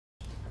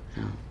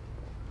Okay,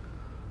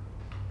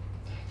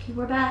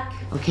 we're back.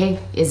 Okay,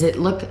 is it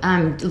look,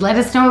 let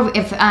us know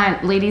if,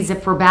 ladies,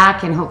 if we're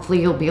back, and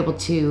hopefully you'll be able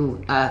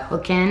to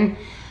hook in.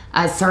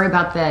 Sorry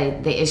about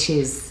the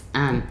issues.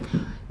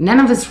 None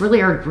of us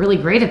really are really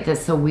great at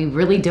this, so we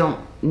really don't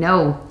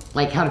know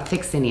like how to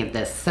fix any of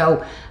this.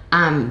 So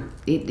are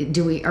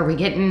we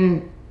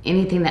getting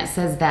anything that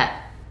says that?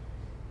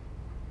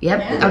 Yep.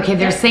 Yeah. Okay,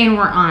 they're saying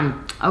we're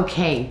on.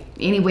 Okay.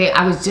 Anyway,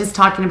 I was just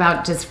talking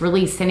about just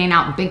really sending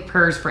out big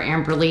prayers for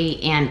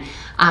Amberly. And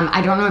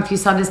I don't know if you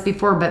saw this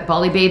before, but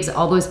Bali Babes,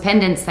 all those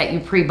pendants that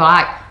you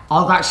pre-bought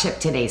all got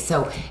shipped today.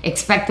 So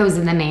expect those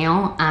in the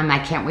mail. I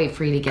can't wait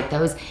for you to get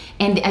those.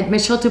 And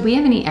Michelle, did we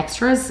have any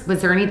extras?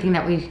 Was there anything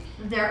that we...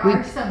 There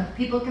are some.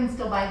 People can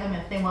still buy them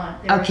if they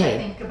want. There's, okay. I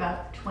think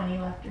about 20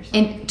 left or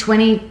something.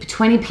 And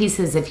 20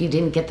 pieces if you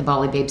didn't get the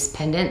Bali Babes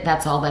pendant.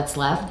 That's all that's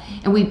left.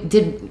 And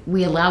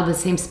we allow the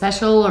same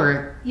special,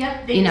 or...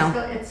 Yep, they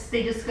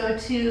just go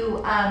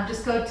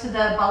to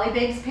the Bali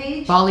Babes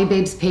page. Bali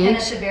Babes page. And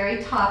at the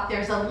very top,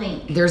 there's a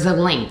link. There's a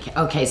link.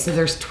 Okay, so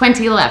there's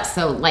 20 left.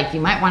 So like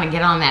you might want to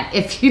get on that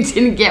if you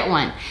didn't get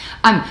one.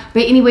 But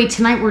anyway,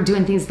 tonight we're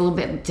doing things a little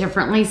bit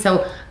differently.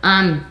 So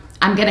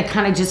I'm gonna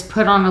kind of just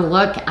put on a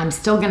look. I'm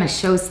still gonna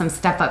show some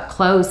stuff up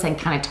close and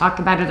kind of talk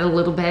about it a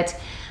little bit.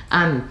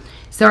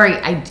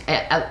 Sorry,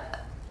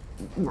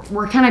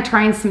 we're kind of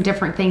trying some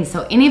different things.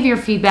 So any of your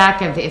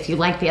feedback of if you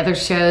like the other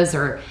shows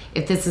or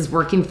if this is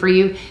working for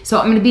you. So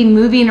I'm going to be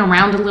moving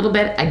around a little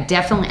bit.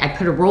 I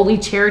put a rolly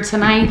chair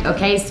tonight.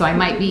 Okay. So I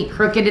might be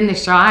crooked in the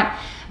shot.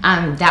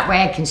 That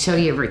way I can show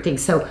you everything.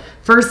 So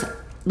first,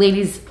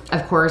 ladies,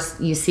 of course,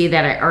 you see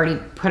that I already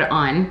put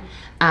on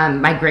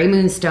my gray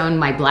moonstone,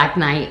 my black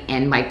knight,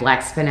 and my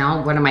black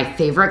spinel, one of my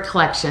favorite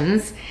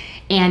collections.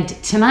 And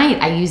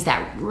tonight I use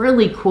that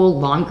really cool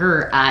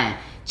longer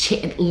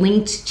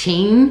linked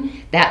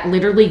chain that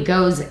literally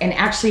goes, and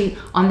actually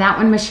on that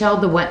one, Michelle,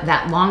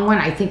 that long one,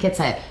 I think it's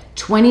a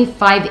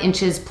 25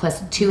 inches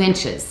plus 2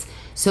 inches.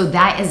 So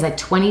that is a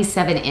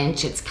 27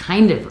 inch.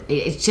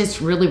 It's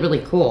just really,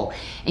 really cool.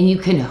 And you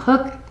can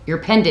hook your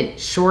pendant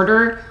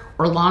shorter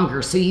or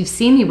longer. So you've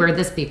seen me wear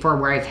this before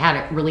where I've had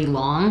it really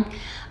long.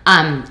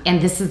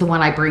 And this is the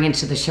one I bring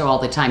into the show all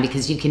the time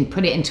because you can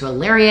put it into a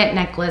lariat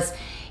necklace.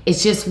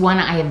 It's just one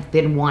I have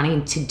been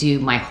wanting to do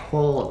my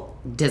whole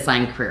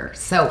design career.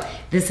 So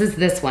this is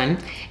this one.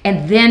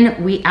 And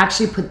then we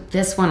actually put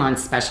this one on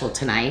special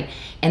tonight.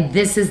 And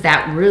this is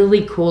that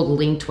really cool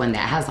linked one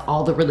that has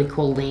all the really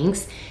cool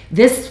links.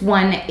 This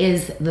one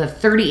is the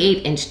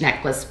 38 inch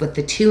necklace with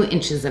the 2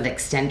 inches of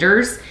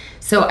extenders.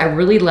 So I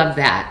really love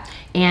that.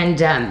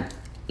 And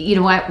you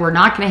know what? We're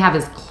not going to have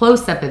as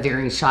close up of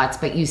earring shots,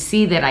 but you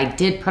see that I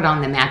did put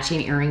on the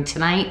matching earring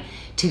tonight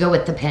to go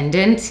with the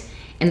pendant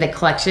in the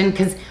collection.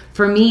 Because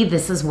for me,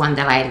 this is one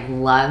that I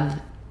love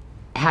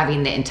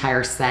having the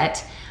entire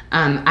set.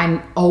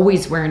 I'm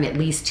always wearing at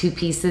least 2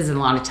 pieces and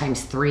a lot of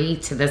times 3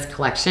 to this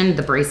collection.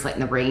 The bracelet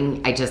and the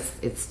ring,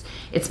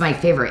 it's my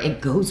favorite.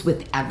 It goes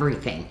with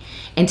everything.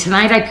 And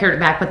tonight I paired it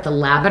back with the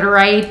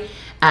labradorite,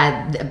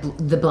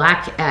 the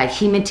black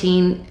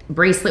hematine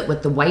bracelet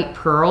with the white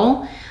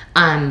pearl.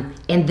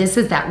 And this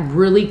is that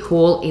really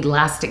cool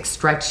elastic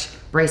stretch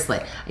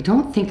bracelet. I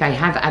don't think I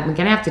have, I'm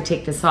gonna have to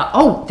take this off.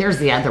 Oh, there's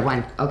the other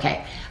one.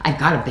 Okay, I've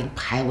got a big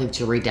pile of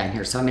jewelry down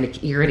here, so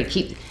you're gonna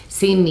keep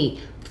seeing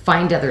me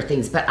find other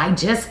things. But I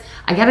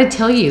gotta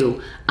tell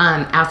you,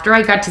 after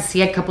I got to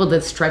see a couple of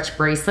the stretch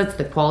bracelets,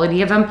 the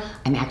quality of them,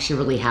 I'm actually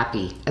really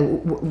happy.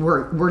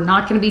 We're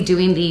not gonna be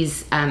doing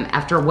these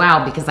after a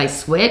while because I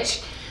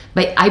switch.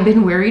 But I've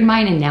been wearing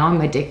mine and now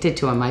I'm addicted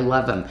to them. I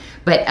love them.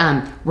 But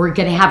we're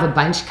going to have a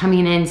bunch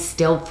coming in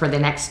still for the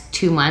next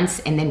 2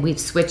 months. And then we've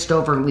switched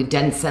over and we've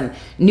done some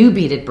new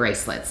beaded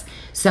bracelets.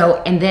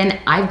 So, and then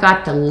I've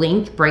got the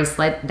link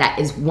bracelet. That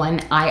is one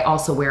I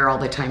also wear all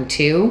the time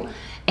too.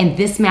 And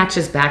this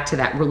matches back to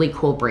that really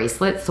cool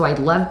bracelet. So I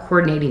love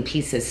coordinating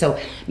pieces. So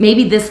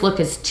maybe this look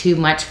is too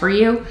much for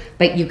you,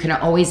 but you can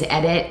always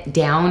edit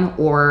down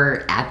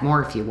or add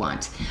more if you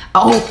want.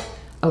 Oh,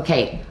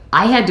 okay.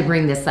 I had to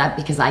bring this up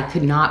because I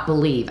could not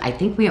believe, I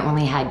think we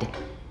only had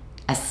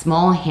a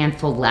small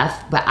handful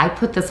left, but I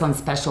put this on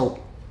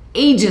special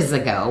ages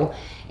ago.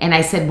 And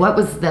I said, what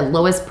was the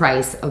lowest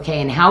price?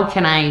 Okay, and how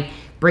can I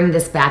bring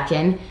this back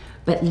in?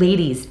 But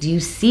ladies, do you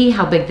see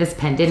how big this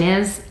pendant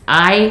is?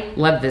 I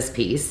love this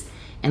piece.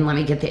 And let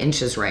me get the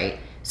inches right.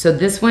 So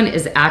this one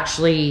is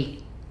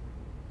actually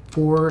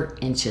 4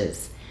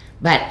 inches.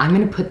 But I'm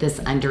gonna put this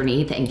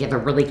underneath and give a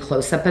really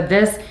close up of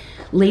this.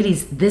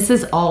 Ladies, this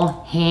is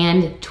all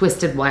hand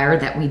twisted wire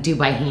that we do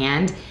by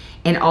hand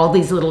and all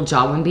these little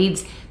jawbone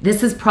beads.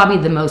 This is probably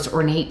the most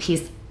ornate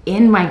piece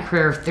in my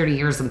career of 30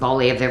 years in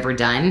Bali I've ever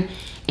done.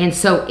 And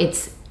so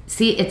it's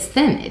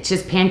thin. It's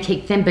just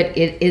pancake thin, but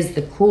it is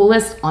the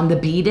coolest on the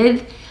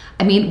beaded.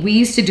 I mean, we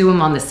used to do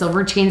them on the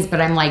silver chains, but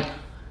I'm like,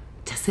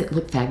 does it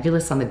look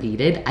fabulous on the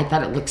beaded? I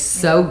thought it looked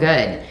so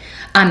good.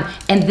 And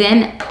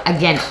then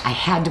again, I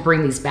had to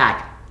bring these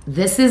back.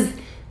 This is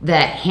the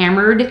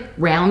hammered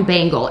round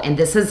bangle, and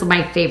this is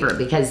my favorite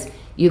because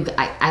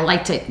I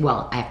like to,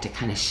 well, I have to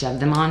kind of shove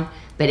them on,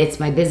 but it's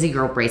my busy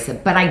girl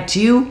bracelet. But I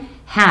do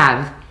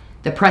have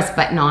the press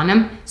button on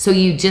them, so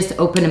you just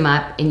open them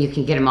up and you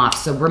can get them off.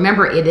 So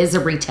remember, it is a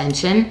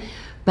retention,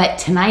 but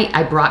tonight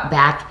I brought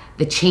back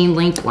the chain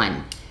link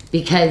one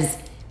because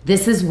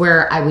this is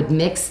where I would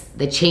mix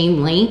the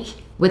chain link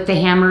with the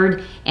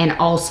hammered and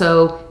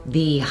also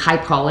the high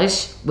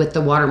polish with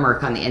the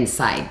watermark on the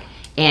inside.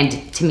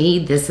 And to me,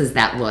 this is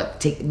that look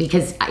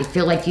because I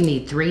feel like you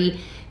need 3.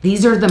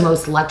 These are the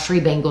most luxury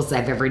bangles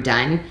I've ever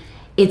done.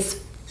 It's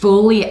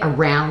fully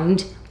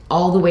around,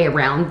 all the way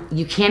around.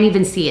 You can't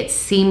even see it's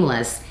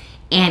seamless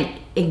and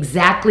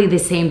exactly the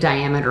same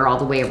diameter all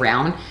the way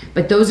around.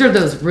 But those are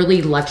those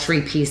really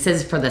luxury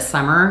pieces for the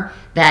summer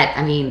that,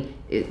 I mean,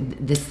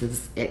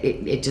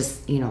 it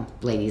just, you know,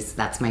 ladies,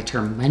 that's my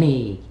term,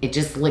 money. It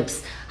just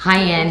looks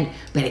high end,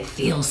 but it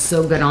feels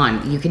so good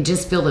on. You can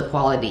just feel the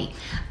quality.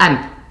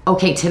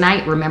 Okay,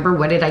 tonight, remember,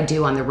 what did I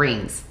do on the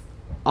rings?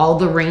 All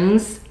the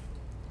rings,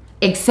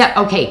 except,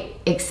 okay,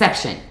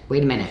 exception.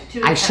 Wait a minute.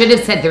 I should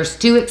have said there's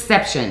 2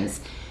 exceptions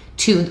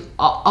to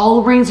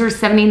all rings are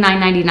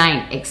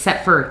 $79.99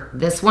 except for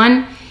this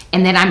one.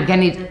 And then I'm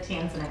going to the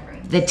Tanzanite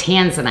rings. The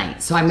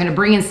Tanzanite. So I'm going to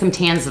bring in some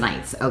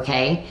Tanzanites,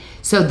 okay?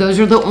 So those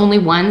are the only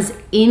ones.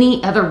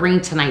 Any other ring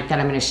tonight that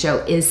I'm going to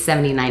show is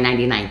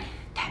 $79.99.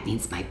 That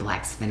means my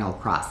black spinel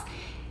cross.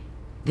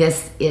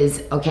 This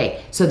is,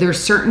 okay, so there's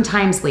certain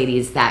times,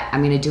 ladies, that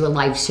I'm going to do a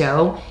live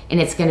show and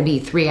it's going to be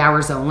 3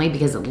 hours only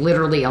because it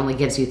literally only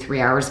gives you 3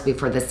 hours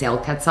before the sale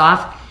cuts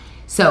off.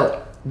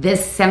 So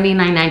this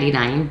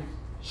 $79.99,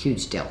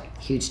 huge deal,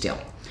 huge deal.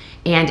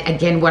 And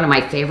again, one of my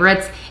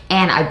favorites,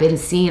 and I've been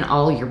seeing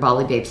all your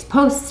Bali Babes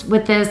posts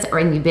with this,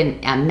 and you've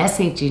been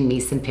messaging me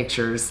some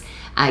pictures,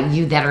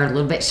 you that are a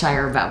little bit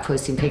shyer about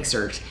posting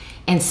pictures.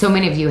 And so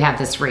many of you have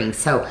this ring.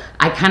 So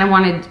I kind of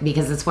wanted,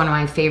 because it's one of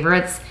my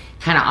favorites,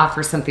 kind of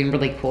offer something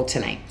really cool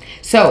tonight.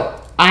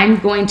 So I'm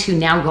going to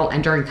now go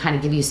under and kind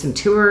of give you some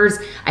tours.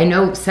 I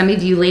know some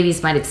of you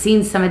ladies might have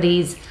seen some of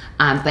these,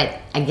 but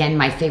again,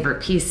 my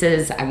favorite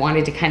pieces, I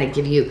wanted to kind of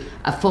give you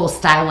a full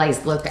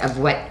stylized look of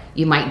what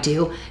you might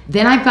do.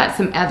 Then I've got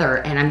some other,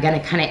 and I'm gonna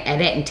kind of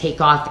edit and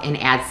take off and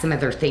add some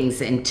other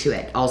things into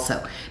it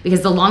also.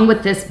 Because along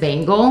with this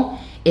bangle,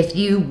 if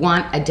you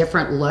want a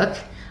different look,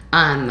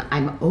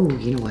 oh,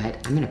 you know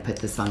what? I'm gonna put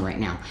this on right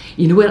now.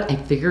 You know what? I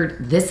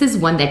figured this is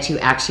one that you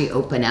actually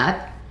open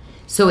up.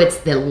 So it's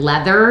the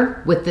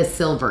leather with the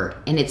silver,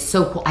 and it's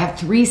so cool. I have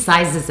 3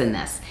 sizes in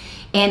this.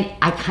 And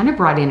I kind of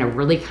brought in a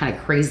really kind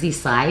of crazy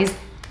size.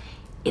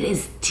 It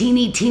is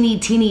teeny, teeny,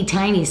 teeny,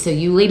 tiny. So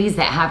you ladies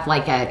that have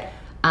like a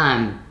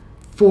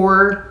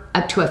 4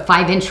 up to a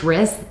 5-inch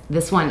wrist,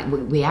 this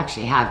one, we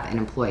actually have an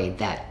employee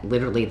that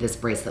literally this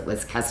bracelet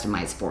was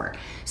customized for.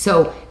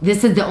 So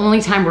this is the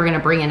only time we're gonna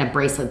bring in a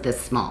bracelet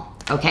this small,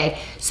 okay?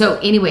 So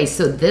anyway,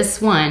 so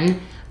this one,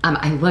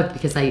 I love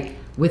because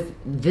with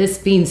this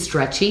being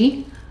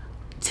stretchy,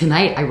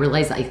 tonight I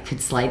realized I could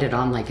slide it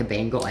on like a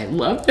bangle. I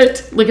love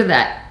it, look at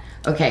that.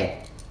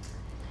 Okay,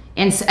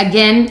 and so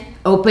again,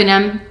 open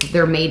them.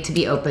 They're made to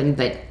be open,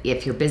 but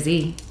if you're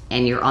busy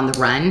and you're on the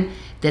run,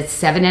 that's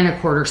 7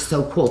 1/4,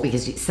 so cool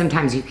because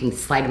sometimes you can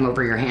slide them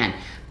over your hand.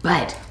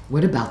 But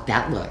what about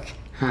that look,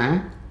 huh?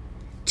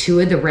 2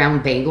 of the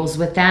round bangles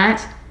with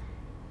that.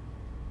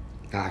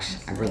 Gosh,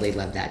 I really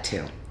love that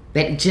too.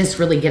 But it just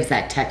really gives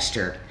that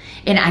texture.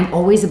 And I'm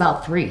always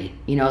about 3,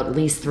 you know, at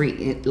least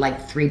 3,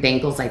 like 3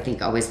 bangles I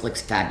think always looks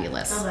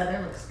fabulous. The leather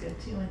looks good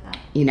too with that.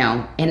 You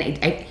know, and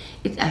I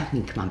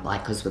mean, come on,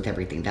 black goes with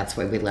everything. That's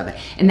why we love it.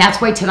 And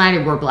that's why tonight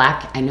I wore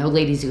black. I know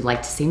ladies who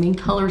like to see me in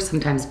color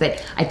sometimes,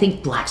 but I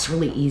think black's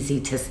really easy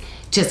to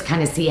just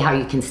kind of see how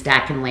you can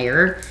stack and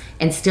layer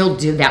and still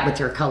do that with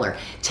your color.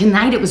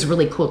 Tonight it was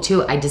really cool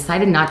too. I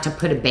decided not to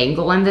put a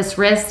bangle on this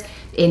wrist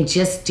and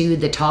just do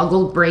the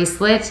toggle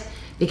bracelet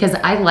because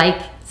I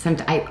like,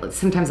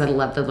 sometimes I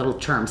love the little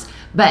charms,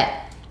 but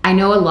I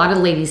know a lot of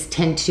ladies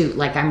tend to,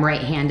 like I'm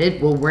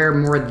right-handed, will wear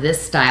more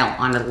this style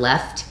on the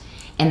left,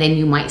 and then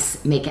you might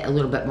make it a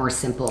little bit more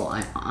simple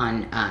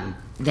on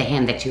the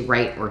hand that you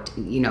write or,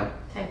 you know.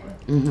 Type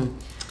with. Mm-hmm.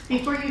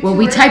 Before you well,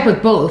 we type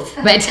with both,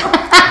 but.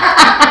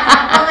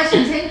 Unless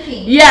you're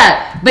typing.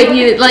 Yeah, but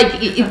you like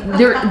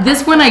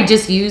this one I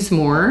just use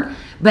more.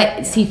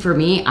 But see, for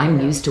me, I'm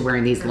used to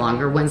wearing these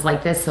longer ones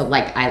like this, so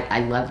like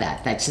I love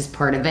that. That's just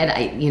part of it.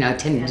 I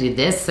tend to do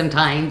this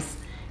sometimes,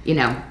 you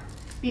know.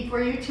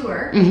 Before you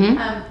tour,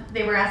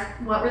 they were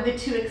asked what were the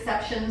 2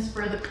 exceptions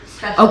for the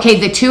special. Okay,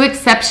 the 2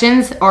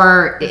 exceptions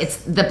are it's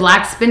the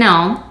black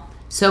spinel,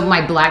 so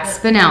my black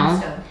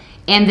spinel,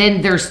 and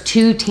then there's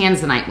 2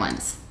 Tanzanite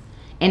ones,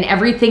 and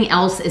everything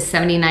else is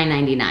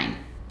 $79.99.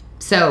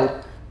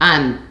 So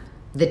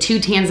the 2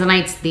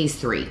 Tanzanites, these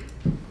 3.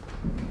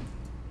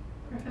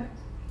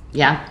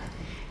 Yeah.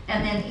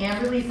 And then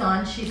Amberly's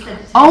on. She said,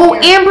 "Oh,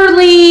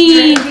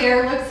 Amberly! Your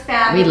hair looks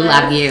fabulous. We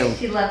love you.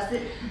 She loves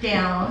it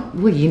down."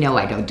 Well, you know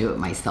I don't do it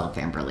myself,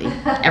 Amberly.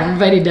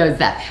 Everybody knows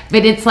that.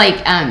 But it's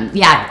like,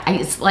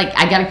 it's like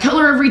I got a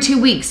color every 2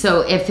 weeks.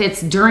 So if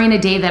it's during a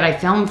day that I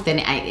film,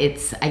 then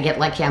I get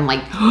lucky. I'm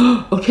like,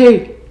 oh,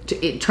 okay,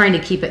 trying to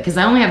keep it, because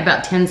I only have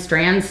about 10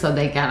 strands, so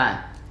they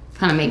gotta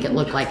kind of make it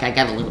look like I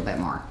got a little bit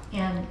more.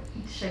 And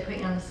should I put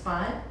you on the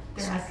spot?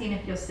 They're asking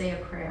if you'll say a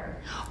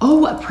prayer.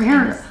 Oh, a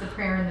prayer. It's the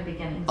prayer in the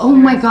beginning. Oh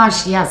my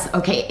gosh, yes.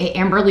 Okay,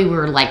 Amberly, we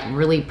were like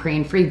really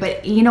praying for you,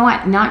 but you know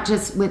what? Not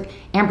just with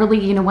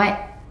Amberly, you know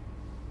what?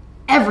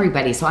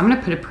 Everybody. So I'm going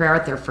to put a prayer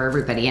out there for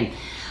everybody.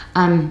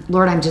 And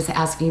Lord, I'm just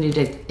asking you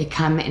to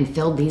come and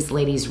fill these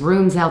ladies'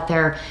 rooms out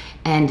there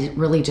and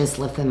really just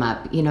lift them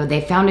up. You know,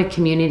 they found a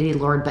community,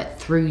 Lord, but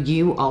through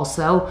you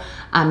also,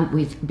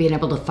 we've been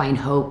able to find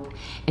hope.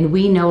 And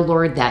we know,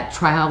 Lord, that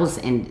trials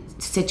and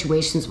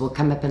situations will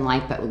come up in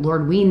life, but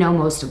Lord, we know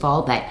most of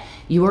all that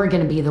you are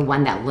going to be the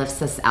one that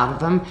lifts us out of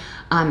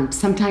them.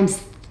 Sometimes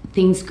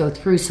things go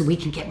through so we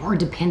can get more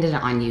dependent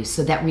on you,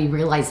 so that we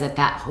realize that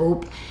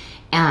hope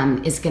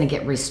is going to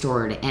get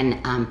restored.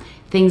 And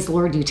things,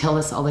 Lord, you tell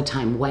us all the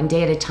time, one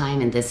day at a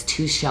time, and this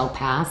too shall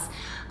pass.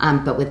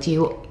 But with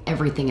you,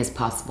 everything is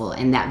possible.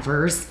 And that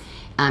verse,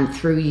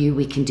 through you,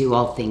 we can do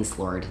all things,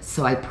 Lord.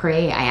 So I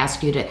pray, I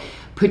ask you to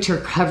put your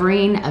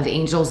covering of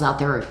angels out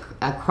there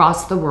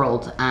across the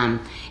world, and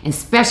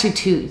especially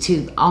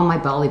to all my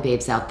Bali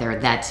babes out there,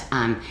 that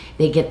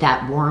they get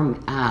that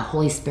warm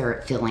Holy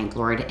Spirit feeling,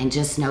 Lord, and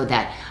just know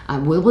that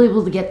we'll be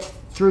able to get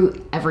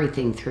through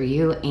everything through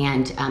you.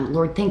 And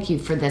Lord, thank you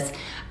for this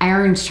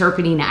iron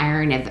sharpening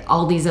iron of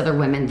all these other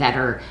women that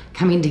are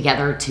coming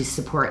together to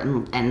support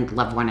and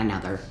love one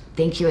another.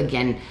 Thank you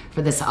again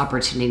for this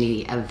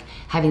opportunity of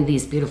having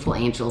these beautiful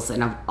angels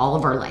in all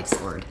of our lives,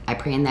 Lord. I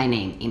pray in thy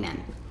name,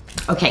 amen.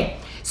 Okay,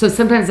 so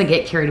sometimes I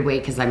get carried away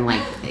because I'm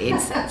like,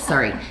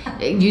 sorry.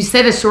 You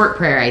said a short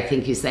prayer, I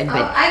think you said,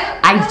 but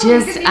I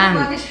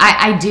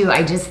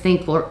just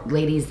think, Lord,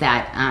 ladies,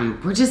 that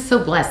we're just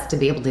so blessed to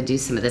be able to do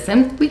some of this.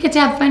 And we get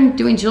to have fun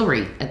doing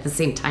jewelry at the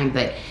same time.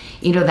 But,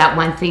 you know, that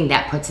one thing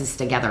that puts us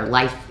together,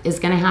 life is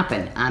going to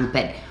happen.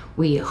 But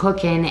we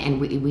hook in and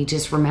we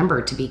just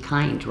remember to be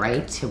kind,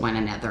 right, to one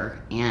another.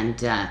 And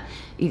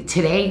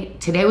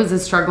today was a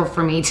struggle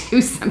for me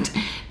too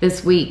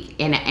this week,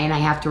 and I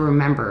have to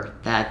remember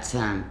that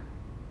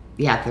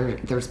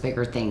there's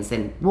bigger things,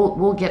 and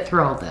we'll get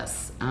through all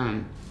this.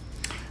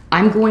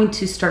 I'm going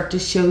to start to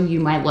show you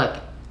my look.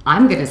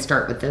 I'm going to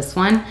start with this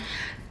one.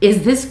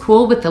 Is this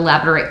cool with the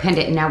labradorite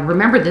pendant? Now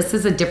remember, this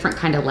is a different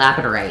kind of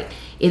labradorite.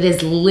 It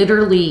is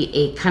literally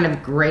a kind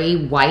of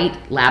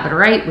gray-white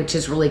labradorite, which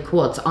is really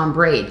cool. It's on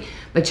braid,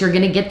 but you're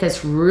going to get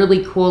this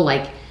really cool,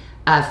 like,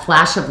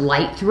 flash of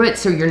light through it.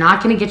 So you're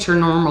not going to get your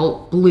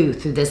normal blue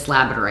through this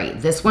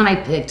labradorite. This one I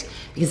picked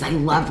because I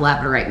love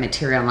labradorite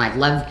material, and I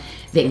love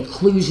the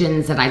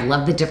inclusions, and I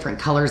love the different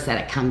colors that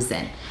it comes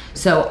in.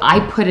 So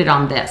I put it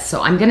on this.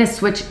 So I'm going to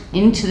switch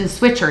into the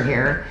switcher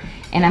here,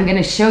 and I'm going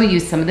to show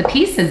you some of the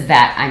pieces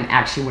that I'm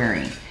actually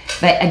wearing.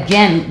 But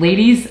again,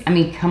 ladies, I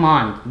mean, come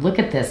on, look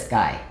at this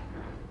guy.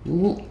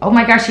 Ooh, oh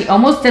my gosh, he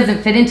almost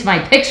doesn't fit into my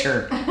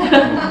picture.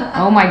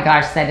 Oh my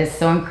gosh, that is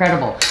so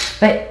incredible.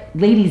 But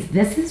ladies,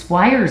 this is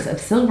wires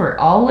of silver.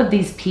 All of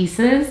these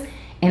pieces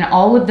and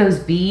all of those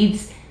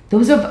beads,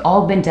 those have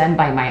all been done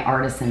by my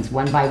artisans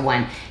one by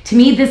one. To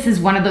me, this is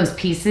one of those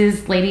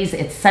pieces, ladies,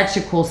 it's such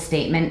a cool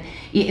statement.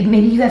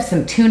 Maybe you have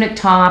some tunic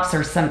tops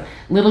or some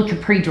little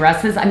capri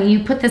dresses. I mean,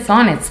 you put this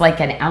on, it's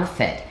like an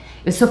outfit.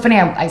 It was so funny,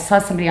 I saw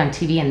somebody on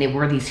TV and they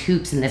wore these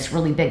hoops and this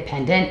really big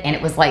pendant, and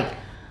it was like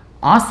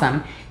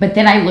awesome. But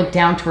then I looked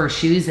down to her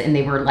shoes and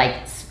they were like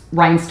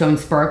rhinestone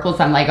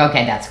sparkles. I'm like,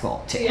 okay, that's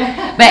cool too.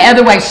 Yeah. But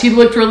otherwise, she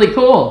looked really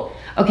cool.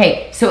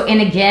 Okay, so,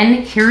 and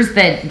again, here's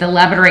the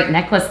labradorite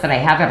necklace that I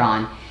have it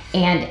on.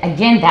 And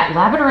again, that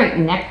labradorite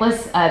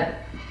necklace,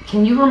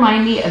 can you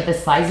remind me of the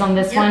size on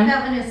this one?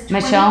 That one is 28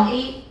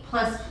 Michelle?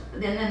 plus,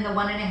 and then the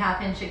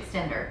 1.5 inch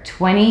extender.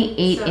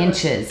 28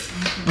 inches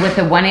with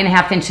a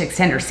 1.5 inch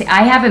extender. See,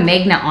 I have a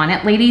magnet on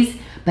it, ladies,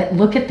 but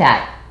look at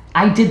that.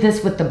 I did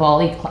this with the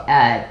Bali,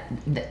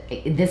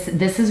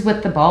 this is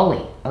with the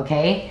Bali,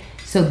 okay?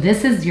 So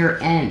this is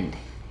your end.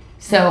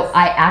 So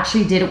I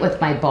actually did it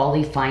with my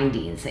Bali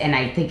findings, and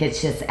I think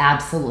it's just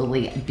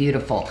absolutely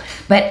beautiful.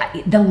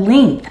 But the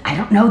length, I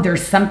don't know,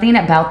 there's something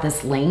about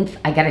this length.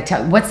 I gotta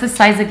tell you, what's the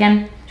size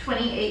again?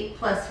 28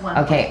 plus 1.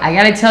 Okay, I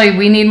gotta tell you,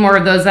 we need more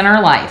of those in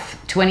our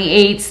life.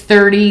 28s,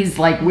 30s,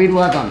 like we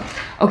love them.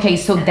 Okay,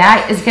 so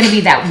that is gonna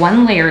be that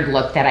one layered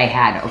look that I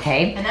had,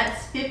 okay? And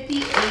that's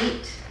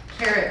 58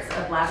 carats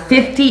of labradorite.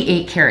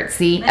 58 carats,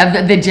 see, of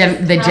the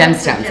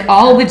gemstones,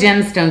 all the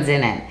gemstones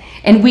in it.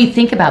 And we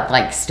think about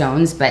like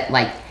stones, but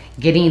like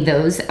getting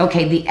those.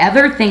 Okay, the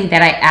other thing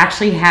that I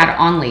actually had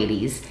on,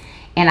 ladies,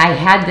 and I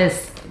had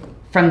this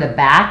from the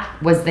back,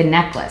 was the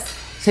necklace.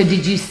 So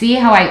did you see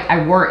how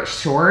I wore it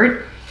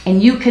short? And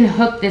you can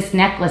hook this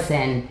necklace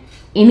in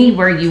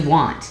anywhere you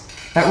want.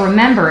 But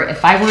remember,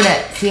 if I were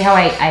to, see how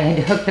I had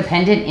hooked the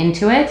pendant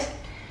into it?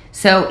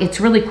 So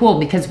it's really cool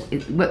because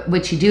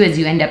what you do is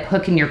you end up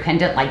hooking your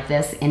pendant like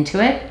this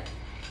into it.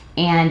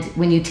 And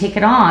when you take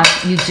it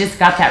off, you just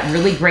got that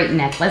really great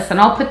necklace.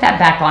 And I'll put that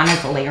back on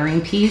as a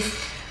layering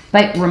piece.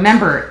 But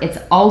remember, it's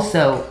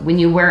also, when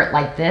you wear it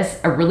like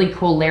this, a really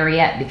cool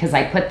lariat, because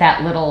I put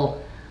that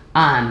little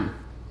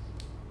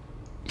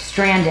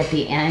strand at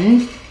the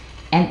end.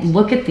 And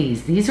look at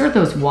these. These are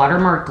those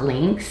watermark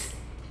links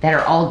that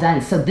are all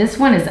done. So this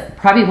one is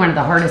probably one of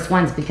the hardest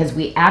ones because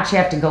we actually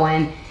have to go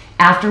in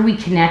after we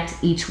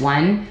connect each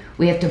one.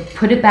 We have to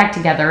put it back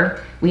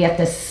together. We have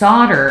to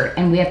solder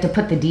and we have to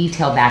put the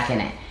detail back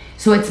in it.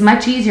 So it's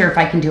much easier if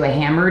I can do a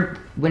hammered.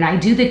 When I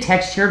do the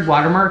textured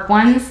watermark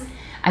ones,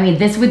 I mean,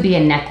 this would be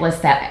a necklace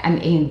that, I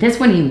mean,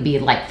 this wouldn't even be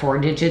like 4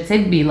 digits.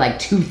 It'd be like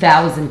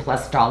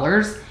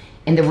 $2,000+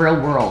 in the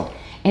real world.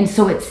 And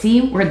so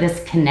see where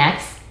this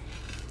connects?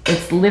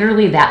 It's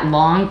literally that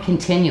long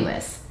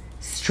continuous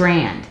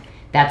strand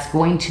that's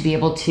going to be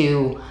able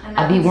to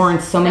be worn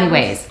so many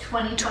ways.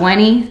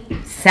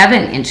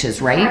 27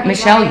 inches, right, sorry,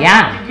 Michelle?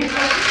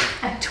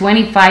 Yeah.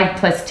 25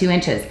 plus 2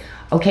 inches.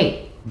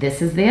 Okay,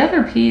 this is the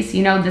other piece.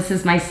 You know, this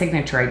is my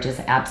signature. I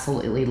just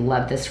absolutely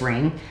love this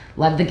ring.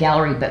 Love the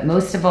gallery. But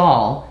most of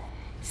all,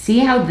 see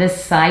how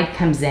this side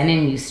comes in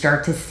and you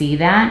start to see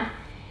that?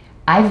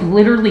 I've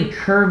literally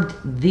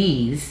curved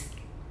these,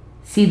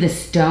 see the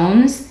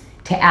stones,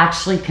 to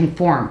actually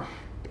conform.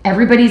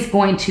 Everybody's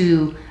going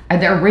to,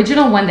 the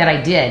original one that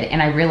I did,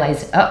 and I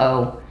realized,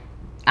 uh-oh,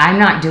 I'm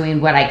not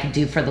doing what I could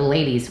do for the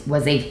ladies,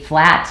 was a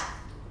flat,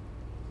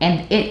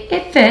 and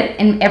it fit,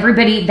 and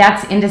everybody,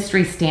 that's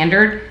industry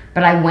standard,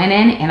 but I went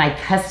in and I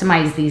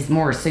customized these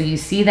more. So you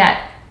see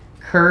that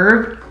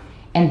curve,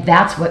 and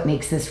that's what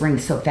makes this ring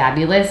so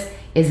fabulous,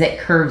 is it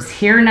curves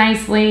here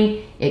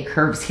nicely, it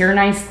curves here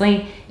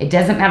nicely. It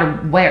doesn't matter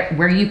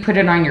where you put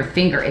it on your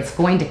finger, it's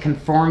going to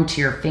conform to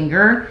your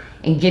finger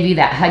and give you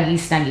that huggy,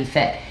 snuggy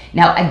fit.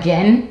 Now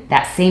again,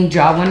 that same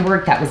jawline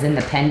work that was in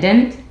the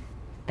pendant,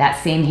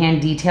 that same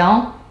hand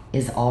detail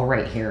is all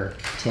right here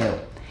too.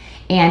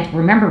 And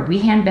remember, we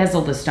hand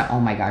bezel the stone.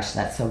 Oh my gosh,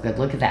 that's so good.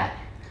 Look at that.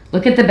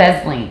 Look at the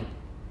bezeling,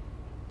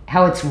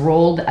 how it's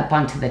rolled up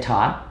onto the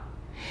top.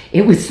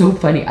 It was so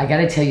funny. I got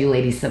to tell you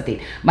ladies something.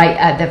 My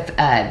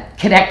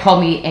cadet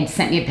called me and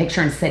sent me a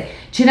picture and said,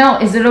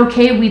 Janelle, is it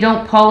okay we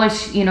don't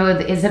polish, you know,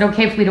 is it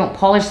okay if we don't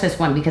polish this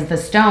one? Because the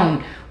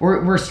stone,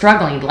 we're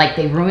struggling. Like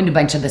they ruined a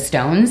bunch of the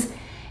stones.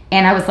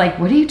 And I was like,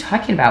 what are you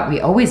talking about?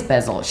 We always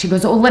bezel. She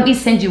goes, oh, let me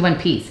send you one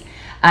piece.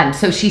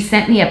 So she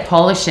sent me a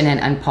polished and an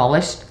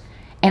unpolished.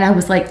 And I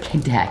was like,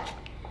 cadet,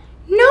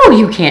 no,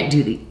 you can't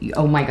do the,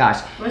 oh my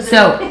gosh.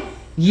 So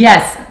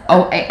yes.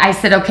 Oh, I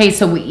said, okay,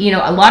 so we, you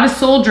know, a lot of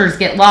soldiers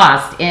get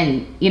lost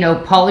in, you know,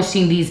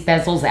 polishing these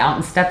bezels out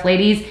and stuff,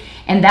 ladies.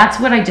 And that's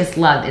what I just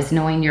love, is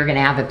knowing you're going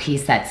to have a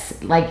piece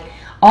that's like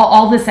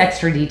all this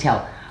extra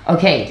detail.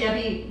 Okay.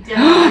 Debbie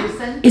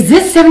Rusin. Is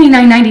this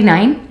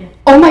 $79.99? Yeah.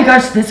 Oh my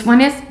gosh, this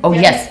one is? Oh,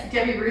 yes.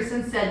 Debbie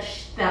Rusin said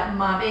that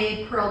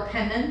mauve pearl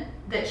pendant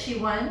that she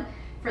won,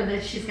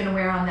 she's going to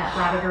wear on that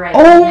labradorite.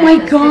 Oh my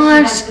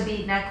gosh. She has the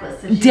bead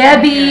necklace. So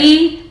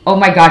Debbie. Oh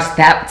my gosh,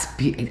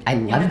 I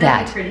love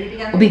that. Pretty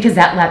together? Because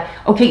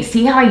okay,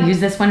 see how I use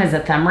this one as a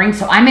thumb ring?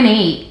 So I'm an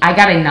 8, I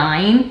got a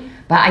 9,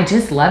 but I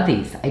just love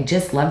these. I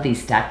just love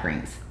these stack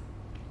rings.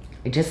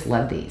 I just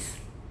love these.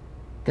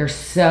 They're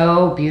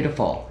so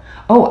beautiful.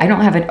 Oh, I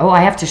don't have it. Oh,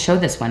 I have to show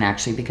this one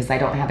actually because I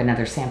don't have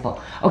another sample.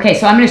 Okay,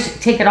 so I'm going to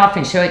take it off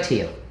and show it to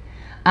you.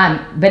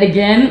 But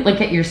again, look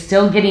at, you're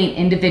still getting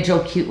individual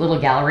cute little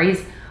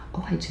galleries.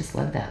 Oh, I just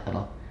love that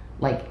little,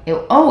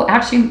 oh,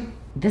 actually,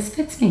 this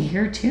fits me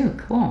here too.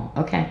 Cool.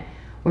 Okay.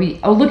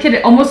 Oh, look at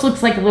it. Almost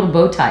looks like a little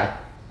bow tie.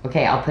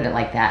 Okay, I'll put it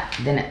like that.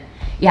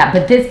 Yeah,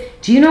 but this,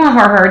 do you know how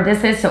hard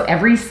this is? So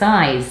every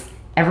size,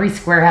 every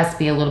square has to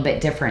be a little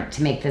bit different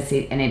to make this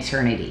an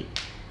eternity.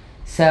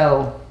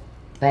 So,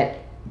 but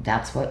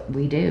that's what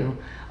we do.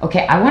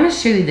 Okay, I want to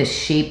show you the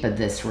shape of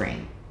this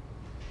ring,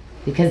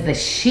 because the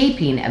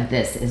shaping of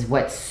this is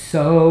what's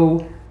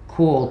so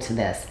cool to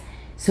this.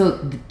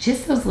 So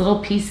just those little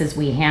pieces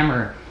we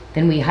hammer,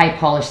 then we high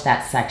polish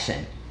that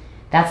section.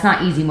 That's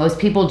not easy. Most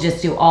people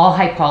just do all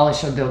high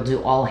polish or they'll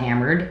do all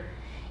hammered.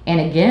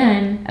 And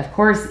again, of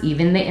course,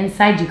 even the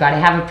inside, you got to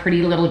have a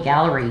pretty little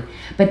gallery.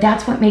 But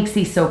that's what makes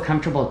these so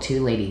comfortable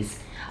too, ladies.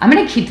 I'm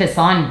going to keep this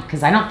on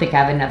because I don't think I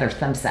have another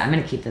thumb set. I'm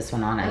going to keep this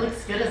one on. It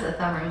looks good as a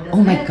thumb ring, doesn't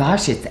it? Oh my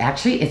gosh,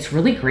 it's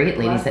really great,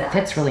 ladies. It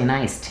fits really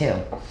nice too.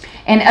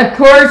 And of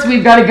course,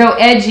 we've got to go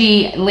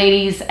edgy,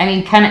 ladies. I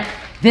mean,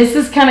 this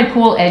is kind of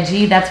cool,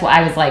 edgy. That's why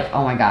I was like,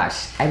 oh my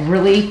gosh. I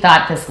really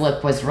thought this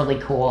look was really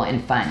cool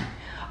and fun.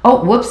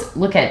 Oh, whoops,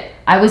 look at,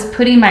 I was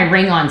putting my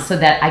ring on so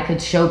that I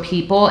could show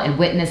people and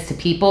witness to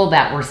people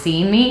that were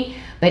seeing me.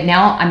 But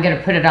now I'm going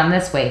to put it on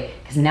this way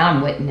because now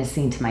I'm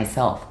witnessing to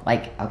myself.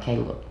 Like, okay,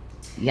 look.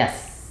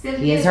 Yes,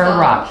 he is our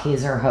rock. He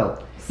is our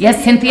hope.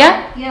 Yes,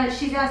 Cynthia? Yeah,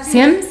 she's asking.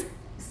 Sims?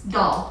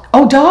 Doll.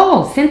 Oh,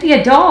 Doll.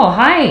 Cynthia Doll.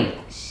 Hi.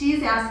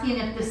 She's asking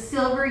if the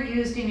silver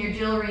used in your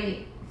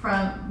jewelry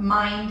from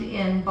mined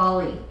in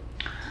Bali.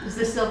 Is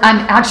the silver?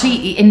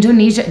 Actually,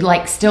 Indonesia,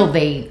 like still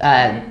they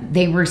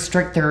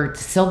restrict their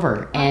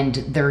silver and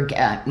their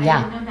yeah.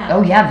 Know that.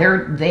 Oh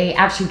yeah, they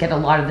actually get a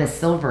lot of this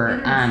silver.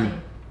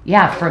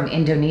 Yeah, from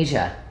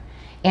Indonesia.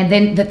 And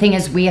then the thing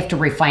is, we have to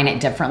refine it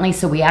differently.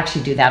 So we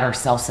actually do that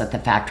ourselves at the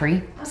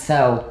factory.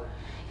 So,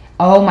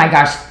 oh my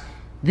gosh,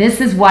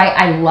 This is why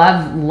I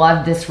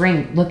love this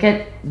ring. Look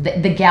at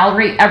the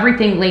gallery,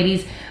 everything,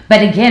 ladies.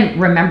 But again,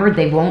 remember,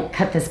 they won't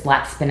cut this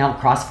black spinel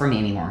cross for me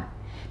anymore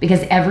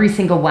because every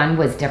single one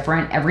was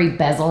different. Every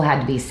bezel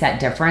had to be set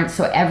different.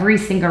 So every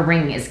single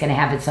ring is going to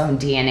have its own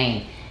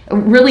DNA.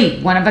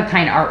 Really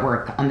one-of-a-kind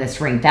artwork on this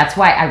ring. That's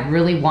why I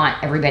really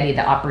want everybody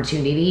the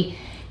opportunity,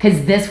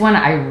 because this one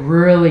I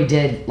really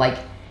did like.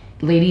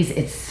 Ladies,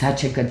 it's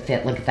such a good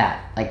fit. Look at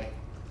that. Like,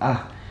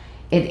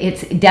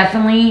 it's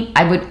definitely,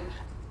 I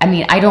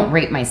mean, I don't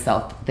rate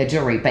myself, the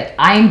jewelry, but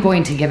I'm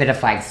going to give it a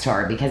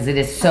 5-star because it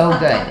is so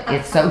good.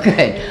 It's so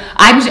good.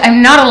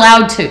 I'm not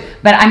allowed to,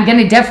 but I'm going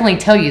to definitely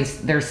tell you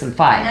there's some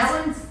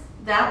 5s.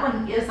 That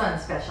one is on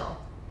special.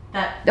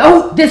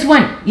 Oh, this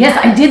one.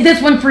 Yes, I did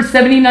this one for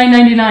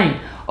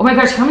 $79.99. Oh my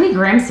gosh, how many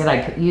grams did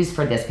I use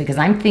for this? Because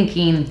I'm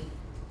thinking,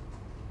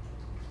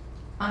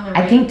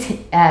 I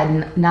think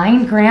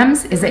 9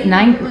 grams. Is it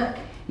 9?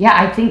 Yeah,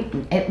 I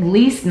think at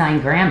least 9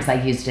 grams I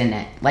used in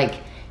it. Like,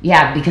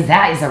 yeah, because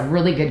that is a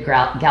really good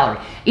gallery.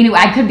 Anyway,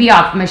 I could be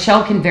off.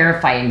 Michelle can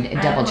verify and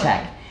double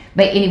check.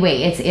 But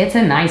anyway, it's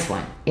a nice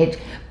one.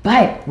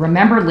 But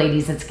remember,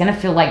 ladies, it's going to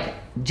feel like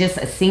just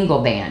a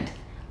single band.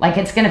 Like,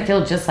 it's going to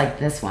feel just like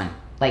this one.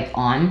 Like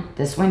on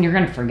this one, you're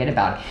going to forget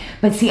about it.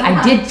 But see,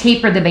 I did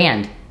taper the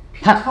band.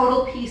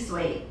 Total piece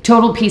weight.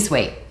 Total piece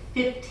weight.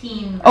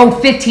 15. Oh,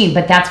 15,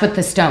 but that's with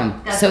the stone.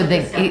 That's so with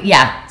the stone.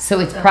 Yeah, so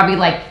it's probably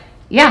like,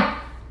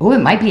 yeah. Oh, it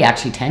might be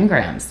actually 10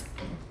 grams.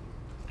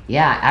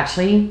 Yeah,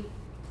 actually,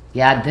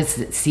 yeah, this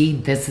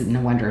is,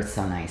 no wonder it's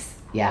so nice.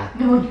 Yeah.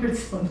 No wonder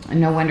it's so nice.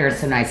 No wonder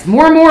it's so nice.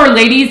 More,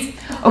 ladies.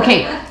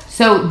 Okay,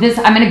 so this,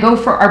 I'm going to go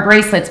for our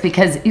bracelets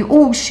because,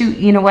 oh, shoot,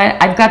 you know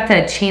what? I've got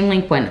the chain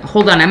link one.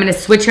 Hold on, I'm going to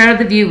switch out of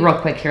the view real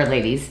quick here,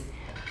 ladies.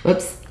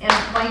 Oops. And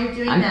while you're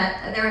doing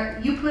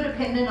that, you put a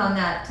pendant on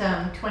that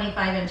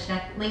 25-inch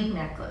link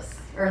necklace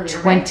earlier.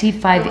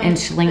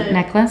 25-inch link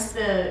necklace?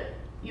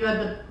 You had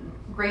the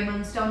gray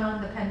moonstone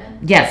on the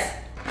pendant? Yes.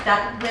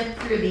 That went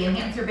through, the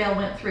enhancer veil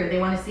went through. They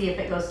want to see if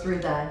it goes through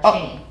the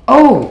chain.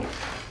 Oh,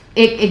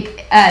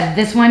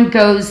 this one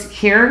goes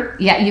here.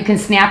 Yeah, you can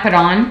snap it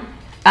on.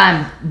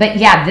 But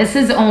yeah, this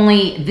is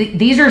only,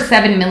 these are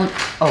 7 millimeters.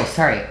 Oh,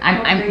 sorry.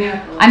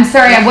 I'm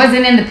sorry. I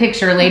wasn't in the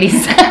picture,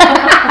 ladies.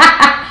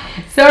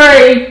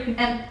 Sorry.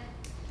 And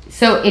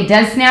so it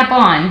does snap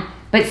on,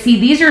 but see,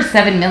 these are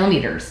 7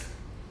 millimeters.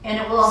 And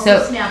it will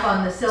also snap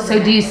on the silver.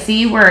 So do you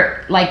see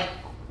where, like,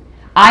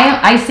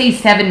 I say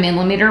 7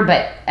 millimeter,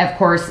 but of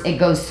course it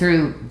goes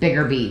through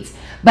bigger beads.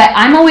 But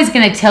I'm always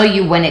going to tell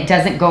you when it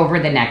doesn't go over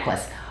the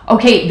necklace.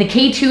 Okay, the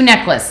K2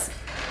 necklace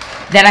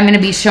that I'm going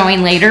to be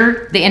showing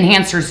later, the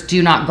enhancers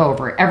do not go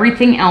over it.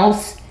 Everything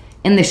else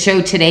in the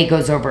show today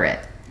goes over it.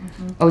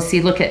 Oh,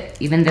 see, look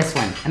at even this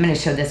one. I'm going to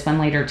show this one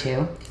later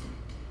too.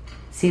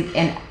 See,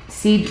 and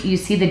see, you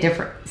see the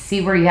different,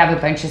 see where you have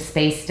a bunch of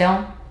space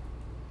still?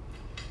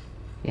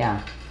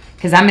 Yeah,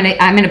 because I'm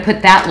gonna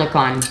put that look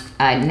on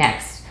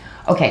next.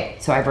 Okay,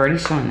 so I've already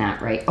shown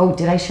that, right? Oh,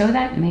 did I show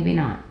that? Maybe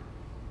not.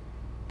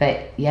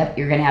 But yep,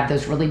 you're gonna have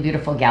those really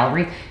beautiful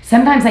galleries.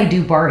 Sometimes I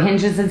do bar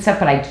hinges and stuff,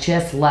 but I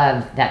just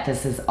love that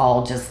this is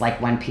all just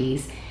like one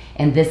piece.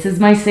 And this is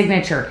my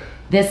signature.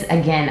 This,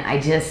 again,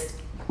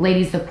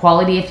 ladies, the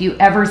quality, if you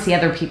ever see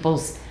other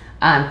people's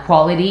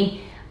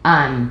quality,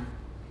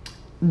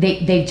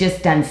 they've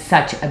just done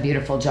such a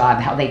beautiful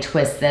job how they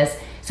twist this.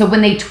 So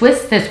when they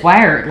twist this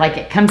wire, like,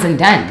 it comes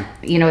undone.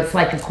 You know, it's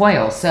like a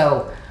coil.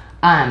 So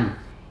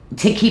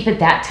to keep it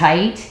that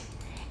tight.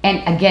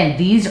 And again,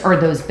 these are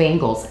those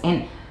bangles.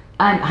 And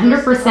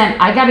 100%,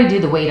 I got to do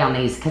the weight on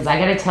these because I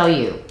got to tell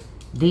you,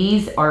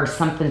 these are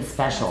something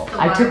special.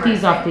 I took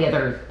these off the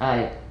other,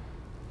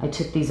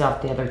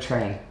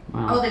 tray.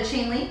 Wow. Oh, the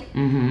chain link?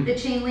 Mm-hmm. The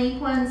chain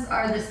link ones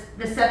are the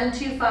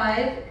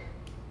 725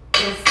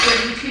 is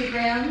 32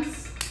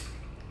 grams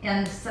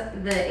and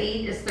the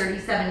 8 is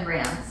 37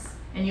 grams.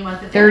 And you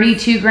want the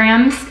 32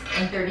 grams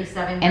and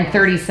 37 grams. And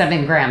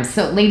 37 grams.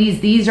 So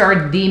ladies, these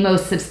are the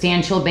most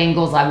substantial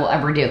bangles I will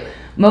ever do.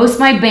 Most of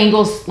my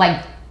bangles,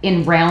 like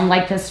in round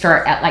like this,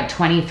 start at like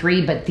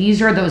 23, but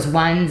these are those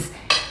ones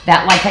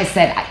that, like I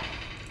said,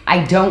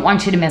 I don't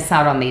want you to miss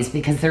out on these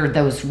because they're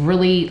those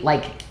really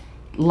like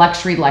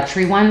luxury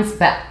ones.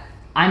 But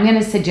I'm going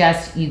to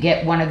suggest you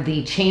get one of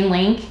the chain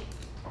link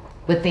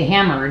with the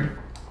hammered,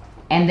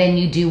 and then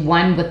you do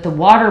one with the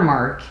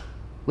watermark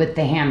with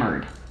the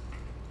hammered.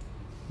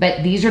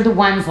 But these are the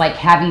ones, like,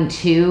 having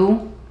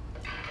two,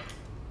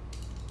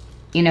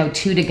 you know,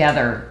 two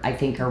together, I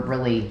think are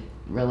really,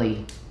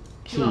 really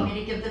key. Do you want me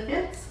to give the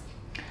fits?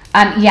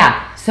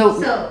 Yeah.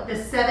 So the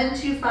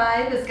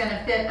 725 is going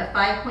to fit a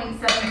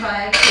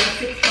 5.75 to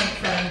a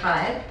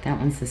 6.75. That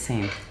one's the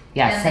same.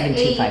 Yeah, and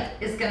 725.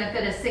 The 8 is going to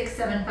fit a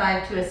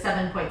 6.75 to a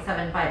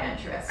 7.75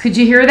 inch wrist. Could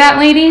you hear that,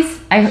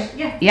 ladies?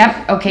 Yeah.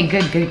 Yep. Okay,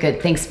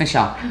 good. Thanks,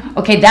 Michelle.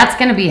 Okay, that's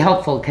going to be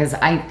helpful because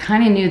I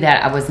kind of knew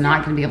that I was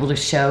not going to be able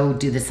to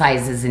do the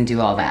sizes and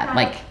do all that.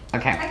 Like,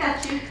 Okay. I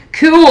got you.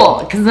 Cool,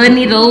 because I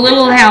need a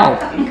little help.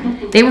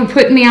 They were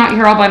putting me out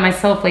here all by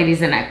myself,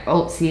 ladies,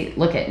 and see,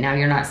 look at, now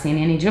you're not seeing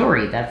any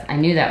jewelry. I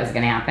knew that was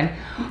going to happen.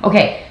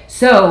 Okay,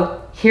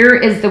 so here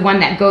is the one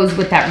that goes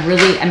with that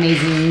really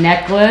amazing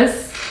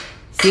necklace.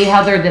 See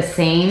how they're the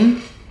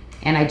same?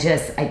 And I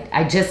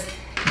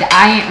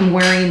am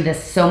wearing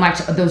this so much,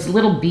 those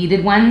little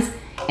beaded ones.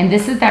 And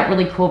this is that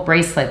really cool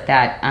bracelet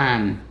that,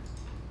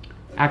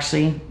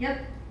 actually,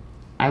 yep.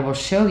 I will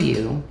show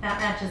you that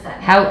matches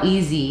that how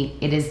easy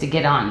it is to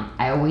get on.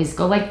 I always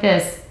go like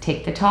this,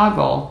 take the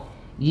toggle,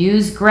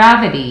 use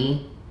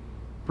gravity,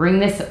 bring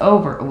this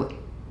over.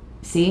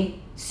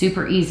 See,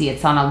 super easy.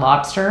 It's on a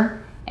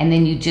lobster, and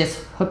then you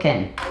just hook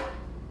in.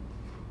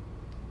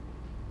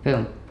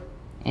 Boom,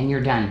 and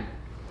you're done.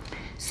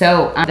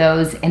 So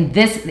those, and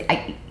this,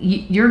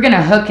 you're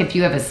gonna hook if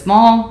you have a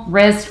small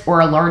wrist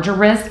or a larger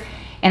wrist.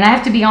 And I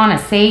have to be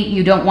honest, say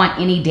you don't want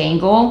any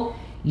dangle,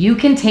 you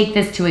can take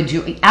this to a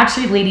jewelry.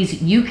 Actually,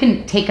 ladies, you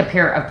can take a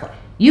pair of,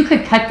 you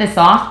could cut this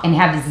off and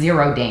have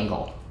 0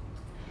 dangle.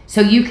 So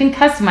you can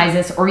customize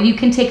this, or you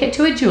can take it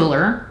to a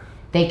jeweler.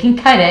 They can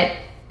cut it.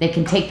 They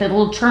can take the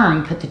little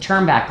charm, put the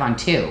charm back on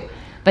too.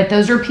 But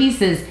those are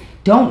pieces.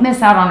 Don't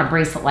miss out on a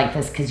bracelet like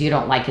this because you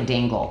don't like a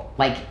dangle.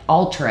 Like,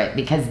 alter it,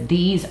 because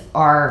these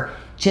are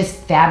just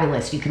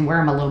fabulous. You can wear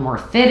them a little more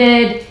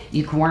fitted.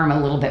 You can wear them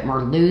a little bit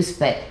more loose,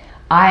 but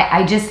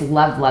I just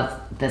love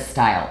this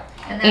style.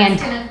 And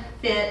that's going to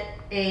fit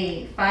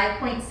a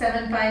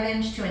 5.75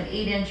 inch to an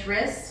 8 inch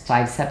wrist.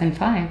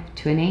 5.75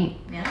 to an 8.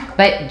 Yeah.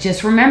 But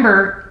just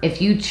remember,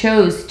 if you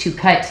chose to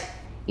cut,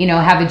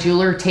 have a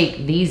jeweler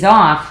take these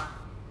off,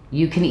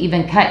 you can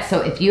even cut.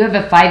 So if you have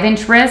a 5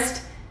 inch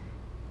wrist,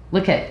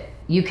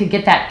 you could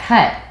get that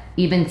cut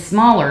even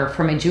smaller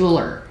from a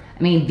jeweler.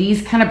 I mean,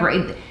 these kind of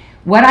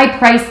what I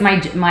price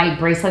my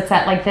bracelets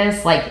at like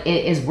this,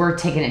 it is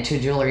worth taking it to a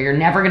jeweler. You're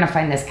never going to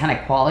find this kind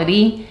of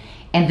quality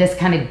and this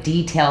kind of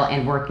detail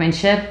and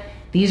workmanship.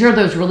 These are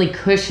those really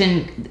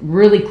cushioned,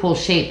 really cool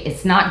shape.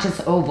 It's not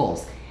just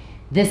ovals.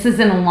 This is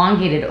an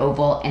elongated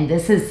oval, and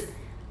this is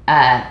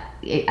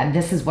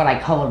what I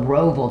call a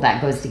roval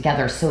that goes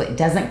together, so it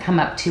doesn't come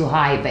up too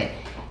high, but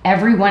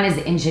everyone is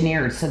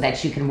engineered so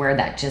that you can wear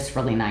that just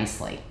really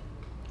nicely.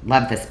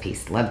 Love this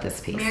piece. Love this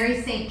piece.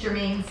 Mary St.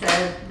 Germain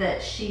said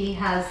that she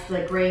has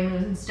the gray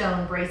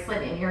moonstone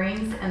bracelet and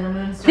earrings, and the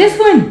moonstone. This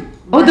one.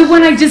 Oh, the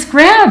one I just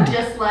grabbed.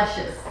 Just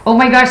luscious. Oh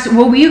my gosh.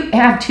 Well, we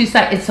have 2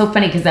 sides. It's so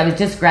funny because I was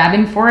just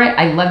grabbing for it.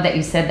 I love that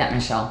you said that,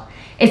 Michelle.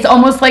 It's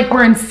almost like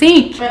we're in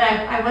sync. But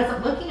I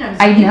wasn't looking.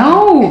 I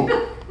know.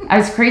 I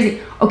was crazy.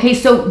 Okay,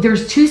 so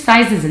there's 2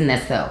 sizes in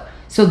this though.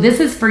 So this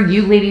is for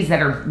you ladies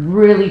that are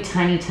really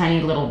tiny,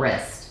 tiny little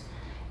wrists.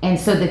 And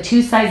so the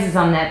 2 sizes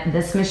on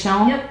this,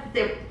 Michelle? Yep,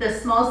 the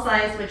small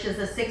size, which is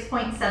a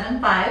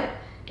 6.75,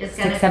 is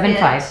going to fit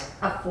 6.75.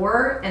 a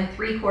 4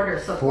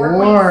 3/4, so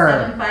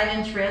 4.75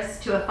 inch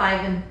wrist to a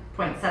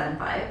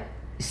 5.75.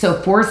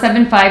 So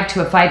 4.75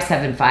 to a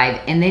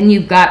 5.75, and then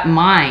you've got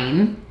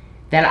mine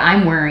that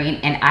I'm wearing,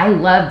 and I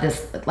love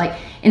this.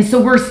 And so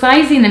we're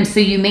sizing them so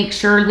you make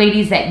sure,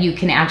 ladies, that you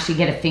can actually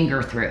get a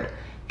finger through.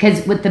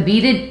 Because with the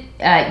beaded,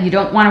 you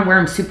don't want to wear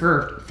them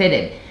super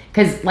fitted.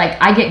 Because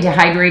I get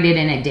dehydrated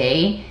in a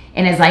day,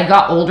 and as I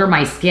got older,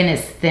 my skin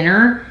is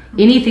thinner.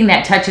 Anything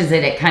that touches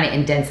it, it kind of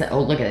indents it.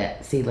 Oh, look at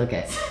it. See, look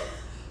at it.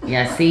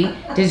 Yeah, see?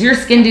 Does your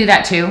skin do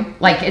that too?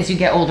 As you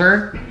get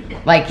older?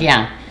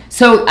 Yeah.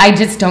 So I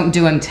just don't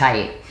do them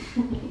tight.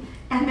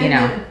 And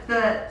then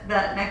the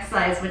next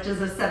size, which is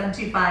a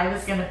 7.25,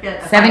 is going to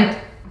fit a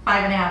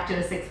 5.5 to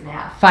a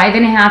 6.5.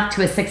 5.5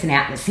 to a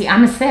 6.5. See,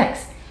 I'm a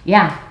 6.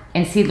 Yeah.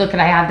 And see, look,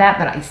 I have that,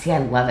 but I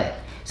love it.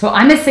 So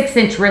I'm a 6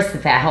 inch wrist,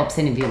 if that helps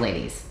any of you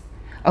ladies.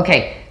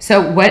 Okay,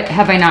 so what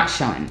have I not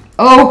shown?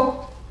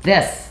 Oh,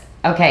 this.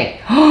 Okay,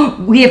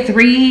 we have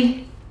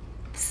 3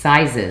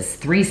 sizes.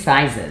 3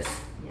 sizes.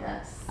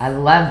 Yes. I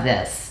love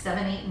this.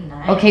 7, 8, and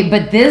 9. Okay,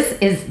 but this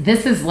is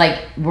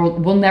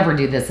we'll never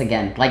do this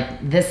again.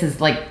 This is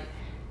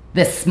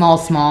this small.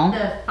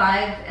 The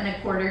 5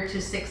 1/4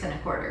 to 6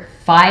 1/4.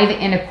 5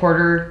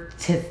 1/4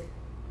 to.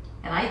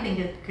 And I think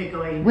it could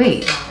go even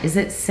Wait, smaller. is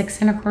it 6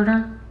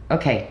 1/4?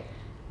 Okay.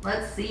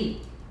 Let's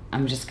see.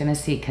 I'm just gonna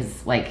see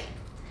because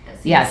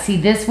yeah, see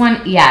this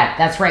one, yeah,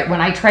 that's right.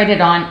 When I tried it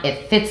on,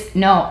 it fits.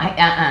 No,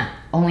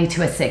 only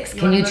to a 6.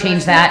 Can you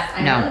change that?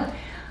 No.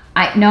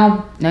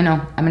 No.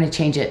 I'm gonna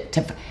change it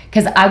to,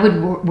 because I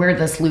would wear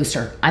this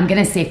looser. I'm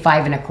gonna say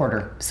 5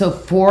 1/4. So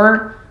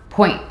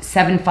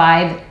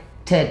 4.75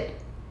 to,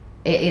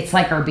 it's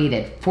like our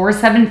beaded.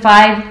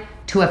 4.75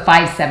 to a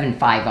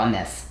 5.75 on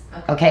this.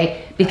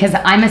 Okay? Because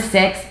I'm a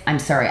 6. I'm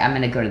sorry. I'm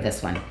gonna go to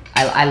this one.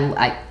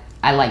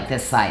 I like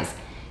this size.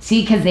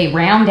 See, because they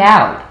round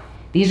out.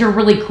 These are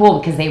really cool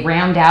because they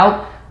round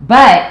out.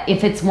 But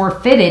if it's more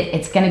fitted,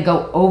 it's going to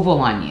go oval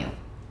on you.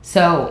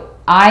 So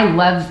I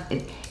love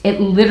it. It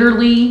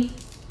literally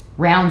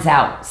rounds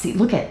out. See,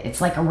 look at it.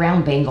 It's like a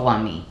round bangle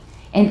on me.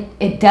 And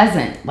it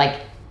doesn't.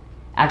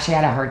 Actually,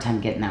 I had a hard time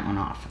getting that one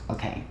off.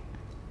 Okay.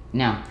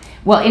 No.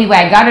 Well, anyway,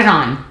 I got it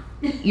on.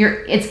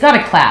 It's got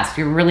a clasp.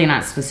 You're really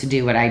not supposed to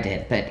do what I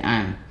did. But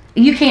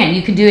You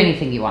can do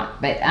anything you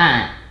want, but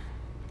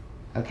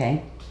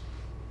okay.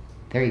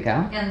 There you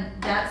go.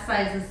 And that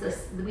size is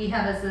this, we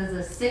have as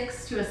a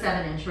 6 to a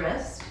 7-inch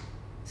wrist.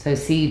 So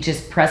see, you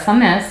just press on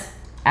this.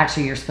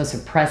 Actually, you're supposed to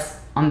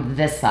press on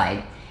this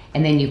side,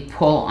 and then you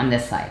pull on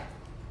this side.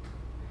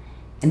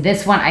 And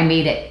this one, I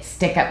made it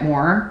stick up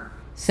more.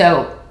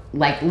 So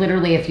like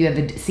literally if you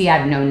have see I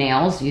have no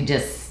nails, you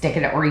just stick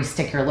it, or you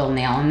stick your little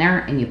nail in there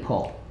and you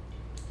pull.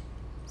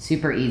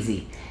 Super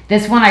easy.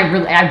 This one,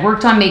 I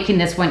worked on making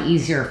this one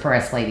easier for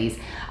us ladies.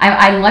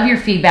 I love your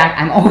feedback.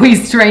 I'm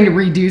always trying to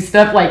redo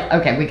stuff like,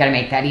 okay, we gotta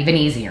make that even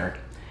easier.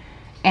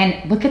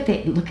 And look at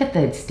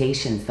the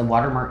stations,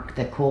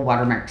 the cool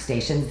watermark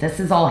stations. This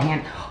is all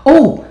hand.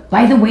 Oh,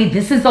 by the way,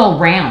 this is all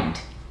round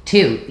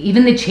too.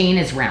 Even the chain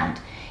is round.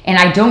 And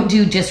I don't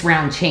do just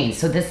round chains.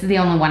 So this is the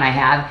only one I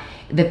have.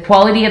 The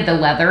quality of the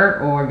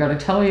leather, I gotta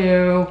tell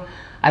you,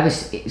 I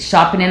was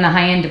shopping in the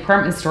high-end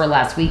department store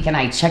last week and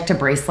I checked a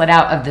bracelet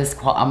out of this.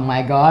 Oh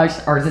my gosh,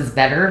 ours is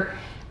better.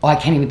 Oh, I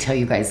can't even tell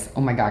you guys.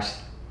 Oh my gosh.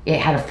 It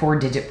had a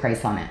 4-digit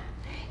price on it.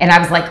 And I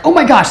was like, oh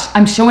my gosh,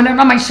 I'm showing it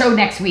on my show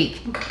next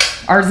week.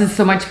 Ours is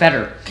so much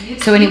better.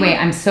 So anyway,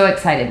 I'm so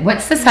excited.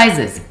 What's the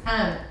sizes?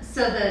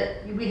 So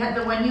we had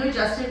the one you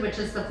adjusted, which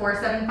is the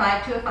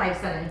 475 to a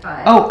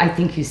 575. Oh, I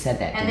think you said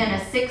that. And then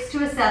a 6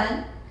 to a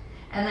 7,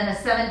 and then a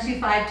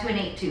 725 to an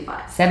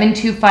 825.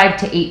 725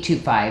 to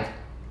 825.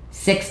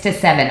 6 to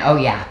 7. Oh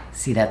yeah.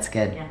 See, that's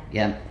good.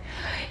 Yeah.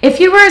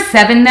 If you were a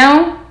 7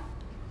 though,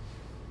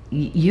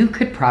 you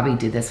could probably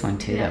do this one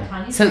too.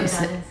 Yeah, though.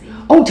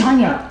 Oh,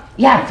 Tanya.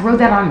 Yeah, throw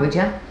that on, would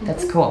you?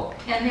 That's cool.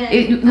 And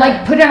then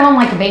like put it on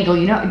like a bangle,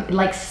 you know,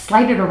 like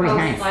slide it over your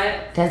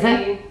hands. Does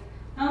it?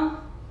 Oh.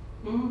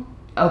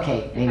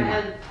 Okay, maybe. I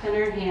had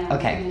thinner hands.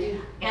 Okay.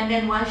 And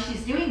then while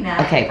she's doing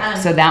that, okay,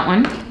 so that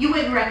one. You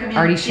would recommend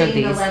already showed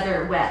getting these. the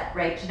leather wet,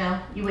 right,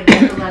 Janelle? You would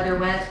get the leather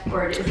wet,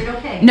 or is it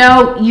okay?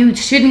 No, you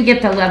shouldn't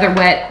get the leather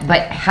wet,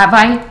 but have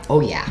I? Oh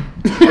yeah.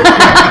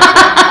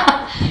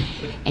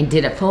 And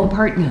did it fall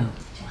apart? No.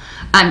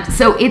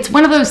 So it's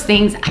one of those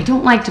things, I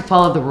don't like to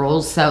follow the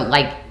rules, so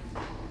like,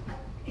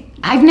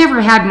 I've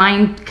never had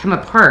mine come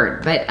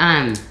apart, but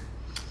I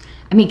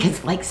mean,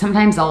 because like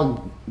sometimes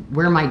I'll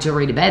wear my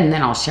jewelry to bed and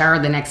then I'll shower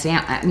the next day.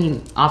 I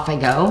mean, off I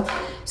go.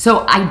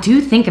 So I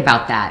do think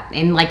about that.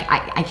 And like,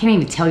 I can't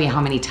even tell you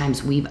how many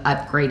times we've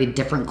upgraded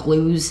different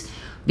glues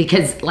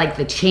because like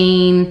the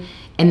chain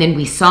and then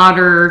we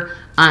solder.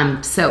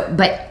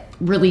 But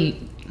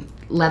really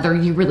leather,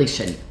 you really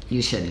shouldn't.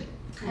 You shouldn't.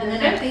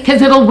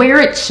 Because it'll wear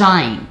its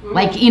shine.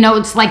 Like, you know,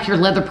 it's like your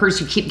leather purse,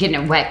 you keep getting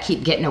it wet,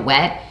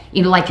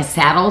 You know, like a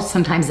saddle,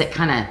 sometimes it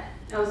kind of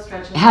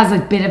has a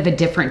bit of a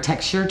different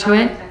texture to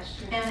it.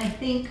 And I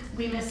think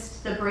we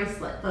missed the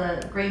bracelet,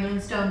 the gray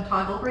moonstone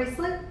toggle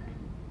bracelet.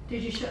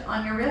 Did you show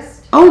on your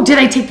wrist? Oh, did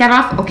I take that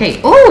off? Okay.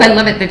 Oh, I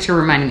love it that you're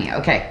reminding me.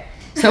 Okay.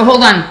 So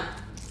hold on.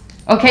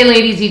 Okay,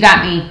 ladies, you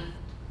got me.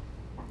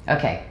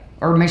 Okay.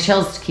 Or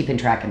Michelle's keeping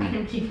track of me.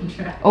 I'm keeping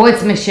track. Oh,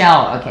 it's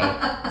Michelle.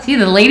 Okay. See,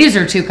 the ladies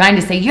are too kind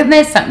to say, you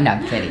missed something. No,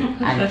 I'm kidding.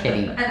 I'm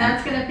kidding. And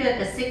that's going to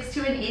fit a 6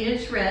 to an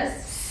 8-inch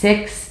wrist.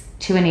 6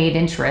 to an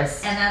 8-inch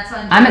wrist. And that's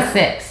on I'm a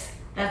 6.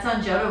 That's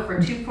on Jodo for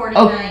 $249.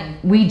 Oh,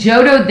 we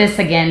Jodoed this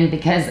again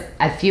because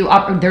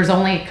there's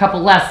only a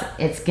couple less.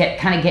 It's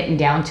kind of getting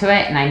down to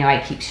it, and I know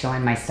I keep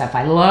showing my stuff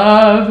I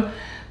love,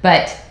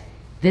 but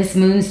this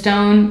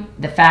moonstone,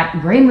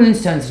 gray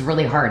moonstones is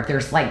really hard.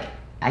 There's like,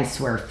 I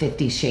swear,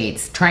 50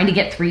 shades. Trying to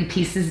get 3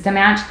 pieces to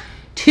match.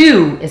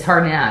 2 is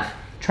hard enough.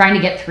 Trying to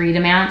get 3 to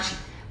match.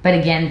 But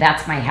again,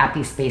 that's my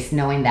happy space,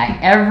 knowing that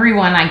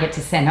everyone I get to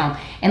send home.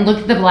 And look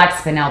at the black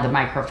spinel, the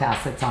micro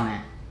facets on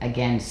it.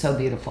 Again, so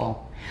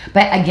beautiful.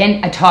 But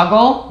again, a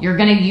toggle, you're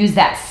gonna use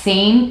that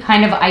same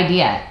kind of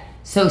idea.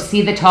 So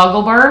see the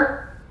toggle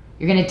bar?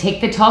 You're gonna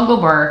take the toggle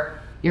bar,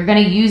 you're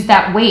gonna use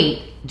that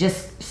weight,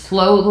 just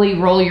slowly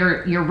roll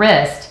your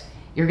wrist.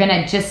 You're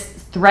gonna just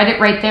thread it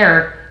right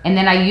there. And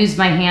then I use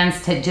my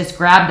hands to just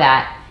grab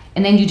that.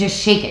 And then you just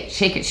shake it,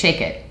 shake it,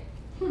 shake it.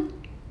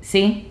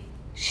 See?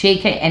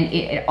 Shake it and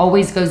it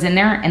always goes in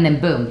there and then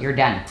boom, you're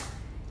done.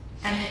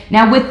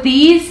 Now with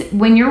these,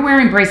 when you're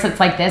wearing bracelets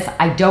like this,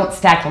 I don't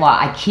stack a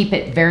lot. I keep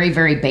it very,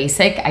 very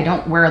basic. I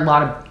don't wear a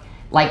lot of,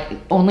 like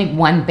only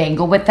one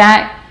bangle with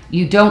that.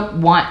 You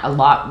don't want a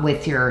lot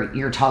with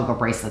your toggle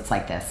bracelets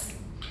like this.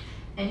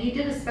 And you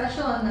did a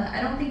special on the,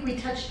 I don't think we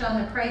touched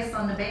on the price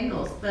on the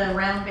bangles, the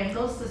round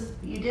bangles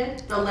you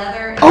did, the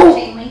leather and the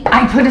chain link.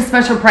 I put a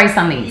special price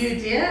on these. You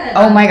did.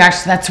 Oh my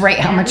gosh, that's right.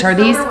 How much are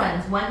these? The silver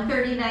ones,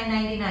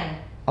 $139.99.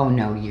 Oh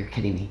no, you're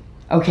kidding me.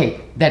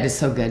 Okay, that is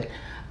so good.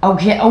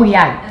 Okay, oh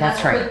yeah, And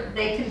that's right. What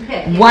they can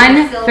pick.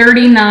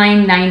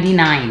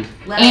 $139.99.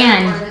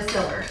 And or the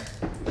silver.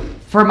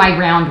 For my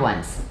round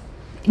ones.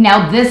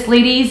 Now this,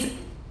 ladies,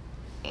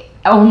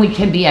 only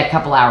can be a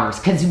couple hours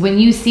because when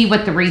you see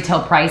what the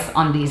retail price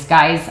on these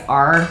guys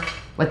are,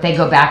 what they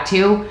go back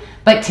to,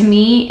 but to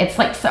me, it's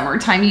like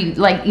summertime.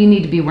 You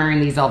need to be wearing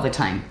these all the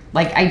time.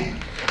 Like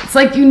it's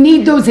like you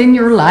need those in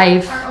your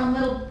life. Our own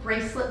little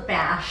bracelet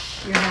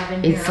bash you're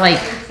having It's here like,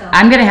 all yourself.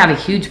 I'm going to have a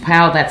huge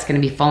pile that's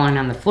going to be falling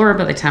on the floor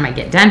by the time I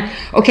get done.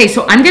 Okay,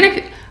 so I'm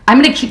going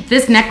to keep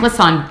this necklace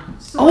on.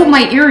 Oh,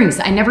 my earrings.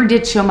 I never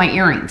did show my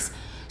earrings.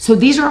 So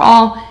these are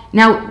all,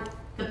 now,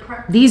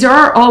 these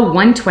are all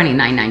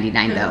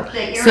 $129.99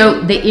 though.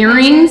 So the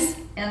earrings,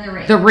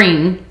 and the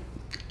ring,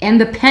 and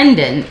the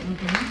pendant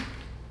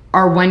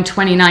are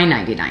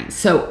 $129.99.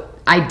 So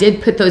I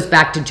did put those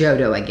back to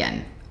Jodo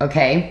again,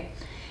 okay?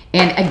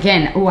 And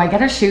again, oh, I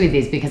gotta show you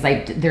these because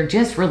they're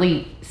just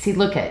really, see,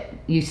 look at,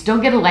 you still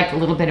get a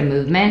little bit of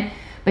movement,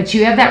 but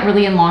you have that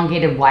really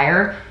elongated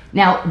wire.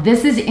 Now,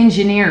 this is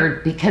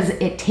engineered because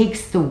it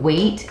takes the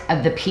weight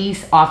of the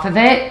piece off of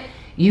it.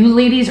 You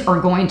ladies are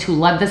going to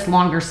love this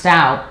longer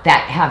style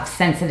that have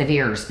sensitive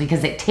ears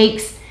because it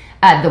takes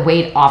the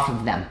weight off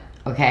of them,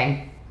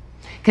 okay?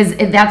 Because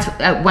that's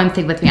one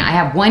thing with me. I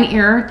have one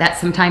ear that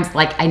sometimes,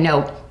 like, I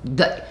know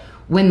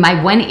when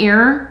my one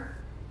ear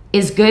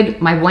is good,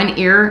 my one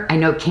ear I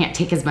know can't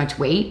take as much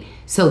weight.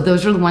 So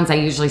those are the ones I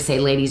usually say,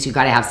 ladies, you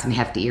got to have some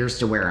hefty ears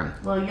to wear them.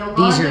 Well,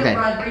 these are Yolanda good.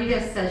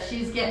 Rodriguez says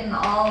she's getting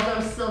all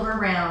those silver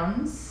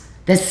rounds.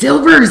 The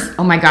silvers,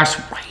 oh my gosh,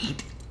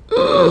 right.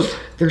 Ugh,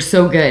 they're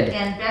so good.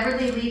 And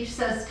Beverly Leach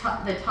says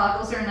the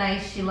toggles are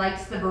nice. She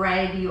likes the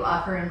variety you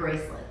offer in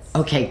bracelets.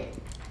 Okay,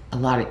 a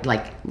lot of,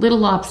 like, little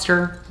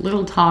lobster,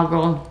 little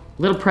toggle,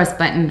 little press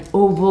button,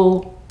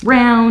 oval,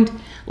 round,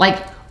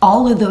 like,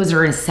 all of those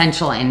are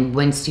essential, and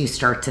once you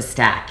start to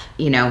stack,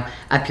 you know,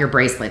 up your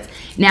bracelets.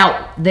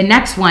 Now, the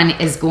next one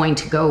is going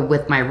to go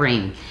with my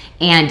ring.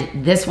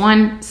 And this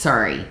one,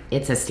 sorry,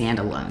 it's a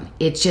standalone.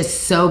 It's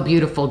just so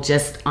beautiful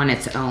just on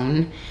its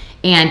own.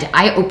 And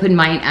I opened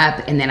mine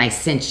up and then I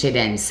cinched it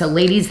in. So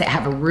ladies that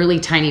have a really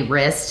tiny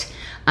wrist,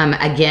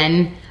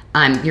 again,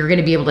 you're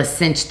gonna be able to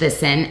cinch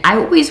this in. I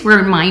always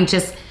wear mine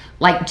just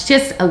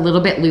a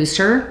little bit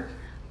looser.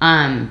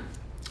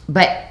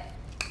 But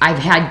I've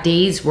had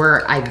days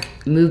where I've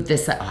moved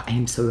this up. Oh, I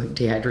am so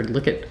dehydrated.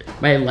 Look at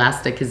my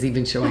elastic is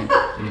even showing.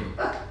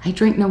 I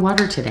drank no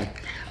water today.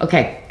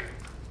 Okay.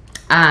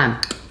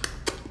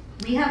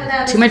 We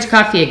have it too much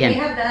coffee again. We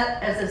have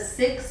that as a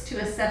 6 to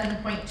a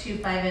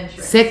 7.25 inch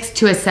wrist. 6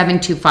 to a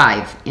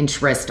 7.25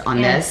 inch wrist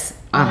on this.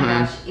 Oh my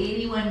gosh,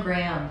 81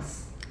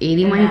 grams.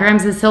 81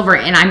 grams of silver.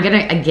 And I'm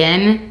going to,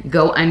 again,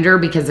 go under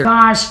because,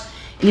 gosh,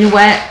 you know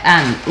what?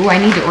 Oh, I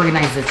need to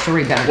organize this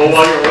story better. Well,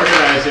 while you're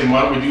organizing,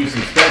 why don't we do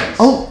some spins?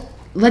 Oh,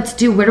 let's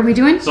do, what are we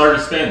doing? Sarda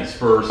spins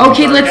for some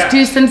Okay, Sarda let's cash.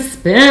 do some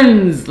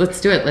spins.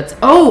 Let's do it.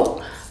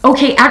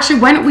 Okay,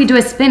 actually, why don't we do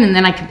a spin and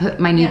then I can put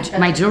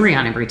my jewelry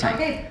on every time.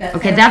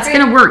 Okay, that's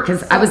going to work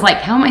because I was like,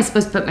 how am I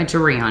supposed to put my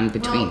jewelry on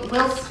between?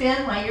 We'll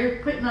spin while you're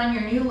putting on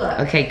your new look.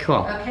 Okay,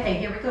 cool. Okay,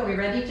 here we go. We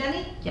ready,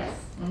 Jenny? Yes.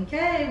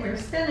 Okay, we're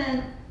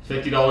spinning.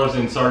 $50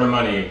 in Sarda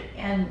money.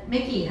 And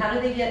Mickey, how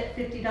do they get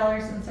 $50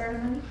 in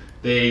Sarda money?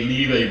 They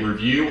leave a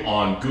review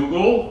on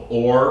Google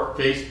or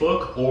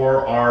Facebook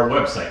or our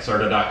website,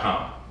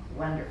 sarda.com.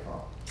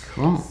 Wonderful.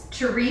 Cool.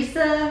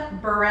 Teresa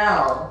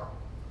Burrell.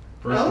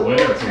 First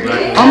winner.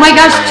 Congratulations. Oh my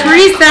gosh,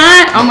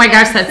 Teresa! Oh my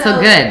gosh, that's so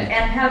good.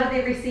 And how do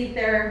they receive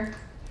their...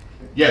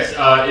 Yes,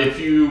 if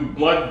you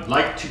would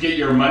like to get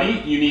your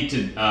money, you need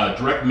to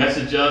direct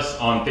message us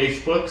on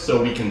Facebook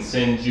so we can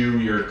send you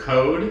your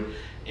code.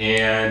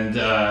 And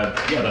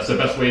yeah, that's the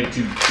best way to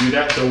do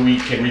that so we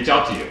can reach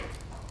out to you.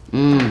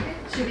 Mm.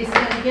 Should we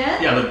spin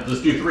again? Yeah,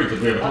 let's do 3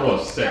 because we have a total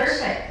of 6.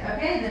 Perfect.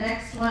 Okay, the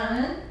next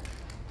one.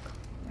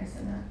 I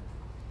said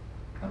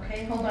that.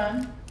 Okay, hold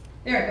on.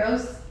 There it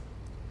goes.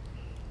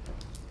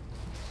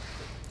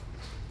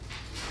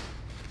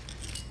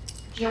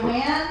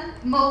 Joanne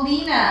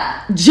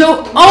Molina.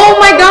 Oh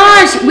my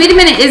gosh! Wait a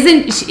minute,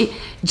 isn't she,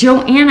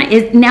 Joanna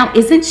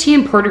isn't she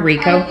in Puerto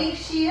Rico? I think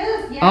she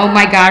is. Yeah. Oh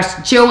my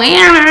gosh,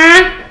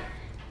 Joanna!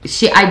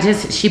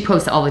 She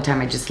posts all the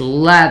time. I just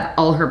love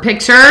all her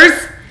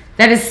pictures.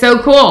 That is so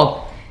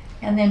cool.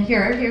 And then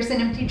here's an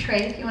empty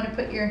tray if you want to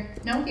put your.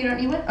 No, you don't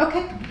need one.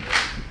 Okay.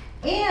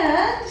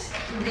 And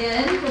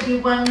then we'll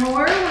do one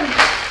more.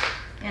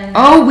 And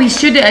oh, we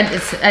should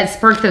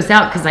spark those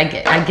out because I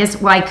guess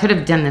well I could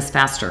have done this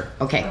faster.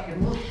 Okay.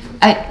 We'll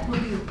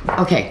do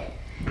Okay.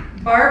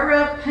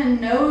 Barbara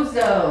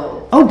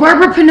Pinozzo. Oh,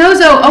 Barbara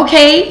Pinozzo.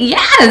 Okay,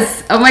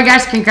 yes. Oh my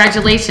gosh,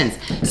 congratulations.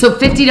 So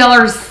 $50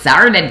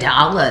 Sarda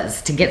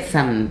dollars to get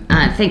some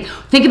thing.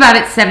 Think about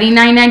it.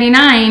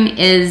 $79.99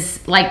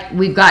 is like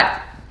we've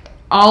got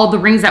all the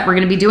rings that we're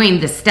going to be doing.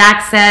 The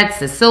stack sets,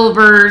 the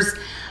silvers.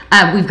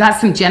 We've got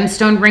some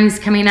gemstone rings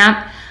coming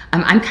up.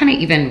 I'm kind of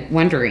even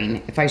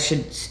wondering if I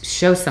should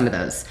show some of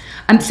those.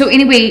 So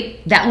anyway,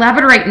 that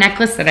labradorite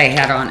necklace that I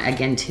had on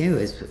again too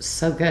is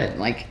so good.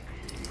 Like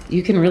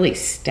you can really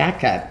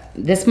stack up.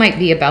 This might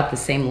be about the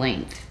same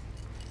length.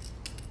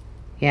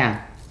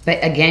 Yeah, but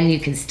again, you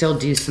can still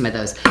do some of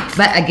those.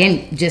 But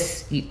again,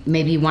 just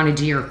maybe you want to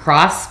do your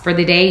cross for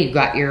the day. You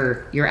got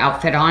your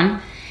outfit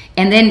on,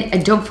 and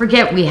then don't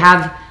forget we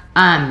have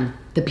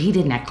the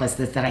beaded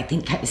necklaces that I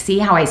think, see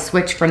how I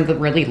switched from the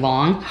really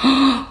long?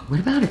 What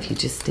about if you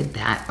just did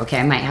that? Okay,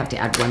 I might have to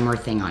add one more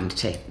thing on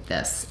to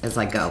this as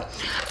I go.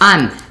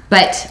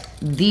 But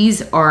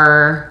these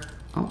are,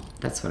 oh,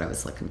 that's what I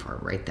was looking for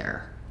right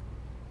there.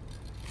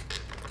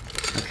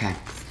 Okay,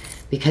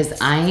 because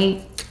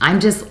I'm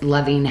just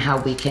loving how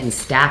we can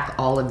stack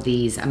all of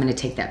these. I'm gonna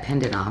take that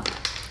pendant off.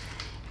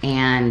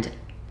 And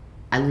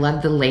I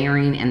love the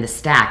layering and the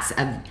stacks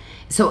of,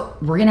 so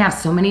we're gonna have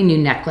so many new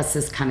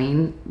necklaces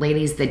coming,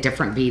 ladies, the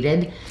different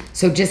beaded.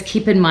 So just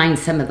keep in mind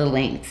some of the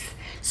lengths.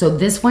 So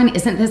this one,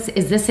 is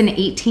this an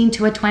 18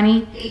 to a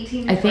 20?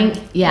 18 to I think,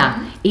 20.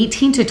 yeah.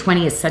 18 to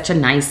 20 is such a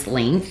nice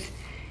length.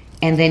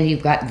 And then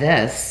you've got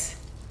this.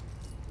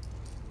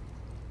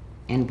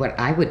 And what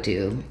I would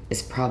do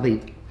is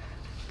probably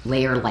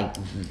layer like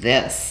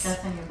this.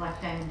 That's on your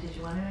black diamond. Did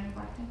you want it on your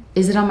black diamond?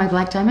 Is it on my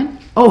black diamond?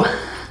 Oh,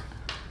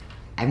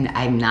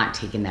 I'm not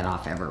taking that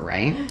off ever,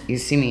 right? You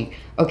see me?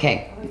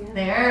 Okay.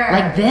 There.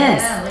 Like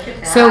this. Yeah, look at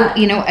that. So,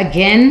 you know,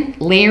 again,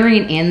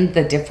 layering in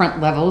the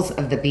different levels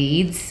of the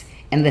beads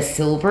and the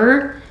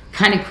silver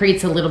kind of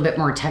creates a little bit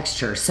more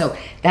texture. So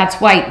that's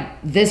why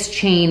this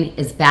chain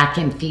is back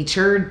and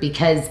featured,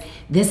 because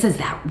this is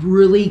that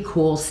really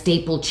cool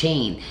staple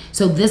chain.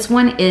 So this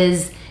one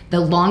is the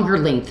longer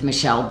length,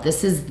 Michelle.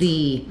 This is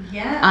the,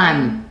 yeah,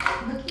 I'm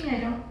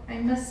looking, I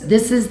must have.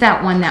 this is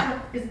that one that,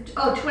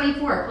 Oh,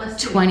 24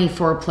 plus 2.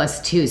 24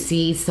 plus 2.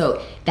 See,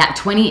 so that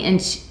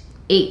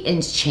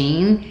 8-inch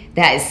chain,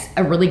 that is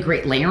a really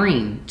great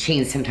layering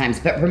chain sometimes.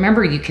 But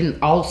remember, you can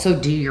also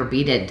do your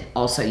beaded.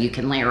 Also, you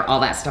can layer all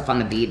that stuff on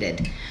the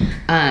beaded.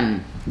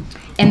 And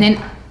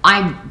then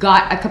I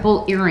got a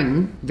couple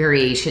earring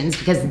variations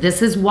because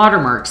this is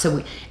watermark.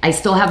 So I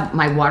still have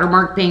my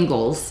watermark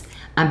bangles.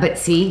 But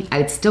see, I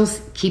would still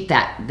keep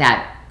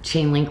that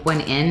chain link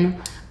one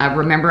in.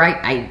 Remember,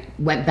 I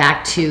went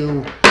back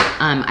to,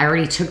 I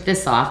already took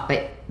this off,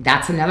 but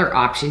that's another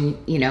option.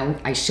 You know,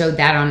 I showed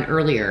that on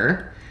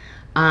earlier.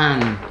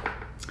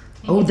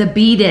 Oh, the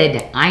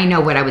beaded. I know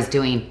what I was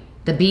doing.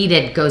 The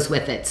beaded goes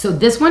with it. So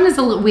this one is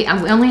a little, we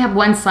only have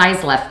one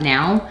size left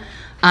now.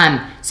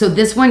 So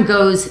this one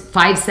goes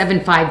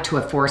 575 to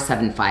a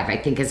 475, I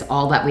think is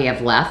all that we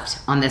have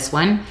left on this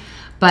one.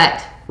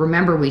 But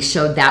remember, we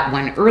showed that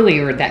one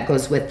earlier that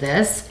goes with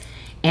this.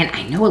 And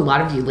I know a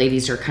lot of you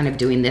ladies are kind of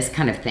doing this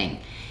kind of thing.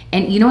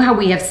 And you know how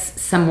we have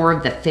some more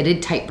of the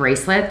fitted type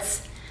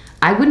bracelets?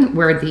 I wouldn't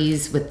wear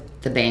these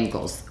with the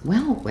bangles.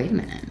 Well, wait a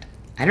minute.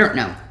 I don't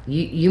know.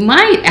 You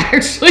might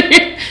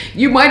actually,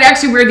 you might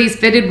actually wear these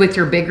fitted with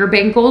your bigger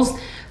bangles,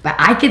 but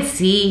I could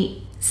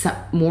see some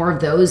more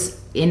of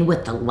those in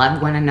with the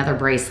Love One Another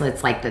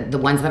bracelets, like the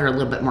ones that are a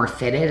little bit more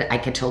fitted. I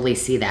could totally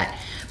see that.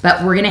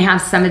 But we're gonna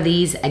have some of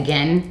these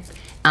again.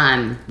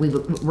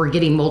 We're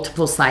getting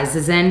multiple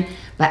sizes in,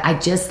 but I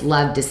just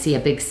love to see a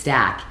big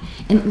stack.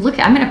 And look,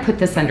 I'm gonna put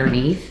this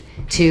underneath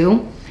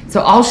too.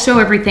 So I'll show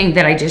everything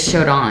that I just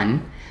showed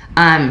on.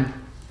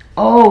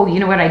 Oh,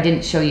 you know what I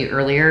didn't show you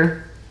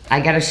earlier? I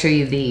gotta show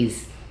you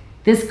these.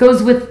 This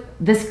goes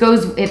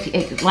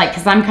if like,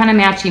 cause I'm kind of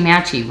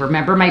matchy-matchy.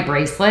 Remember my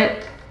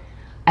bracelet?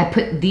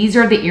 These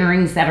are the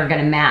earrings that are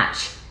gonna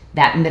match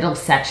that middle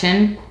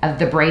section of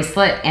the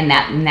bracelet and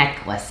that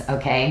necklace,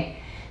 okay?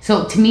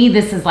 So to me,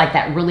 this is like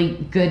that really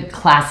good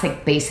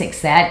classic basic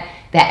set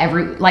that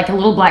like a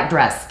little black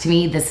dress. To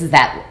me, this is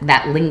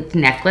that linked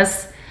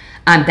necklace.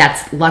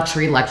 That's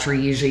luxury,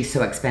 usually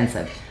so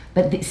expensive.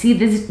 But see,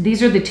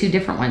 these are the two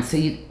different ones. So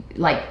you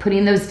like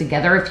putting those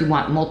together if you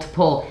want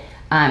multiple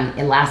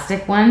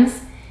elastic ones.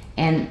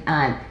 And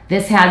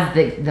this has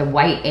the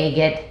white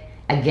agate,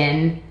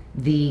 again,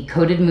 the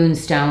coated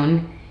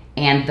moonstone,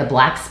 and the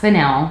black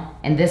spinel.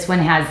 And this one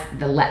has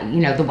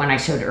the one I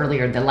showed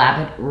earlier, the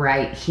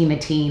labradorite,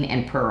 hematine,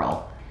 and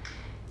pearl.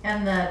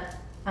 And the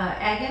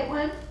agate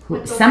one?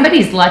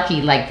 Somebody's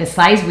lucky, like the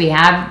size we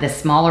have, the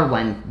smaller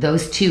one,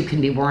 those two can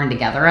be worn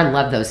together. I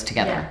love those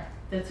together.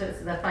 Yeah, that's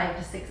the 5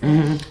 to 6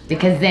 inch.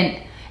 Because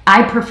then,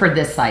 I prefer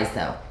this size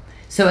though.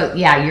 So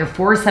yeah, your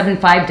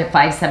 475 to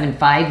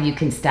 575, you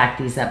can stack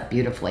these up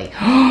beautifully.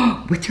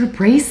 With your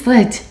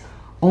bracelet.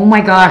 Oh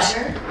my gosh,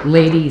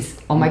 ladies.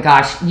 Oh my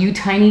gosh, you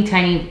tiny,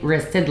 tiny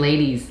wristed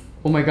ladies.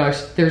 Oh my gosh,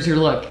 there's your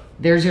look.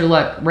 There's your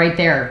look right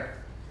there.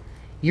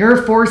 Your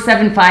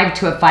 475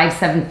 to a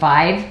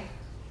 575.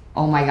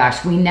 Oh my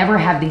gosh, we never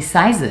have these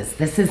sizes.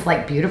 This is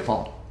like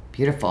beautiful,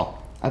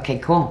 beautiful. Okay,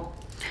 cool.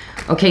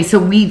 Okay, so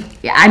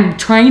I'm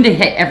trying to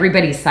hit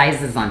everybody's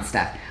sizes on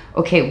stuff.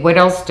 Okay, what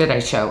else did I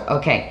show?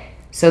 Okay,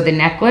 so the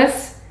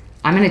necklace,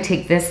 I'm gonna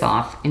take this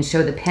off and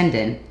show the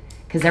pendant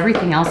because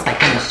everything else I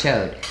kind of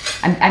showed.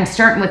 I'm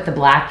starting with the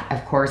black,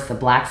 of course, the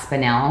black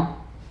spinel.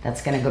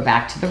 That's gonna go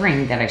back to the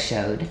ring that I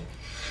showed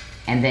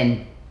and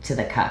then to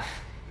the cuff.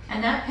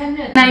 And that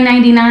pendant.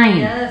 $9.99.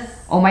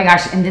 Yes. Oh my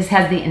gosh, and this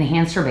has the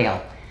enhancer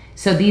veil.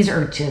 So these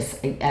are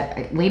just,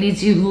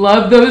 ladies, you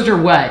love those or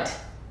what?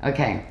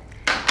 Okay.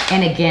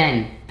 And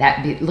again,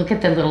 look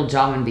at the little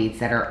jawline beads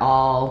that are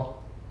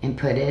all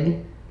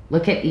inputted.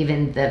 Look at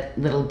even the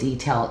little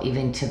detail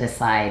even to the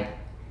side.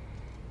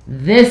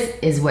 This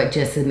is what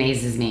just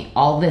amazes me.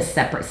 All this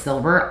separate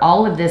silver,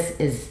 all of this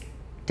is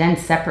done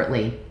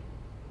separately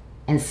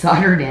and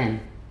soldered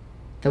in.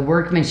 The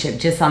workmanship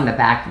just on the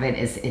back of it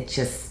it's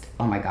just,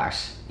 oh my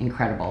gosh,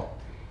 incredible.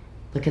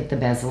 Look at the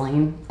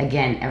bezeling.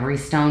 Again, every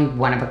stone,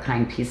 one of a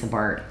kind piece of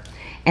art.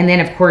 And then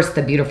of course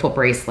the beautiful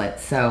bracelet.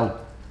 So,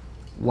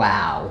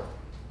 wow,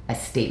 a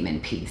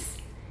statement piece.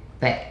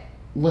 But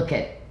look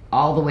at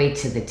all the way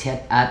to the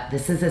tip up.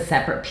 This is a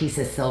separate piece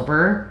of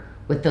silver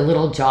with the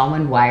little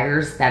Jawlin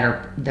wires that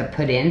are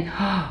put in.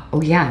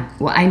 Oh yeah,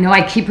 well I know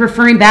I keep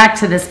referring back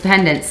to this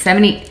pendant.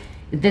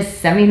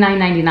 This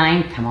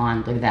 $79.99. Come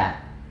on, look at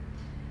that.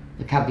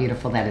 Look how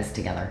beautiful that is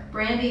together.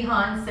 Brandy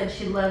Hahn said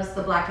she loves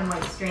the black and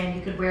white strand.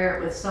 You could wear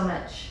it with so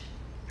much.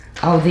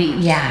 Oh,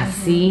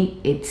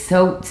 see, it's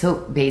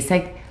so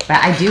basic.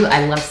 But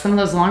I love some of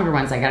those longer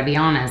ones. I gotta be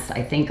honest.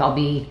 I think I'll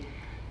be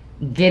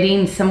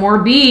getting some more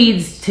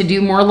beads to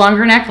do more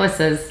longer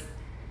necklaces.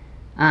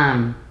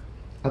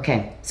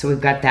 Okay, so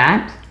we've got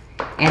that.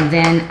 And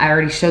then I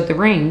already showed the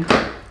ring.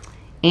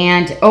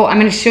 And, oh, I'm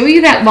gonna show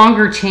you that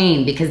longer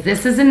chain because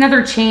this is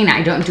another chain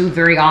I don't do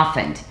very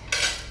often.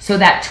 So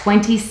that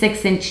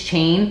 26-inch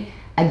chain,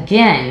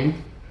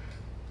 again,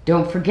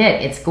 don't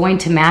forget, it's going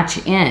to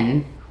match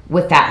in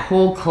with that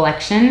whole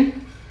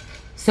collection.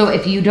 So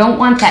if you don't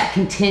want that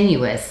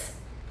continuous,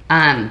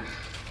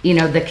 you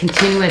know, the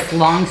continuous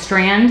long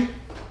strand,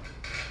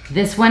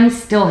 this one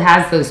still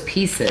has those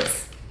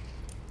pieces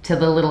to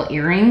the little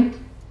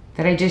earring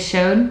that I just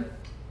showed.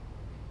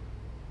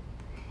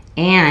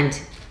 And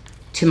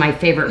to my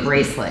favorite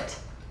bracelet.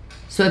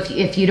 So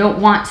if you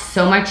don't want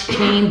so much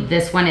chain,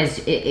 this one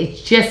is,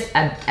 it's just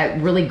a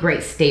really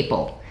great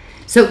staple.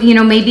 So, you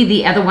know, maybe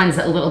the other one's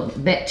a little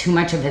bit too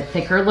much of a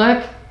thicker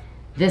look.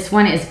 This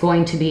one is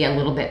going to be a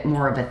little bit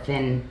more of a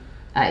thin,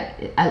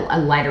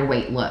 a lighter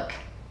weight look.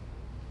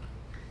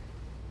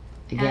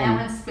 Again, and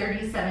that one's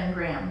 37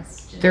 grams.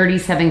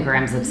 37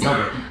 grams of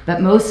silver. But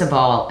most of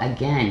all,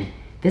 again,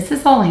 this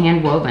is all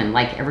hand woven.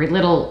 Like every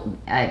little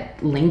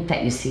link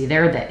that you see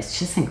there, that it's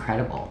just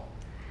incredible.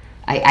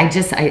 I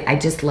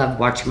just love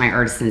watching my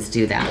artisans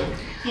do that.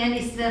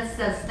 Candy Smith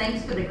says,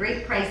 thanks for the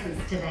great prices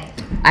today.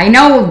 I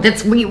know,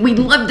 we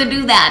love to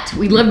do that.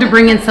 We love to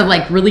bring in some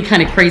like really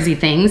kind of crazy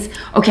things.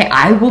 Okay,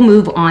 I will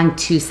move on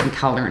to some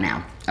color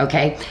now.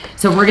 Okay,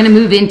 so we're gonna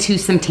move into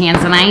some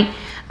tanzanite.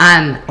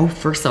 Oh,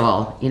 first of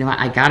all, you know what,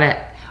 I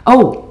gotta,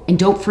 oh, and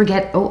don't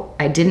forget, oh,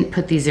 I didn't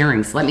put these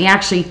earrings. Let me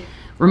actually,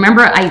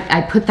 remember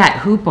I put that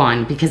hoop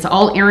on because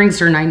all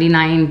earrings are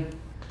 99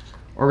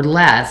 or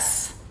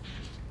less.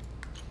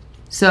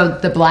 So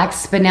the black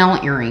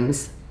spinel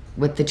earrings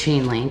with the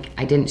chain link,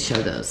 I didn't show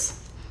those.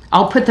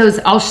 I'll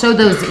show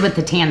those with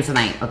the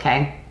tanzanite,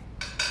 okay?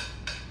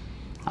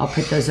 I'll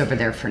put those over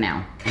there for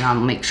now, and I'll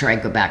make sure I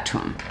go back to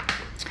them.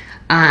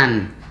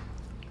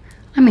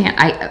 I mean,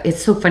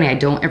 it's so funny. I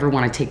don't ever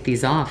want to take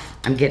these off.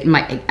 I'm getting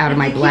out of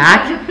my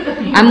black.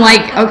 I'm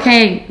like,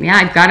 okay, yeah,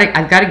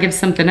 I've got to give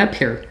something up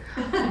here.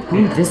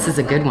 Ooh, this is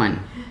a good one.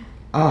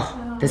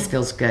 Oh, this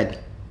feels good.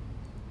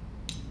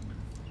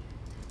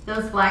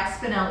 Those black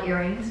spinel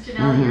earrings,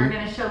 Janelle, you were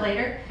going to show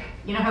later.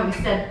 You know how we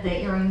said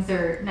the earrings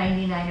are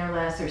 99 or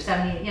less or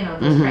 70, you know,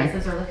 those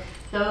prices are,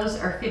 those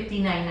are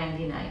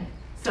 $59.99.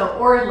 So,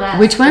 or less.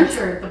 Which ones?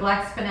 Sure, the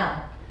black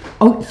spinel.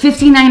 Oh,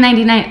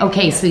 $59.99.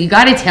 Okay, so you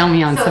got to tell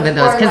me on some of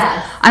those because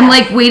I'm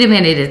like, wait a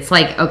minute. It's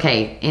like,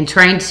 okay, in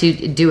trying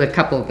to do a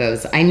couple of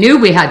those, I knew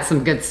we had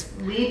some good.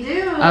 We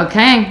do.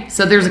 Okay,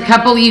 so there's a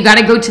couple. You got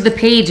to go to the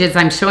pages.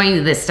 I'm showing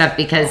you this stuff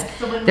because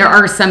there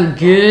are some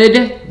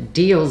good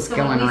deals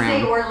going around. When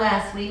we say or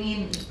less, we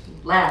mean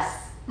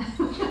less.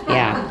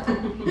 Yeah.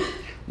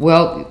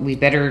 Well, we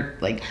better,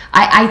 like,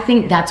 I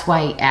think that's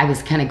why I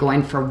was kind of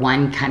going for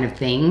one kind of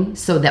thing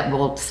so that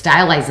we'll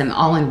stylize them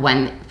all in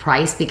one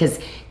price because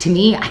to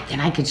me, then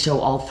I could show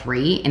all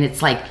three and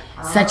it's like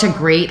such a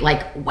great,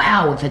 like,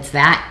 wow, if it's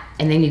that,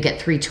 and then you get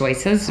three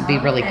choices, it'd be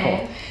really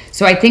cool.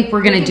 So I think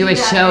we're going to do a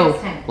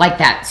show like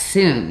that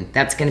soon.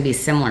 That's going to be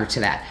similar to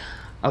that.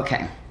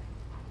 Okay.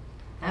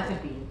 That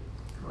would be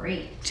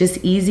great. Just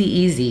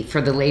easy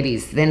for the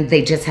ladies. Then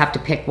they just have to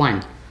pick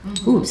one.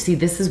 Ooh, see,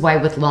 this is why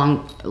with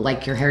long,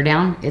 like your hair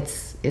down,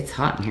 it's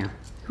hot in here.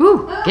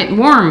 Ooh, getting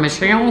warm,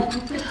 Michelle.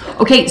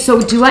 Okay,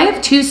 so do I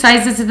have two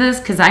sizes of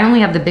this? Because I only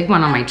have the big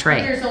one on my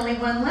tray. There's only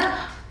one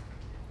left.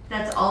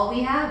 That's all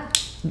we have.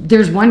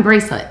 There's one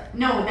bracelet.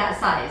 No, that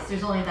size.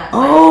 There's only that size.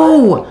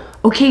 Oh,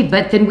 okay,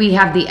 but then we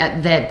have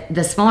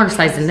the smaller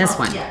size in this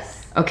one.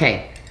 Yes.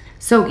 Okay,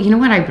 so you know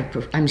what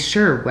I'm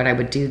sure what I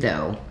would do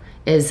though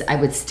is I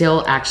would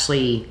still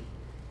actually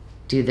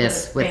do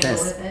this with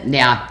this.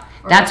 Yeah.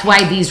 That's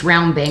why these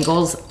round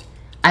bangles,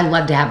 I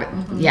love to have it.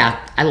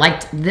 Yeah, I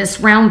liked this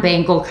round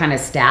bangle kind of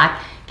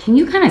stack. Can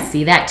you kind of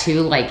see that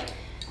too? Like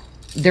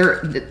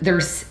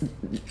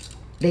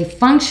they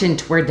function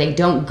to where they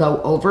don't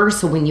go over.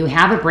 So when you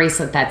have a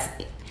bracelet that's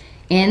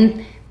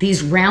in,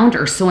 these round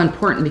are so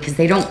important because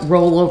they don't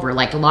roll over.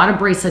 Like a lot of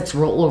bracelets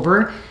roll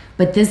over,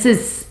 but this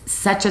is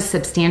such a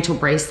substantial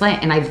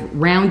bracelet and I've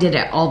rounded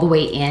it all the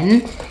way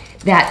in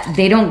that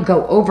they don't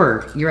go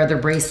over your other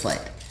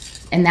bracelet.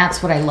 And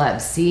that's what I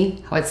love.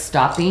 See how it's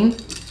stopping?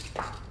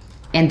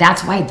 And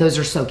that's why those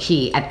are so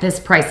key. At this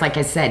price, like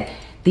I said,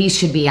 these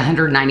should be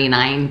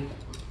 $199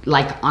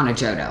 like on a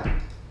Jodo.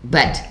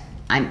 But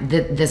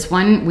this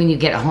one, when you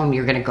get home,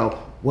 you're gonna go,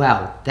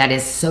 wow, that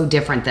is so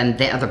different than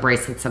the other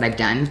bracelets that I've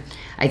done.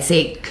 I'd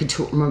say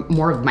couture,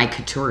 more of my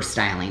couture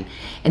styling.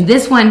 And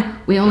this one,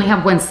 we only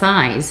have one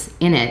size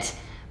in it,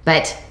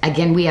 but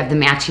again, we have the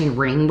matching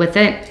ring with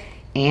it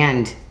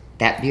and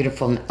that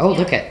beautiful, oh,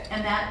 look at.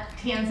 And that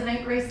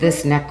tanzanite bracelet.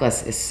 This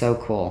necklace is so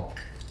cool.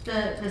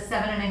 The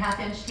 7.5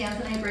 inch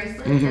tanzanite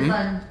bracelet is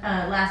on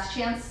last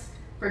chance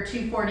for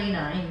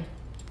 $249.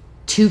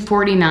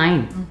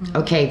 $249.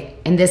 Okay,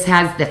 and this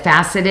has the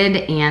faceted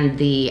and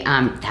the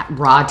that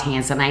raw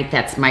tanzanite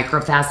that's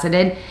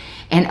micro-faceted.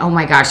 And oh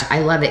my gosh, I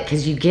love it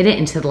because you get it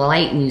into the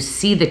light and you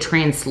see the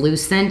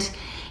translucent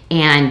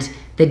and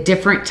the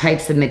different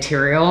types of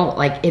material.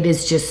 Like, it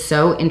is just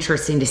so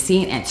interesting to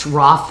see, and its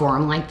raw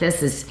form like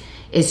this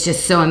is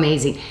just so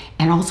amazing.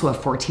 And also a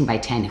 14 by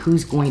 10.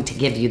 Who's going to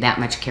give you that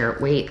much carat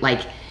weight?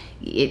 Like,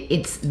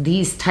 it's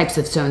these types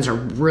of stones are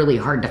really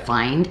hard to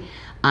find.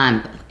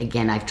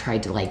 Again, I've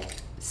tried to like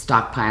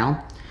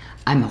stockpile.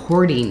 I'm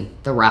hoarding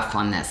the rough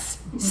on this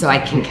so I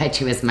can cut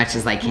you as much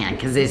as I can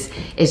because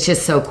it's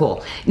just so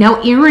cool.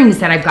 Now, earrings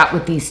that I've got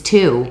with these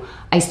two,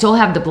 I still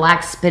have the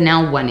black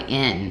spinel one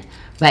in,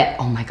 but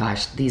oh my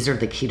gosh, these are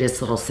the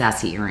cutest little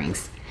sassy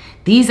earrings.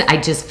 These I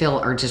just feel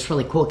are just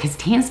really cool because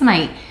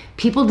tanzanite,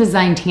 people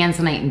design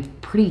tanzanite in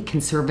pretty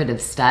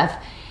conservative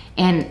stuff,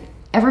 and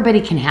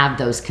everybody can have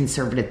those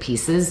conservative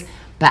pieces,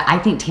 but I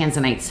think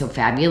tanzanite's so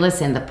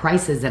fabulous, and the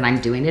prices that I'm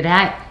doing it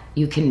at,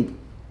 you can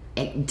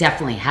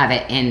definitely have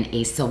it in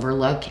a silver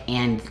look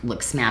and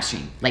look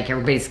smashing. Like,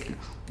 everybody's,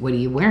 what are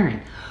you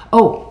wearing?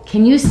 Oh,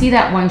 can you see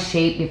that one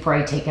shape before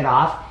I take it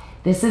off?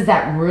 This is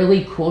that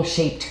really cool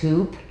shaped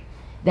hoop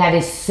that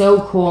is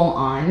so cool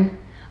on.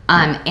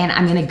 And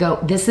I'm gonna go,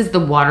 this is the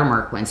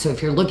watermark one. So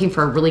if you're looking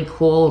for a really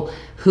cool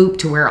hoop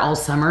to wear all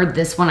summer,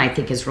 this one I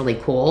think is really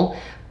cool.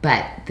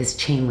 But this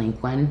chain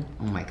link one,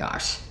 oh my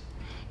gosh.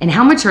 And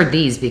how much are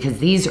these? Because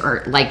these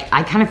are like,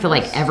 I kind of feel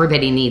like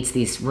everybody needs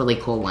these really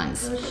cool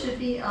ones. Those should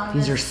be on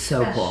These the are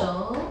so cool.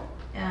 special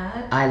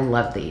ad. I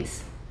love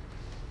these.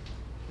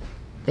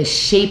 The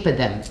shape of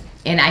them.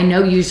 And I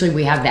know usually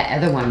we have that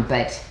other one,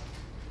 but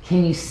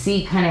can you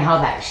see kind of how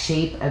that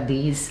shape of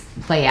these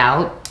play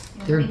out?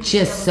 They're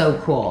just so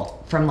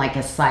cool from like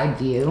a side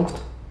view.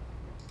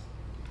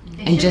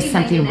 And just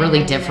something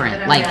really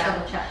different. Like,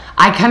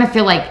 I kind of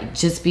feel like,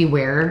 just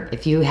beware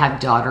if you have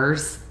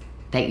daughters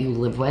that you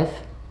live with,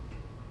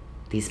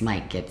 these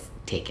might get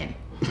taken.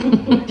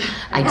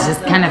 I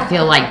just kind of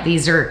feel like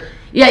these are,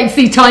 yeah,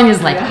 see,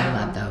 Tanya's like,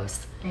 I love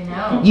those. I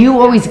know. You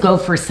always go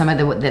for some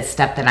of the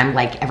stuff that I'm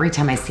like, every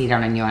time I see it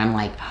on you, I'm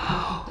like,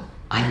 oh,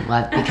 I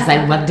love, because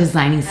I love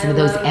designing some of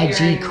those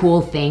edgy, cool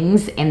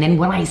things. And then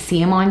when I see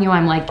them on you,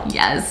 I'm like,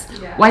 yes.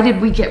 Yeah. Why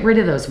did we get rid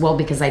of those? Well,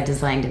 because I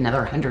designed another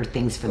 100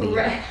 things for the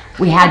year.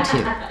 We had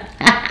to.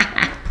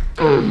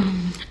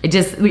 It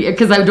just,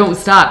 because I don't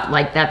stop.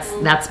 Like,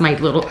 that's my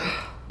little,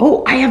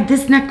 oh, I have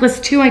this necklace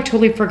too. I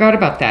totally forgot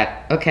about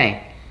that.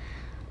 Okay.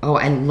 Oh,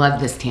 I love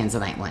this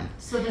tanzanite one.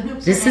 So the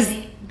hoops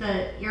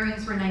the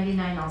earrings were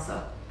 $99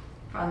 also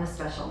on the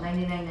special,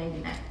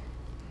 $99.99.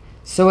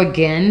 So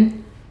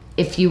again,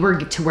 if you were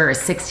to wear a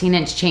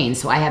 16-inch chain,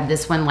 so I have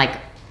this one like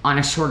on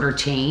a shorter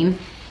chain,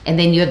 and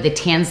then you have the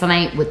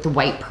tanzanite with the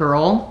white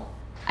pearl.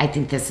 I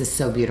think this is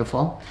so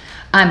beautiful.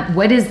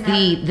 What is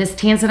this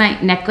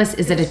tanzanite necklace?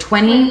 Is it a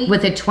 20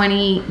 with a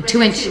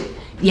 22-inch?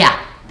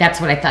 Yeah, that's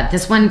what I thought.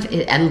 This one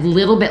a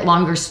little bit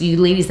longer. So you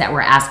ladies that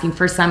were asking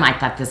for some, I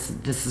thought this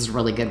is a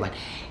really good one.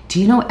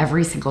 Do you know,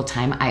 every single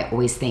time I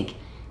always think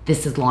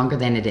this is longer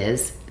than it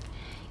is,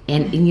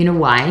 and you know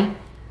why?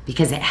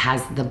 Because it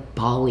has the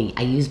Bali.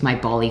 I used my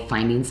Bali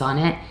findings on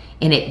it,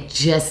 and it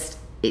just,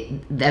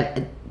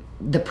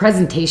 the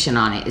presentation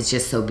on it is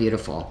just so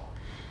beautiful.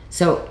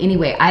 So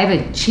anyway, I have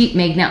a cheap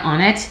magnet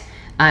on it,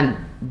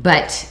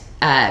 but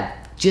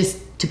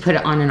just to put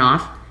it on and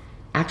off.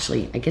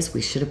 Actually, I guess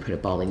we should have put a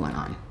Bali one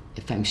on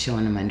if I'm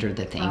showing them under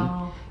the thing.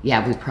 Oh.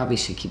 Yeah, we probably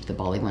should keep the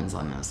Bali ones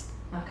on those.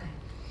 Okay.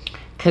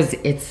 Because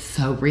it's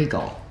so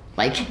regal.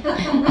 Like,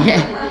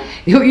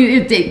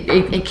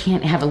 it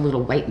can't have a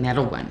little white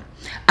metal one.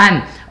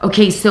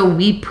 Okay, so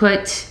we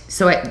put,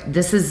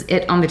 this is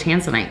it on the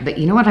tanzanite, but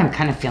you know what I'm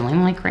kind of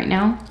feeling like right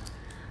now?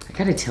 I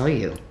gotta tell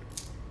you.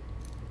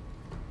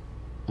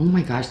 Oh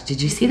my gosh,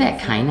 did you see that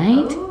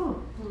kyanite?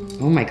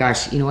 Oh my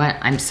gosh, you know what?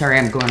 I'm sorry,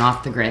 I'm going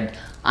off the grid.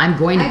 I'm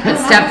going to put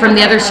stuff from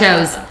the other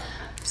shows.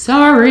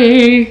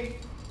 Sorry.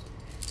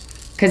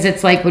 Because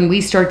it's like when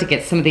we start to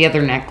get some of the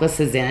other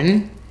necklaces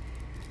in,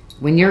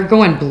 when you're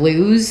going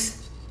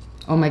blues,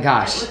 oh my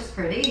gosh. That looks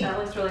pretty. That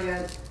looks really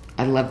good.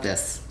 I love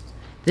this.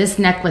 This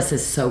necklace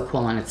is so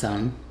cool on its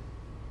own.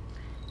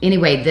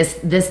 Anyway, this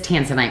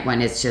tanzanite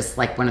one is just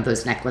like one of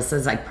those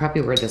necklaces. I'd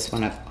probably wear this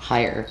one up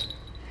higher.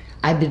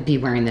 I would be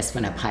wearing this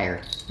one up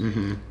higher.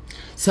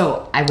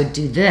 So I would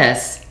do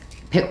this,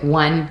 pick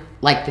one,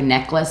 like the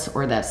necklace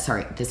or this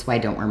way I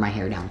don't wear my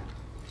hair down.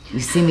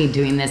 You see me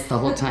doing this the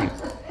whole time.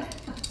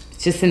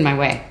 It's just in my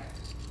way.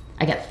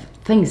 I got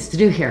things to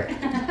do here.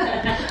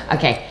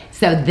 Okay,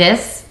 so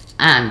this,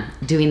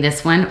 doing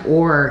this one,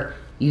 or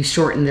you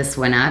shorten this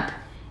one up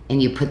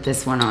and you put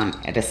this one on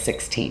at a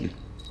 16.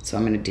 So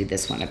I'm going to do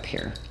this one up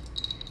here,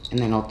 and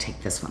then I'll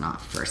take this one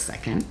off for a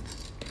second.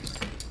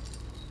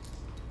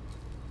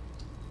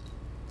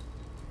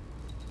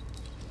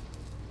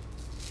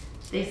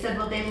 They said,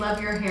 well, they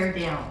love your hair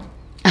down.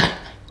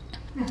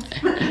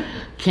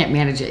 Can't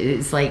manage it.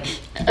 It's like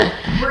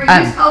Mary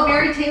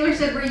Taylor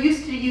said we're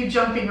used to you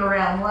jumping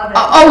around. Love it.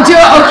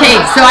 Okay.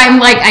 So I'm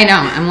like, I know.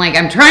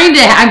 I'm trying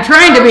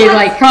to be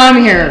like, come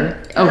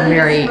here. Oh,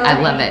 Mary, I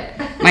love it.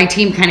 My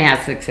team kind of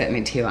has to accept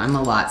me too. I'm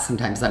a lot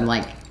sometimes. I'm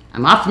like,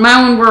 I'm off in my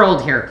own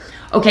world here.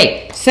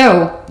 Okay,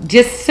 so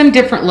just some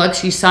different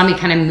looks. You saw me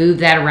kind of move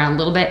that around a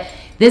little bit.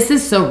 This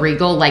is so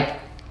regal. Like,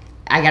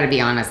 I got to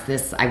be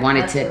honest. I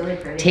wanted to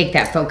really take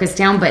that focus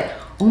down, but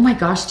oh my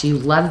gosh, do you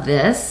love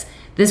this?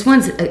 This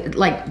one's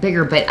like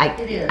bigger, but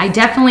I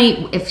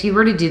definitely, if you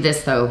were to do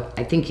this though,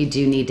 I think you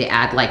do need to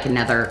add like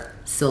another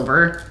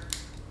silver,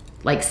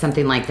 like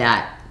something like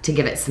that to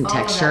give it some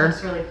texture. That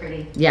looks really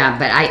pretty. Yeah,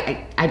 but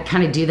I'd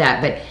kind of do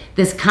that. But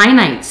this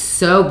kyanite's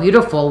so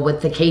beautiful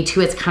with the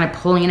K2. It's kind of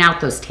pulling out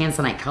those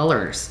tanzanite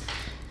colors.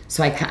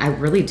 So I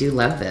really do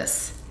love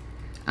this.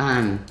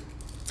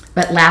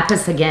 But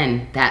lapis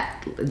again,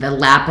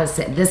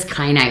 this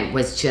kyanite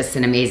was just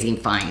an amazing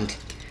find.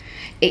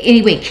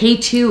 Anyway,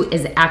 K2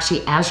 is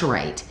actually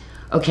azurite.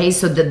 Okay,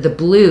 so the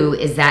blue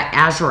is that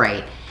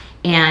azurite.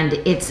 And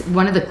it's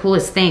one of the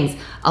coolest things.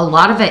 A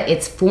lot of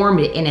it's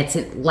formed and it's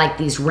like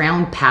these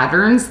round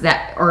patterns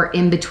that are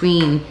in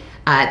between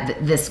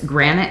this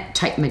granite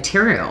type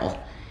material.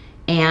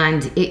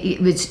 And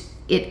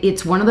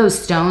it's one of those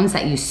stones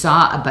that you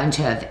saw a bunch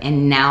of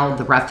and now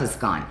the rough is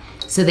gone.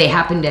 So they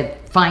happened to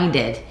find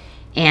it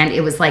and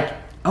it was like,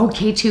 oh,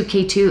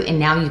 K2, and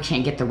now you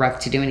can't get the rough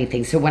to do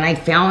anything. So when I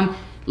found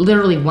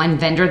literally one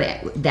vendor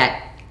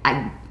that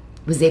I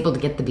was able to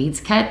get the beads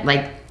cut,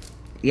 like,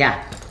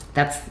 yeah.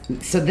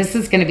 So this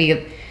is going to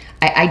be,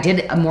 I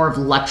did a more of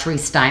luxury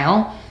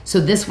style. So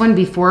this one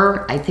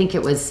before, I think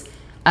it was.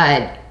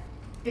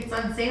 It's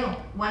on sale,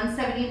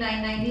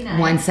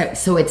 $179.99.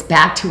 So it's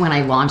back to when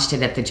I launched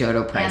it at the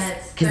Jodo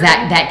price. Because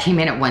that came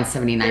in at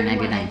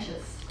 $179.99.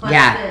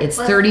 Yeah, it's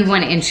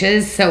 31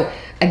 inches. So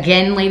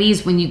again,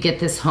 ladies, when you get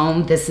this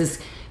home,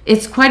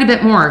 it's quite a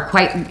bit more,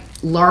 quite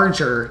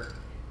larger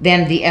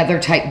than the other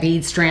type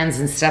bead strands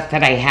and stuff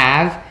that I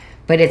have.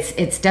 But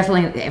it's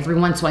definitely, every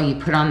once in a while you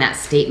put on that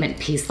statement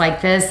piece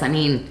like this. I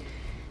mean,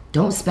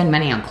 don't spend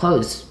money on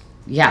clothes.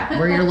 Yeah,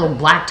 wear your little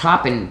black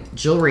top and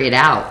jewelry it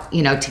out,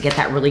 to get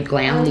that really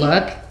glam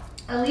look.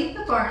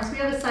 Aletha Barnes, we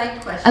have a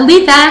side question.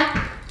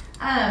 Aletha!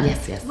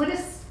 Yes. What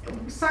is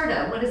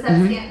Sarda? What does that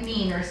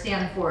mean or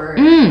stand for?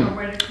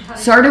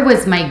 Sarda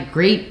was my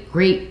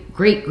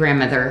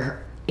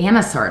great-great-great-grandmother, Anna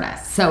Sarda.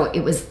 So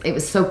it was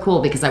so cool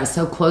because I was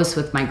so close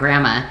with my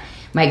grandma.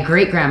 My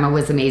great-grandma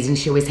was amazing.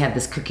 She always had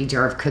this cookie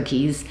jar of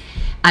cookies.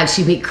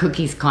 She made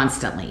cookies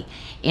constantly.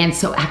 And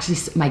so actually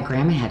my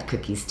grandma had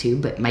cookies too,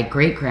 but my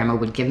great-grandma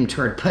would give them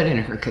to her to put in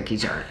her cookie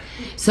jar.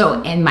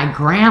 So, and my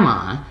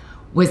grandma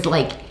was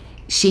like,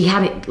 she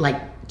had it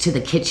like to the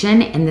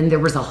kitchen and then there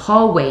was a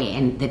hallway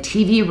and the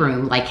TV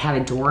room like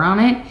had a door on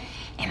it.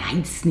 And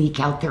I'd sneak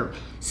out there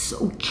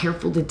so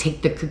careful to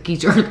take the cookie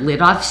jar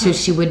lid off so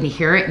she wouldn't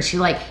hear it. And she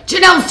like,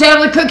 Janelle, stay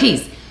out of the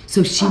cookies.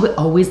 So she would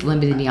always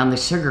limit me on the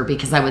sugar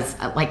because I was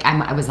like,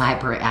 I was a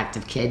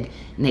hyperactive kid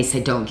and they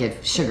said don't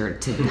give sugar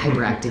to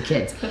hyperactive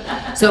kids.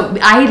 So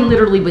I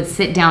literally would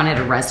sit down at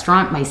a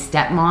restaurant. My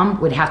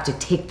stepmom would have to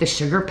take the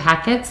sugar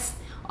packets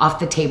off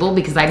the table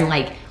because I'm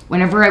like,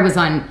 whenever I was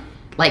on,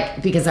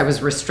 like, because I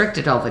was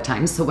restricted all the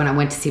time. So when I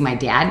went to see my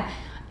dad,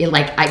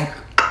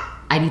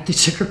 I'd eat the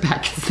sugar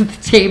packets at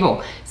the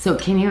table. So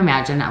can you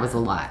imagine? I was a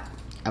lot.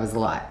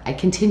 I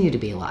continue to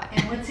be a lot.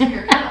 And what's in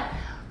your cup?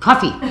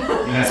 Coffee.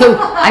 So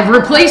I've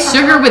replaced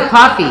sugar with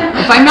coffee.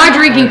 If I'm not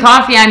drinking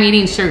coffee, I'm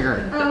eating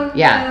sugar. Oh,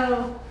 yeah.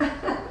 No.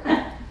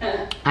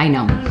 I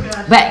know.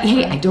 Oh, but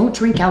hey, I don't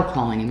drink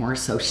alcohol anymore,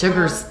 so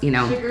sugar's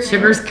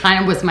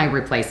kind of was my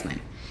replacement.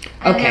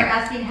 And they're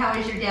asking, how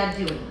is your dad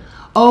doing?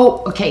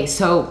 Oh, okay.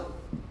 So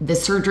the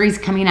surgery's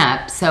coming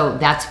up, so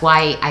that's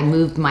why I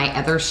moved my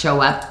other show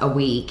up a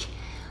week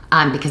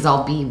because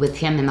I'll be with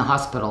him in the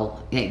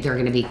hospital. They're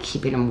going to be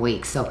keeping him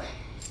awake. So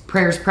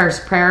prayers.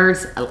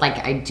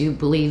 Like I do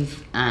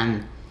believe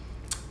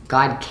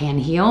God can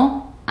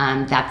heal.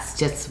 That's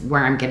just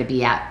where I'm going to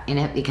be at in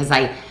it because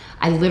I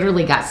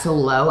literally got so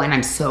low and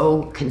I'm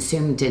so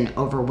consumed and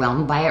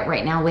overwhelmed by it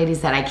right now,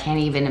 ladies, that I can't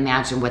even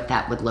imagine what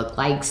that would look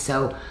like.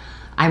 So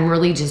I'm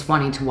really just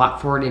wanting to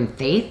walk forward in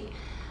faith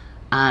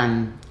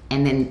and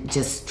then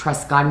just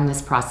trust God in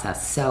this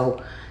process.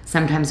 So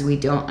sometimes we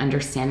don't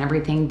understand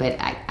everything, but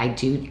I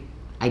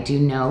do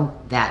know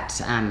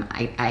that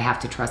I have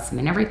to trust him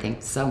in everything.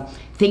 So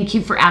thank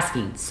you for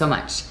asking so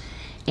much.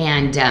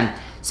 And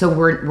so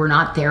we're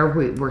not there.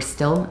 We're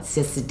still, it's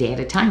just a day at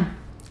a time.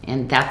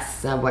 And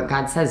that's what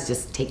God says.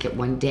 Just take it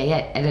one day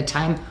at a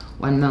time,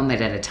 one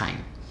moment at a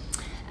time.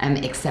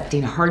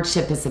 Accepting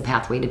hardship as a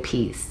pathway to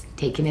peace.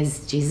 Taking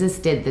as Jesus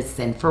did the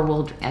sinful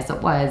world as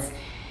it was,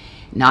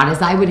 not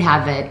as I would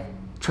have it,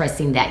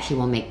 trusting that he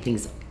will make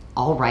things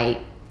all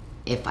right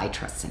if I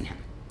trust in him.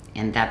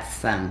 And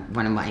that's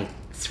one of my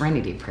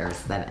serenity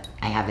prayers that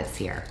I have at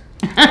Sierra.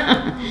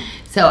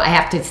 So I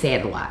have to say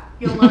it a lot.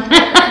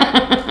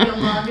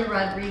 Yolanda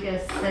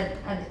Rodriguez said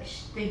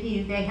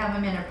they have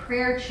him in a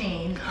prayer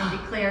chain and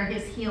declare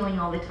his healing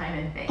all the time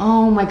in faith.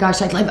 Oh my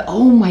gosh, I'd love it.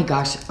 Oh my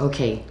gosh.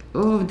 Okay.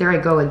 Oh, there I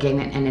go again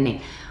and a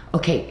name.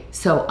 Okay,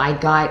 so I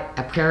got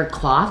a prayer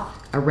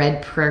cloth, a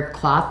red prayer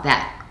cloth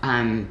that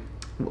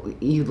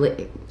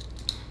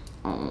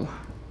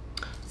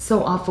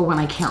so awful when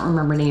I can't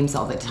remember names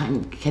all the time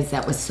because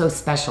that was so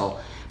special.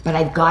 But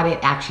I've got it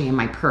actually in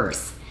my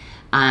purse.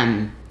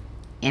 And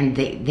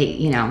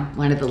they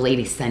one of the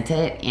ladies sent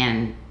it,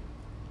 and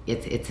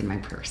it's in my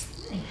purse.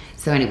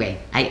 So anyway,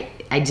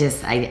 I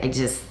just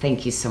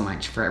thank you so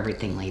much for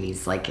everything,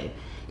 ladies. Like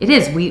it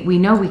is. We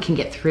know we can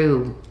get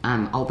through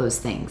all those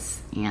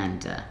things,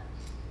 and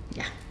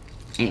yeah.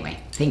 Anyway,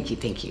 thank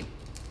you.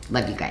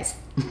 Love you guys.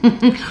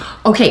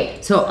 Okay,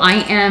 so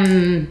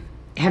I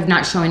have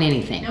not shown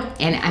anything. Nope.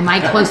 And am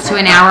I close to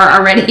an hour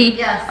already?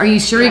 Yes. Are you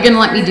sure you're gonna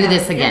let me do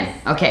this again?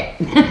 Yes. Okay.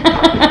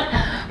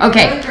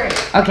 Doing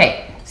great.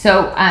 Okay.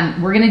 So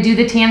we're gonna do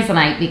the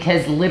tanzanite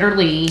because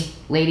literally,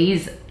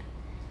 ladies,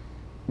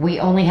 we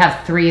only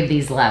have 3 of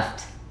these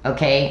left.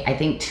 Okay, I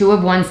think 2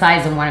 of one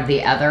size and 1 of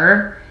the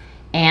other,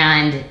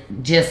 and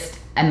just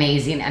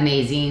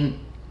amazing.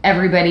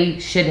 Everybody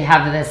should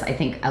have this. I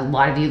think a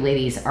lot of you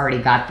ladies already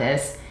got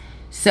this.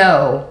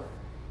 So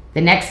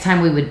the next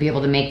time we would be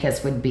able to make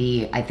this would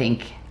be, I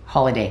think,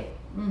 holiday.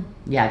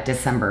 Yeah,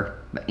 December.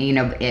 You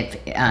know, if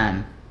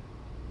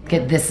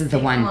this is the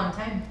one. A long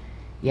time.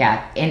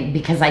 Yeah, and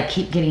because I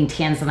keep getting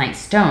tanzanite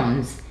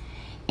stones,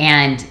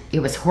 and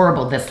it was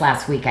horrible this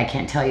last week. I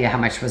can't tell you how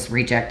much was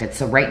rejected.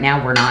 So right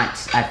now we're not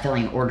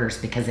filling orders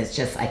because it's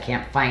just I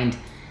can't find,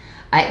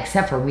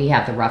 except for we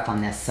have the rough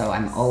on this, so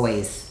I'm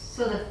always.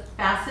 So the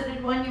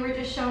faceted one you were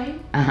just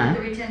showing, Uh-huh.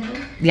 the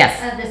retention? Yes.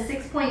 The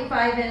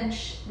 6.5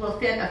 inch will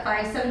fit a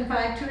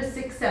 575 to a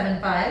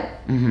 675.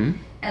 Mm-hmm.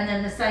 And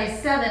then the size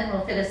 7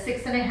 will fit a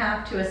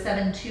 6.5 to a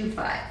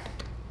 725.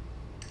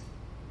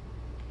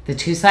 The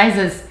 2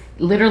 sizes,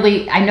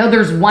 literally, I know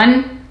there's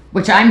one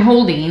which I'm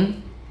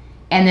holding,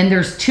 and then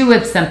there's 2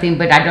 of something,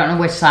 but I don't know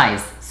which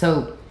size.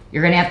 So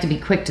you're gonna have to be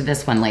quick to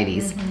this one,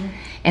 ladies. Mm-hmm.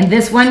 And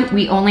this one,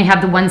 we only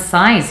have the 1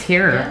 size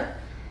here. Yeah.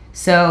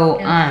 So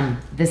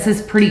this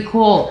is pretty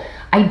cool.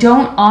 I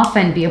don't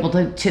often be able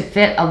to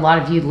fit a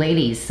lot of you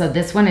ladies, so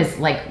this one is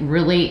like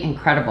really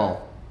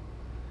incredible.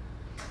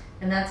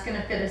 And that's going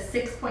to fit a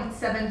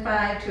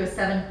 6.75 to a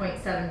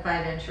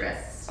 7.75 inch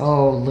wrist.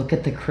 Oh, look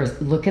at the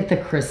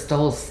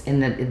crystals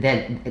in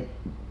that.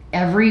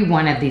 Every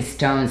one of these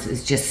stones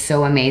is just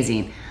so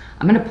amazing.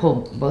 I'm gonna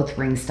pull both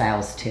ring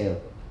styles too,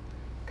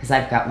 because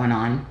I've got one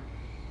on.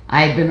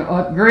 I've been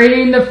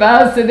upgrading the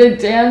faceted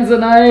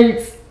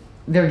tanzanites.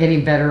 They're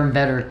getting better and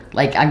better.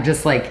 Like I'm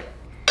just like,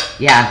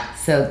 yeah.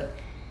 So,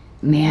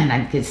 man,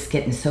 I'm just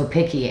getting so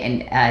picky.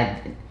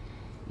 And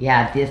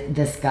yeah,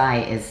 this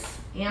guy is.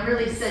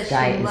 Amberly says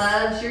she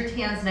loves your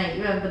tanzanite.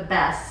 You have the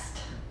best.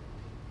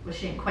 Well,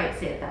 she didn't quite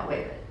say it that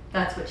way, but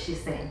that's what she's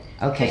saying.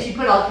 Okay. She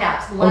put all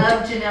caps.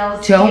 Love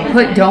Janelle's.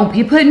 Don't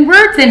be putting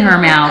words in her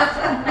mouth.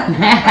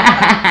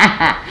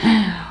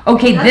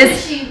 Okay,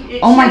 that's this.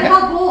 Oh my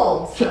God.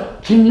 Bold, so.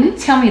 Can you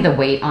tell me the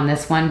weight on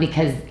this one?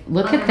 Because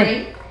look at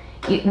the.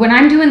 When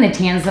I'm doing the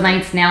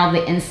tanzanites now,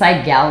 the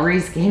inside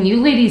galleries. Can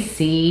you ladies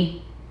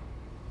see?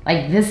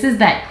 Like this is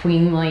that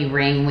queenly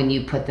ring when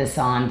you put this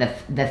on.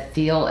 The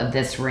feel of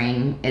this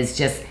ring is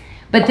just.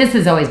 But this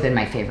has always been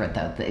my favorite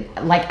though.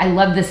 Like I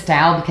love this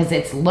style because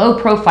it's low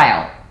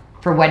profile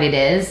for what it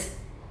is.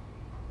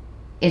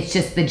 It's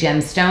just the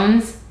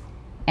gemstones,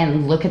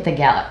 and look at the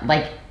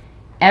like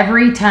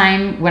every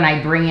time when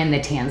I bring in the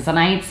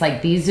tanzanites,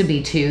 like these would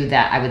be 2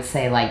 that I would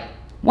say like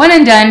 1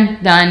 and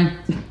done.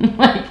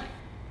 Like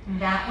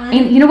that one.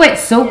 and you know what?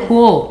 It's so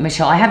cool,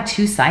 Michelle. I have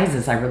 2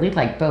 sizes. I really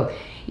like both.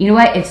 You know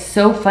what? It's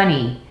so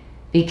funny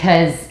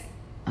because.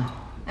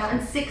 That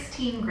one's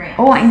 16 grams.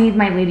 Oh, I need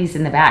my ladies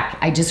in the back.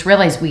 I just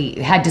realized we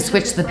had to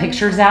switch the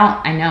pictures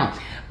out. I know.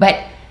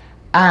 But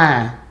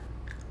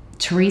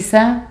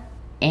Teresa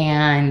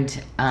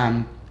and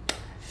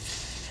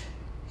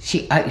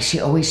she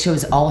always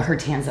shows all her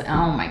tanzanite.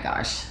 Oh my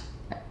gosh.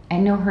 I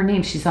know her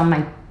name. She's on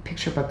my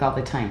picture book all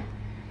the time.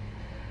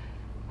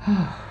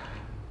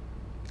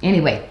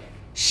 Anyway,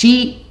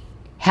 she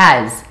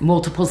has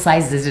multiple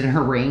sizes in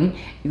her ring,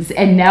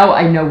 and now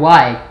I know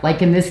why.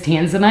 Like in this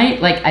tanzanite,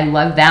 like I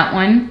love that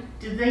one.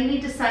 Do they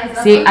need to size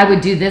up? See, I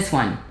would do this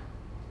one.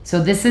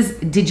 So this is,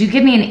 did you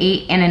give me an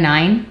 8 and a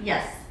 9?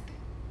 Yes.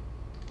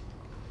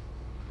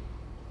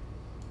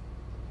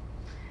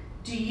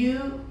 Do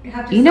you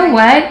have to You know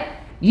what?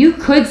 You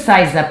could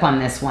size up on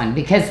this one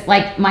because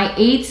like my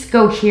 8s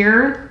go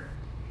here.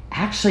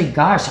 Actually,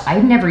 gosh,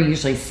 I never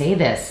usually say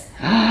this.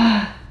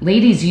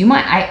 Ladies, you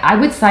might, I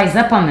would size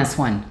up on this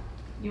one.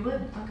 You would?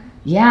 Okay.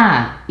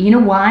 Yeah. You know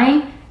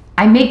why?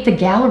 I make the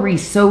gallery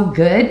so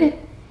good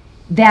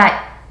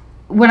that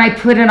when I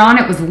put it on,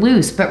 it was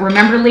loose. But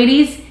remember,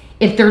 ladies,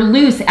 if they're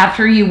loose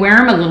after you wear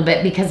them a little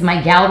bit, because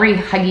my gallery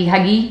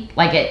huggy,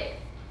 like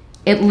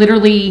it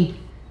literally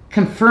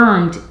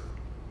confirmed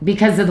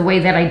because of the way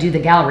that I do the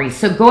gallery.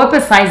 So go up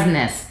a size in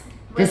this.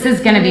 This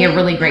is going to be a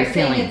really great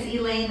feeling. It's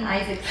Elaine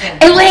Isaacson.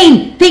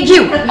 Elaine, thank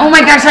you. Oh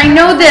my gosh, I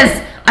know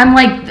this. I'm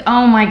like,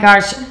 oh my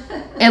gosh.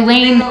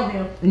 Elaine,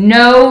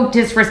 no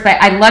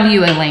disrespect. I love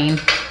you, Elaine.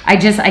 I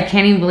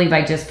can't even believe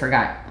I just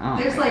forgot. Oh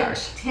There's my like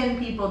gosh. 10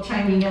 people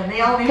chiming in. They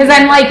all Because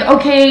I'm like,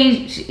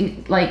 okay,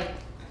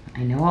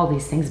 I know all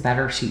these things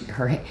better.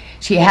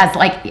 She has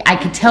like, I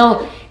could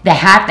tell the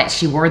hat that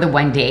she wore the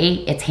one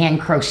day, it's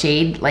hand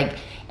crocheted, like,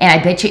 and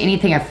I bet you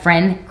anything a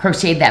friend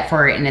crocheted that for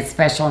her and it's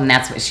special and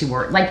that's what she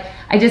wore. Like,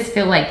 I just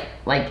feel like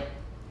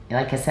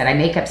I said, I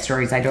make up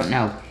stories, I don't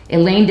know.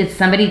 Elaine, did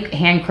somebody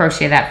hand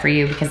crochet that for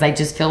you? Because I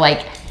just feel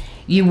like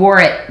you wore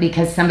it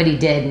because somebody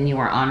did and you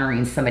were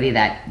honoring somebody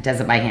that does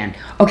it by hand.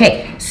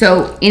 Okay,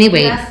 so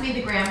anyway. You asked me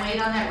the gram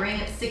weight on that ring,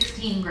 it's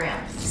 16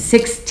 grams.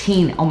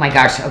 16, oh my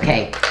gosh,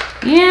 okay.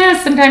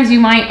 Yeah, sometimes you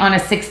might on a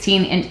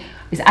 16 inch.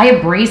 I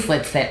have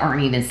bracelets that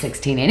aren't even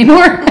 16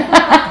 anymore.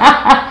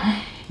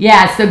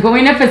 Yeah, so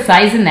going up a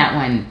size in that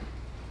one.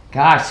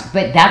 Gosh,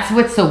 but that's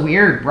what's so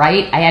weird,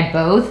 right? I had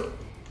both.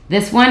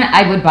 This one,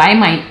 I would buy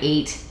mine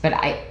 8, but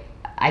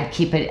I'd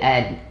keep it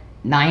at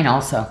 9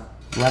 also.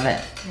 Love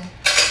it. Yeah.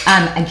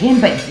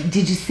 Again, but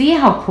did you see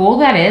how cool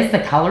that is? The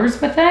colors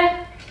with it?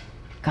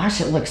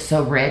 Gosh, it looks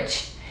so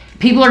rich.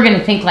 People are going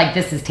to think like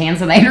this is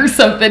Tanzanite or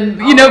something,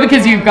 you know,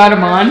 because you've got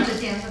them on.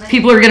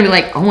 People are going to be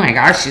like, oh my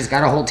gosh, she's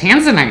got a whole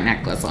Tanzanite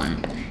necklace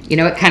on. You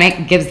know, it kind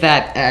of gives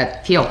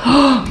that feel.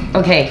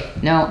 Okay,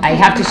 no, I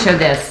have to show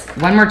this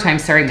one more time.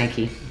 Sorry,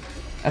 Mickey.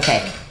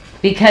 Okay,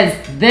 because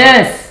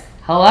this,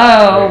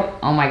 hello,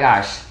 oh my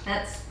gosh.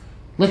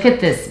 Look at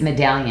this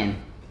medallion.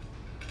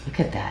 Look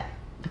at that.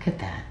 Look at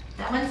that.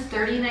 That one's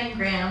 39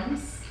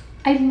 grams.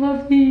 I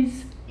love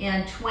these.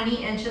 And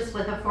 20 inches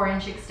with a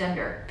 4-inch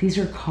extender. These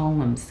are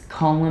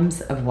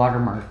columns of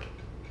watermark.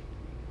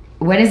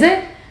 What is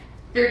it?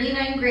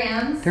 39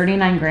 grams.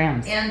 39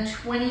 grams. And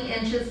 20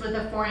 inches with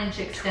a 4-inch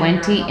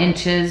extender. 20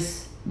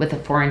 inches with a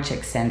 4-inch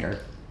extender.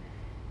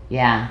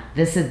 Yeah,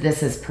 this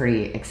is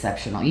pretty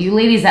exceptional. You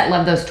ladies that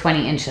love those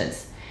 20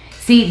 inches.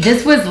 See,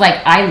 this was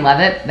like, I love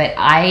it, but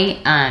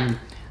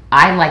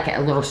I like it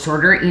a little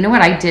shorter. You know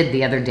what I did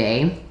the other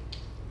day?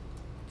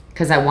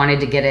 Because I wanted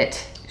to get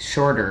it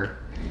shorter,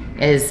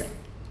 is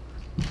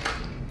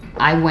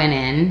I went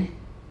in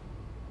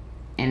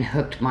and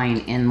hooked mine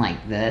in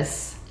like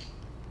this.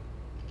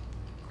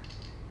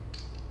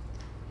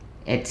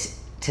 It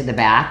to the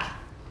back,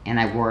 and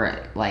I wore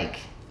it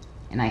like,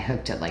 and I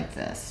hooked it like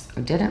this.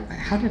 Oh, did it?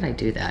 How did I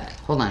do that?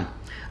 Hold on.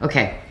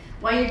 Okay.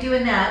 While you're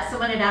doing that,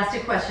 someone had asked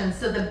a question.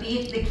 So the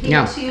K2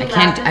 no, I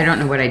can't. I don't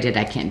know what I did.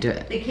 I can't do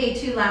it. The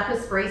K2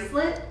 lapis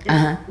bracelet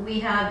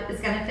we have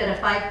is going to fit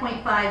a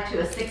 5.5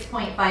 to a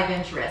 6.5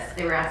 inch wrist.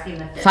 They were asking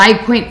the fit.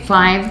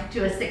 5.5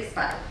 to a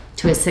 6.5.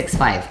 To a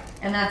 6.5.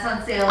 And that's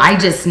on sale. I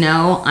just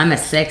know I'm a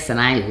 6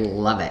 and I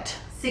love it.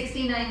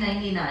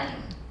 $69.99.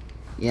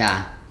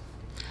 Yeah.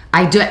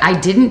 I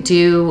didn't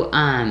do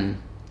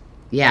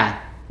yeah.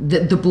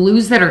 The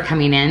blues that are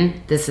coming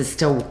in, this is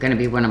still going to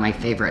be one of my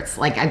favorites.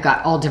 Like, I've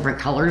got all different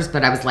colors,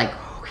 but I was like,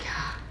 oh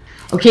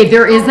yeah. Okay,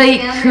 there is a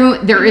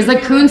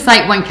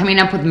Kunzite one coming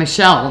up with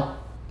Michelle.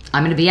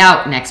 I'm going to be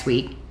out next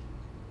week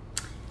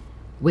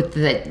with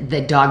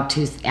the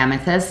dogtooth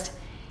amethyst.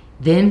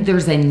 Then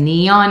there's a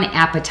neon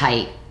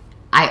apatite.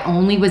 I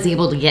only was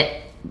able to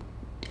get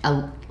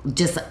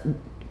just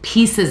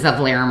pieces of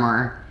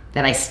Larimer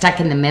that I stuck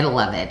in the middle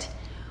of it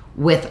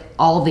with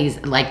all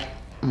these, like,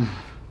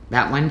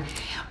 that one.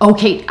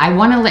 Okay, I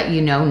want to let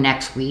you know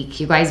next week,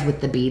 you guys,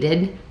 with the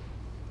beaded,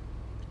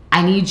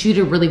 I need you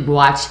to really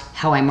watch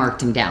how I marked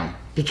them down,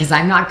 because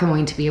I'm not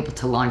going to be able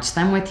to launch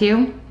them with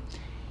you.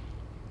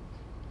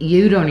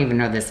 You don't even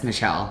know this,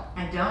 Michelle.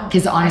 I don't.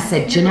 Because Anna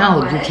said,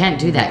 Janelle, you can't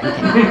do that. You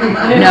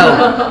can't.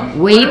 No,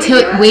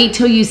 wait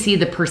till you see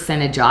the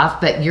percentage off,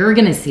 but you're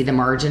going to see the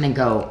margin and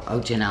go, oh,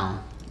 Janelle,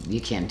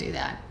 you can't do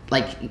that.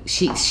 Like,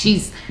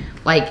 she's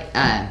like,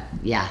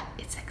 yeah.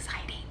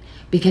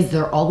 Because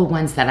they're all the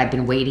ones that I've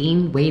been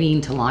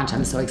waiting to launch.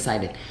 I'm so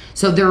excited.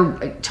 So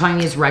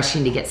Tanya's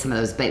rushing to get some of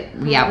those. But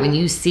yeah, when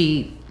you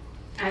see,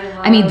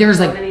 I mean, there's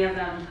so many of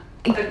them.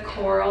 The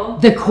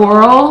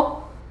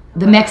coral,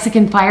 the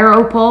Mexican fire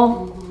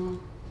opal.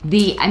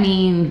 I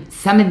mean,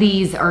 some of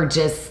these are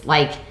just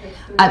like,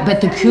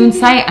 but the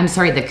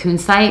Kunzite, the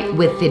Kunzite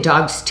with the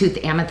dog's tooth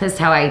amethyst,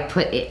 how I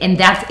put it, and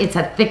it's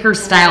a thicker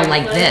style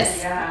like this.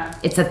 Yeah.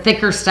 It's a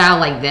thicker style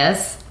like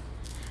this.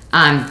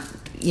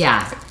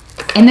 Yeah.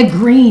 And the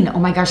green, oh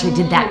my gosh, I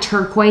did that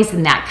turquoise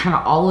and that kind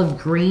of olive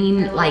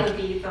green, like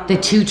the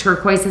two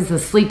turquoises, the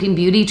Sleeping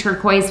Beauty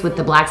turquoise with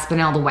the black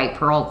spinel, the white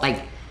pearl.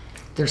 Like,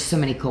 there's so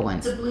many cool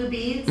ones. The blue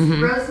beads.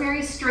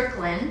 Rosemary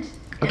Strickland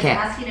is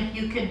asking if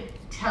you could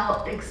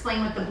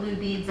explain what the blue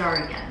beads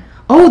are again.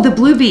 Oh, the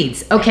blue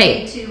beads.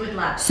 Okay. The K2 with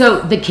lapis.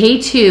 So the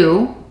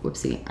K2,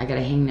 whoopsie, I got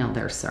a hangnail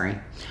there, sorry.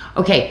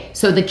 Okay,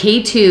 so the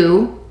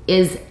K2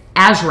 is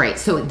azurite.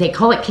 So they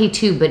call it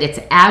K2, but it's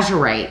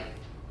azurite.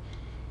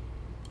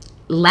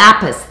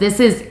 lapis. This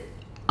is,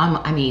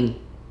 I mean,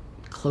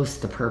 close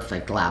to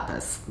perfect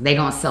lapis. They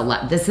don't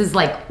sell this is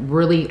like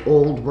really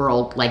old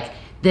world. Like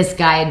this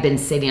guy had been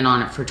sitting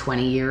on it for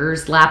 20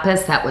 years.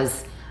 Lapis that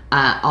was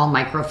all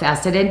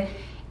microfaceted,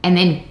 and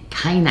then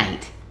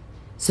kyanite.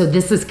 So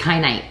this is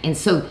kyanite, and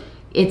so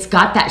it's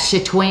got that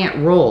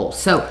chatoyant roll.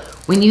 So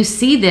when you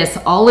see this,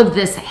 all of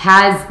this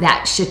has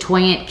that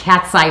chatoyant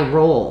cat's eye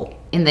roll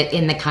in the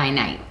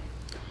kyanite.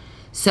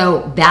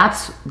 So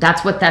that's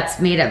what that's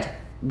made of.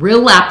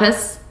 Real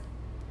lapis,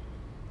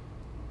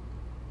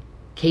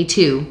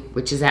 K2,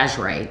 which is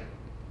azurite,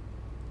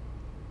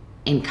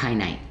 and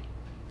kyanite.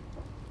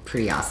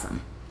 Pretty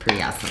awesome.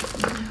 Pretty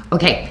awesome.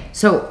 Okay,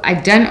 so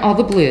I've done all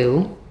the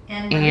blue.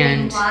 And we're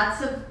getting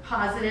lots of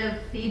positive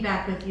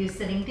feedback with you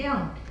sitting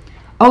down.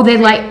 Oh, they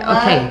like,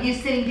 Love okay. you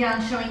sitting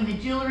down showing the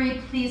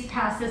jewelry. Please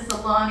pass this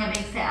along. It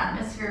makes the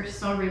atmosphere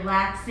so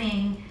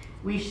relaxing.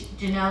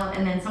 Janelle,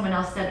 and then someone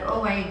else said,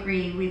 oh, I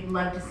agree. We'd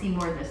love to see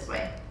more this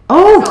way.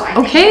 Oh, so I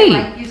think okay.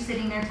 they like you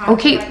sitting there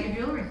talking about your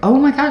jewelry. Oh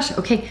my gosh,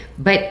 okay.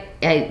 But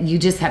you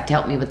just have to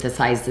help me with the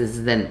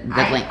sizes, the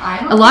length.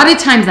 I'm a lot of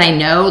times I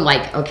know,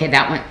 like, okay,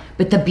 that one.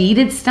 But the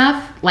beaded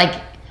stuff,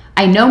 like,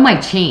 I know my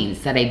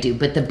chains that I do,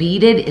 but the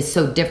beaded is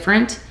so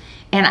different.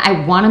 And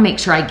I want to make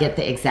sure I get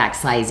the exact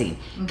sizing.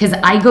 Because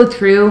I go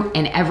through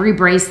and every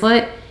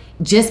bracelet,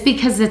 just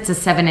because it's a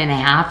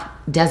 7.5,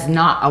 does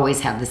not always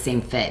have the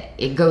same fit.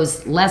 It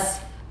goes less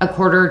a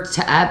quarter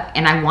to up,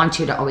 and I want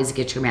you to always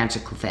get your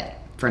magical fit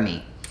from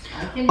me.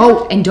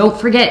 Oh, and don't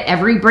forget,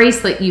 every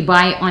bracelet you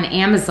buy on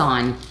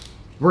Amazon,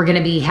 we're going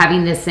to be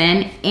having this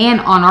in. And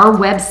on our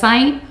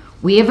website,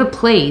 we have a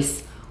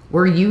place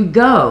where you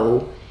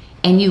go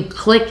and you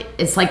click,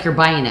 it's like you're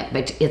buying it,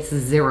 but it's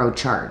zero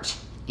charge.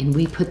 And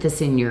we put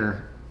this in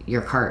your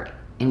cart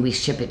and we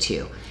ship it to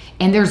you.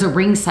 And there's a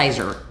ring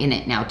sizer in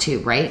it now too,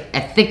 right?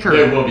 A thicker.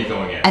 It will be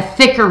going in. A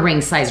thicker ring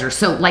sizer.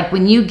 So like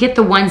when you get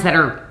the ones that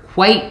are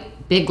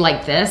quite big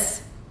like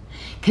this,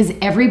 because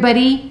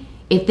everybody,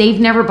 if they've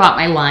never bought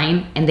my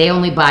line and they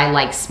only buy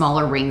like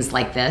smaller rings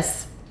like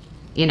this,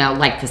 you know,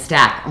 like the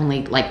stack,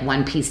 only like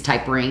one piece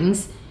type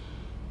rings.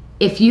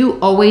 If you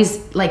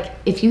always, like,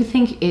 if you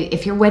think,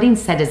 if your wedding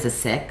set is a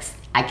 6,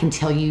 I can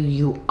tell you,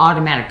 you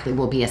automatically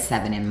will be a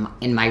 7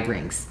 in my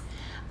rings.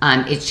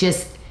 It's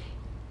just,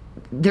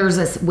 there's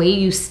a way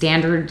you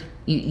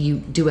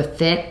do a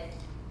fit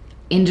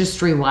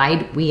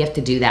industry-wide. We have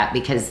to do that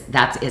because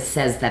it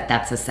says that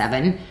that's a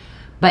 7,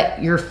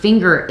 but your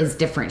finger is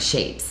different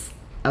shapes,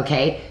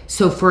 okay?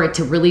 So for it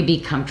to really be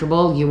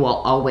comfortable, you will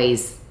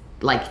always,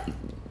 like,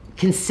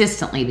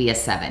 consistently be a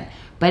 7.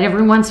 But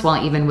every once in a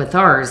while, even with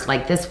ours,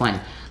 like this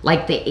one,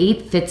 like the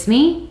 8 fits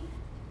me,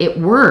 it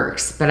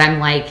works, but I'm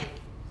like,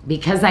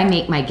 because I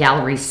make my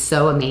gallery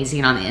so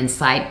amazing on the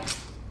inside,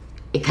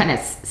 it kind of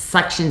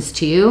suctions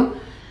to you.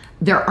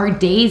 There are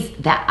days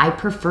that I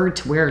prefer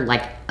to wear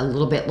like a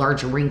little bit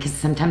larger ring because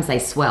sometimes I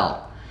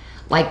swell.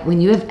 Like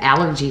when you have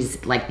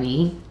allergies like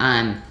me,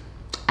 I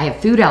have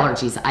food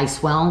allergies, I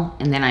swell,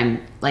 and then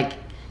I'm like,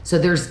 so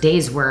there's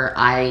days where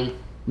I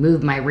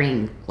move my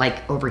ring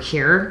like over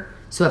here.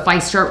 So if I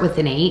start with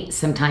an 8,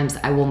 sometimes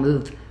I will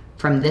move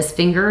from this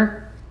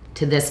finger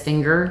to this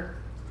finger,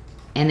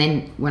 and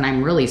then when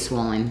I'm really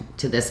swollen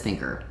to this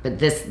finger. But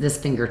this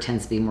finger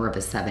tends to be more of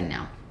a 7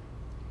 now.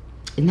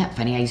 Isn't that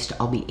funny? I used to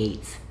all be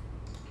 8s.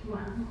 Wow.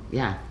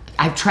 Yeah.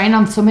 I've tried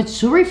on so much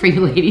jewelry for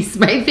you ladies.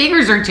 My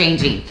fingers are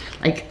changing.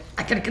 Like,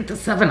 I gotta get the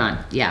 7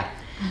 on. Yeah.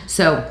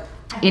 So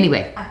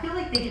anyway. I feel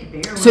like they get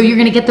bigger. So you're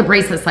gonna get the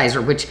bracelet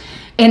sizer, which,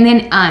 and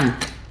then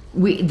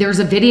there's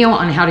a video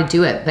on how to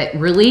do it, but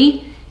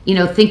really, you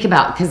know, think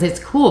about, because it's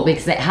cool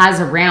because it has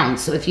a round.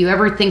 So if you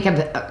ever think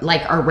of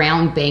like our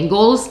round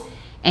bangles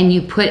and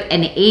you put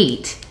an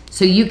 8,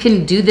 so you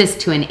can do this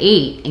to an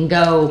 8 and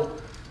go,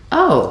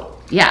 oh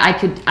yeah,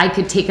 I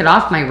could take it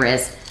off my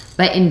wrist,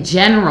 but in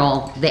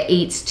general, the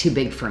 8's too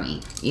big for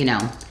me, you know.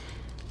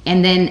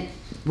 And then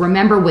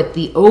remember with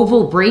the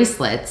oval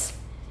bracelets,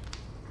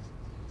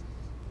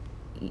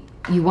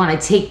 you want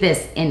to take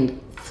this and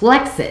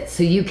flex it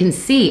so you can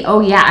see, oh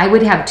yeah, I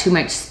would have too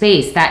much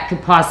space that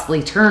could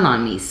possibly turn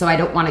on me, so I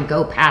don't want to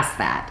go past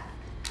that.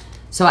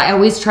 So I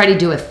always try to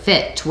do a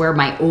fit to where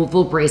my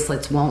oval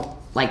bracelets won't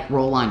like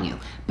roll on you,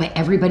 but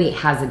everybody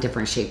has a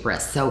different shape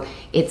wrist, so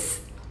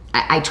it's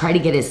I try to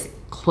get as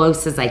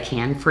close as I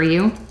can for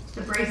you.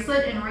 The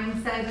bracelet and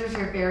ring sizers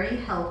are very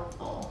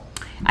helpful.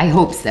 I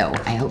hope so.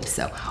 I hope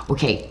so.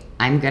 Okay,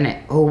 I'm gonna,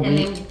 And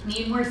they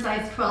need more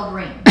size 12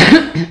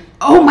 rings.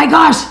 Oh my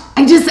gosh,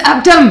 I just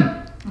upped them.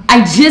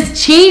 I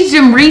just changed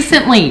them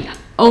recently.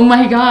 Oh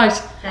my gosh.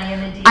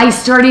 Diana, I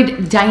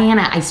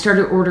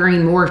started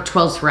ordering more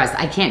 12s for us.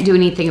 I can't do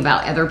anything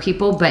about other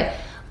people, but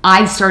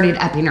I started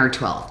upping our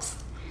 12s.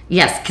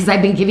 Yes, because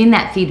I've been giving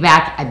that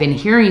feedback. I've been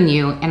hearing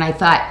you, and I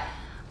thought,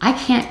 I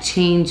can't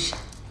change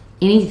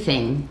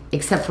anything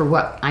except for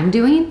what I'm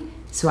doing,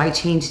 so I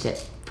changed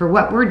it for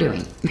what we're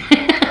doing.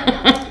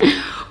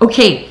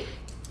 Okay,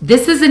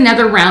 this is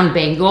another round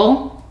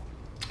bangle.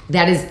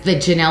 That is the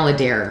Janelle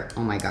Adair.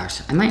 Oh my gosh,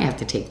 I might have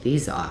to take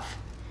these off.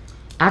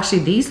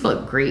 Actually, these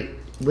look great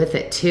with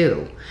it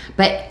too.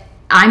 But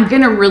I'm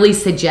going to really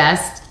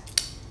suggest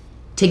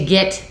to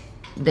get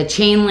the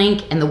chain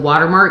link and the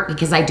watermark,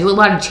 because I do a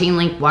lot of chain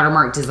link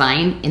watermark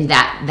design in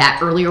that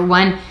earlier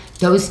one.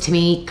 Those to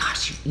me,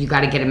 gosh, you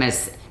got to get them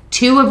as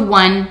 2 of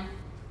 1,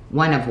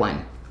 1 of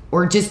 1,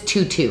 or just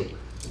 2.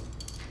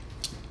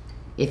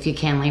 If you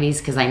can, ladies,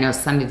 because I know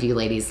some of you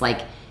ladies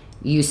like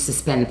used to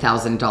spend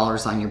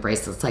 $1,000 on your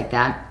bracelets like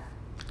that.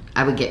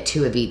 I would get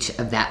 2 of each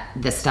of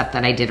the stuff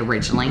that I did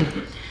originally.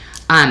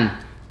 And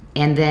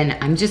then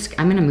I'm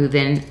gonna move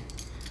in.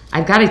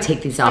 I've got to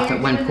take these off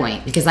at one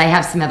point because I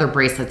have some other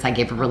bracelets I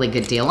gave a really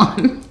good deal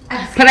on.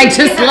 But I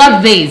just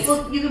love these.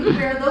 Well, you can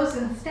wear those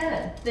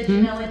instead. The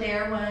Janelle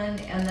Adair one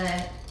and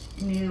the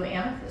new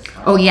amethyst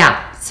one. Oh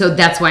yeah, so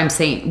that's why I'm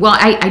saying. Well,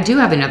 I do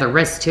have another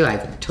wrist too. I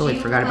totally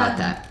forgot about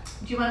that.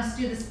 Do you want us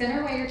to do the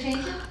spinner while you're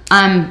changing?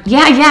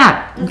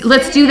 Yeah.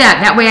 Let's do that.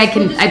 That way I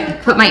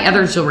put my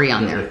other jewelry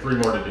on there. 3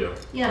 more to do.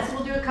 Yeah, so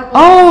we'll do a couple.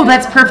 Oh,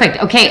 that's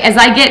perfect. Okay, as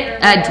I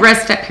get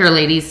dressed up here,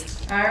 ladies.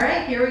 All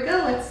right, here we go.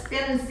 Let's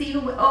spin and see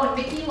who. Oh,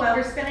 and Vicki, while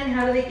we're spinning,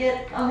 how do they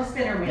get on the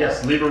spinner wheel?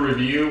 Yes, leave a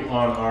review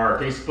on our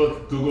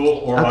Facebook, Google,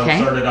 or on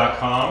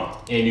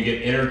Sarda.com, and you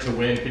get entered to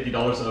win $50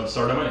 of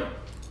Sarda money.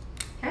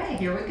 Okay,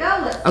 here we go.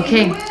 Let's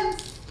see who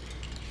wins.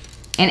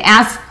 And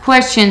ask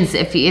questions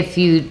if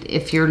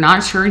you're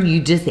not sure.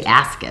 You just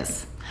ask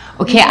us.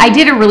 Okay, I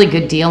did a really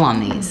good deal on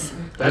these.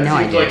 That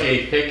seems like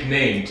a fake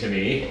name to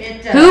me.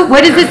 It does. Who?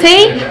 What does it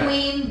say?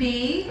 Queen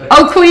Bee.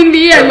 Oh, Queen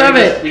Bee, I love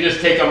it. We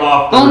just take them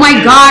off. Oh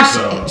my gosh,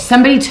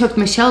 somebody took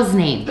Michelle's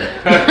name. That's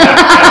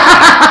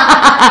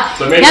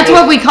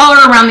what we call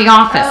her around the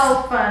office.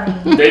 Oh,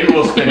 funny. Maybe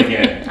we'll spin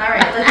again. All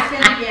right, let's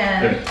spin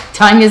again.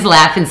 Tanya's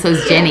laughing,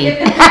 so's Jenny.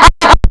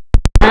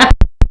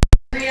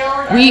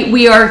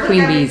 We are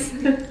Queen Bees.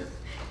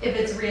 If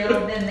it's real,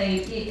 then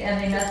they eat and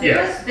they message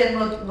us, then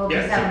we'll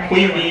just have an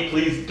Queen Bee,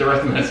 please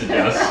direct message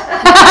us.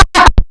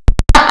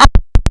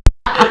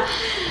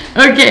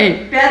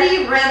 Okay.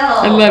 Betty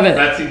Reynolds. I love it.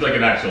 That seems like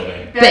an actual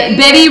name.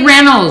 Betty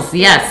Reynolds,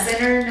 yes.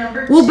 Winner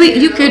number 2. Well, but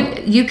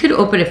you could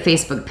open a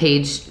Facebook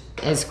page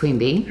as Queen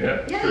Bee.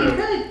 Yeah, you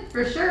could,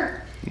 for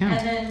sure. Yeah.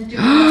 And then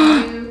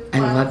do I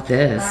love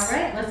this. All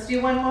right, let's do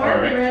one more.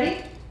 Are you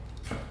ready?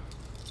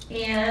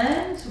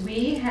 And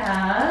we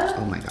have...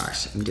 Oh my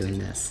gosh, I'm doing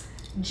this.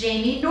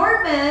 Jamie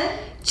Norman.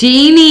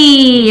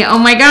 Jamie! Oh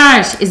my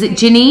gosh. Is it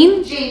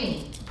Janine?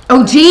 Jamie.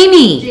 Oh,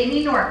 Jamie!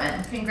 Jamie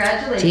Norman.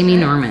 Congratulations. Jamie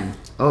Norman.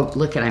 Oh,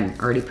 look at, I'm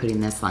already putting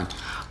this on.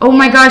 Oh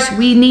my gosh,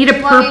 we need a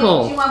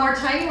purple. Do you want more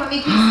time? You want me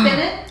to keep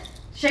spinning?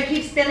 Should I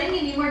keep spinning?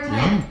 You need more time?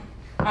 Yeah.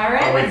 All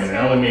right. Oh, wait a minute.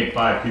 I only made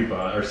 5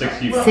 coupons, or 6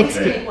 coupons. Well, 6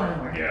 take one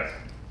more. Yes.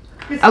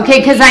 Okay,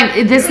 because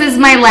this is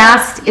my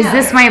last, is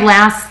this my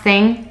last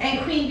thing?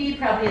 And Queen Bee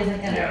probably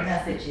isn't going to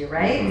message you,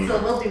 right?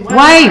 So we'll do one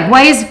Why? more.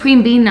 Why is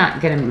Queen Bee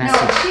not going to message?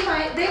 No, she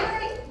might. They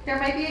might. There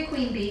might be a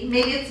Queen Bee.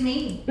 Maybe it's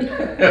me.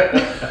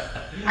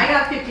 I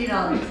got $50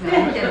 now. I'm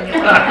kidding.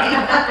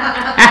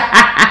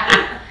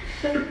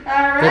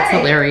 All right. That's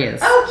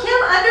hilarious. Oh,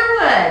 Kim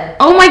Underwood.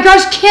 Oh my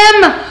gosh,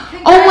 Kim!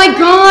 Oh my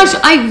gosh,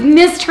 I've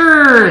missed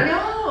her. I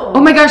know.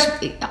 Oh my gosh,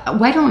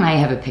 why don't I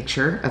have a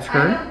picture of her?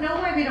 I don't know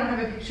why we don't have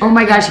a picture. Oh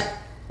my gosh,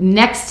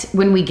 next,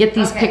 when we get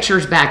these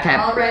pictures back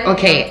up,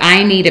 okay,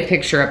 I need a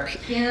picture up.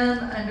 Kim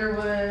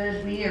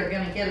Underwood, we are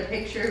going to get a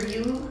picture of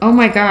you. Oh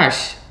my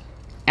gosh,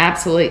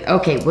 absolutely.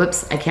 Okay,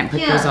 whoops, I can't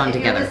put those on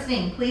together. If you're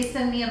listening, please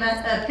send me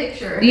a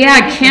picture.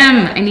 Yeah,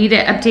 Kim, I need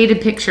an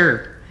updated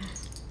picture.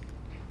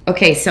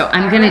 Okay, so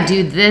I'm going to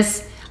do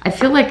this. I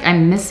feel like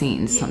I'm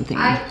missing something.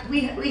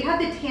 We have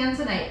the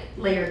tanzanite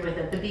layered with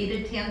it, the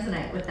beaded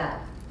tanzanite with that.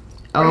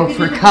 Oh,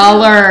 for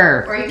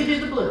color. Or you could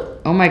do the blue.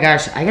 Oh my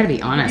gosh, I gotta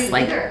be honest. do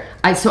Like, either.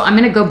 so I'm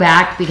gonna go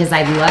back because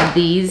I love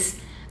these.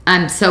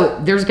 So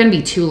there's gonna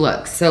be 2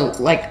 looks. So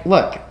like,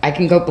 look, I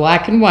can go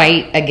black and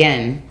white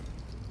again,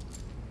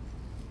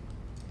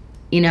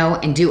 you know,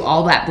 and do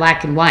all that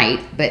black and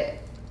white, but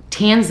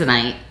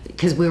tanzanite,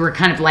 because we were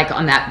kind of like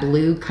on that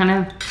blue kind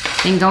of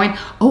thing going.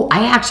 Oh,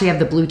 I actually have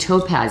the blue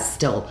topaz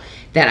still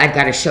that I've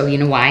got to show. You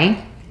know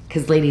why?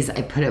 Because ladies,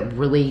 I put a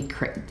really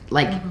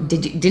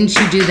didn't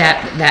you do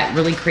that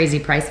really crazy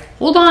price?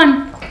 Hold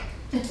on.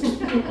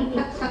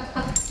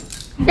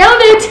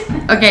 Found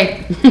it.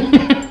 Okay.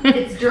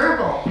 It's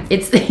durable.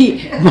 It's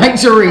my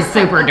jewelry's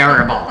super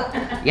durable.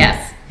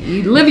 Yes.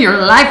 You live your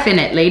life in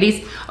it,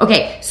 ladies.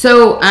 Okay,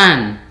 so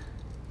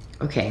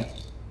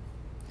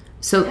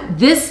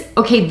this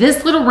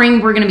little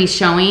ring we're gonna be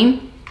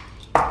showing.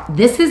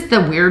 This is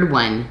the weird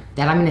one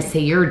that I'm gonna say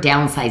you're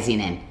downsizing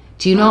in.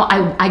 Do you know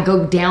I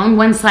go down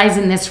 1 size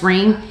in this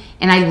ring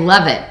and I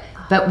love it,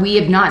 but we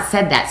have not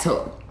said that.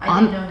 So I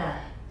didn't know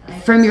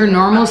that. From your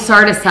normal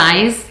Sarda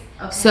size.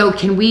 Okay. So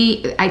can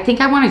we? I think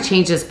I want to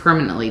change this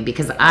permanently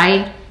because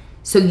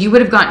so you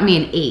would have gotten me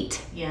an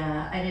 8.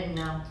 Yeah, I didn't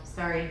know.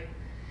 Sorry.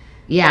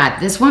 Yeah,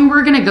 this one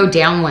we're gonna go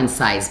down 1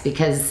 size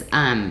because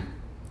the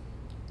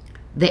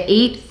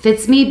 8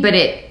 fits me, but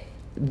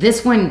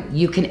this one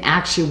you can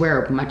actually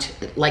wear much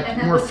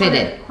more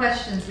fitted.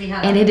 Questions we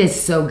have. And it is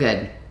so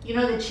good. You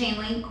know the chain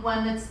link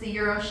one that's the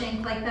Euro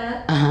shank like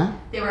that? Uh-huh.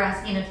 They were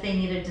asking if they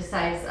needed to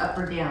size up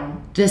or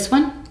down. This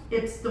one?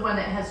 It's the one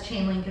that has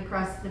chain link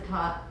across the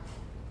top.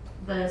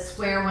 The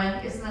square one.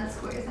 Isn't that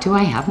square? Is that Do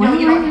I have one? No,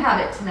 you don't have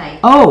it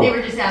tonight. Oh. They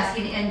were just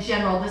asking in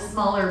general, the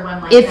smaller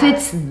one like If that.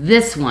 it's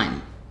this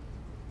one.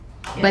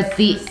 But It's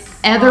the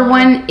smaller other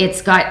one,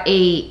 it's got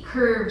a...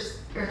 curves.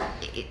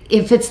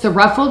 If it's the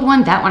ruffled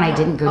one, that one I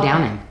didn't go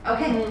down in.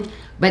 Okay.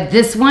 But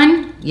this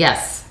one,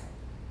 yes.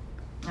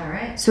 All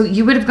right. So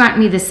you would have gotten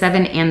me the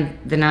 7 and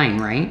the 9,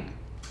 right?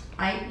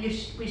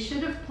 We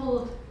should have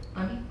pulled.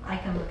 I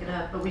can look it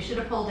up, but we should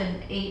have pulled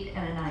an 8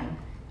 and a 9.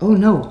 Oh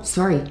no,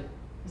 sorry.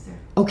 Is there?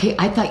 Okay,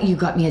 I thought you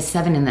got me a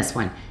 7 in this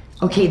one.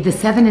 Okay, the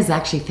 7 is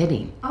actually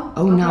fitting.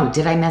 Oh, no, okay.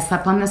 did I mess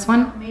up on this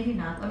one? Maybe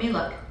not. Let me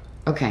look.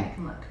 Okay, I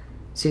can look.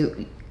 so,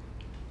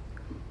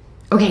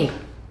 okay,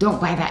 don't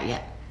buy that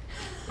yet.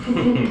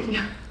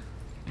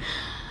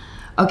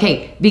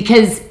 Okay,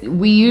 because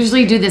we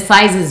usually do the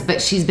sizes,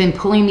 but she's been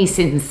pulling me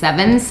since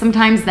 7s.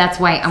 Sometimes that's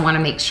why I want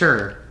to make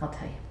sure. I'll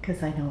tell you,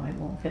 because I know I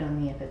won't fit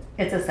on me if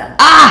it's a 7.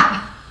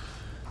 Ah!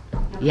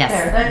 Yes,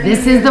 There,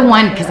 this is the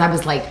one, because I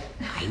was like,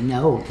 I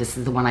know, this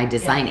is the one I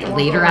designed. Yeah,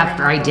 Later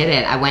after I did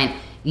it, I went,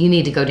 you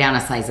need to go down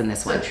a size in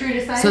this So one. true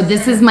to size? So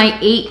this is my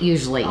 8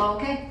 usually. Oh,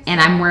 okay. And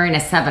I'm wearing a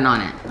 7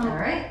 on it. All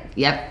right.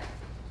 Yep.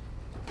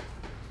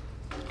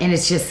 And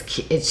it's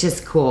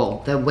just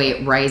cool the way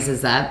it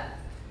rises up.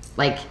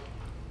 Like,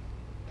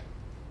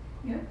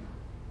 Yep.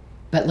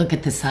 but look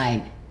at the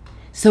side.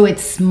 So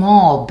it's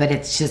small, but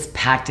it's just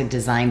packed a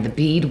design. The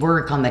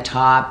beadwork on the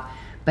top,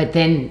 but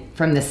then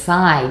from the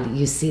side,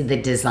 you see the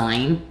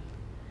design.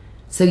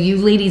 So you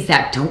ladies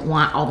that don't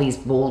want all these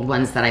bold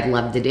ones that I'd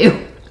love to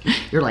do,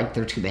 you're like,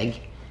 they're too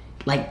big.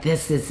 Like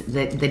this is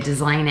the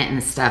design it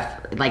and stuff,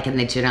 like in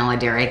the Janela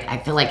Dare, I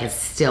feel like it's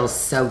still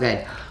so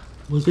good.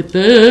 Look at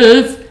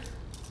this.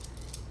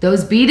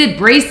 Those beaded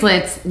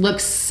bracelets look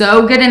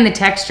so good in the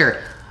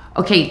texture.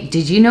 Okay,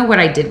 did you know what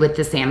I did with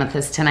this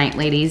amethyst tonight,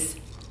 ladies?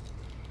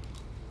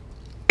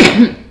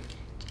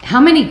 How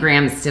many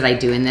grams did I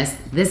do in this?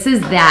 This is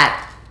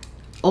that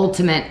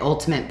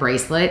ultimate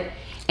bracelet.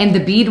 And the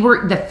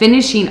beadwork, the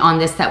finishing on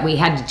this that we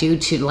had to do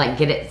to like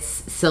get it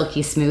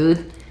silky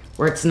smooth,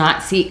 where it's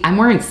not, see, I'm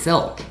wearing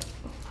silk.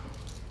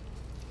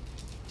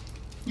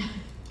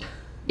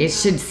 It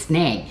should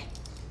snag.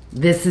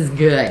 This is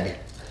good.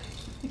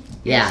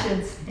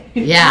 Yeah.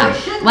 Yeah.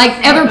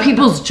 Like other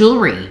people's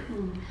jewelry.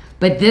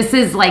 But this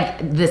is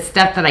like the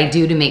stuff that I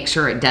do to make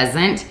sure it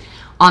doesn't.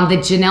 On the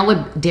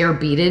Janela Dare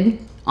beaded,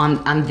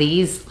 on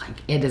these, like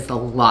it is a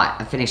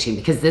lot of finishing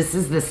because this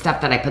is the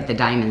stuff that I put the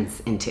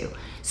diamonds into.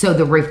 So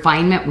the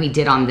refinement we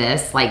did on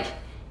this, like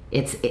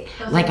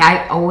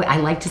I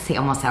like to say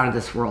almost out of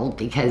this world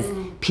because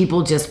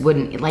people just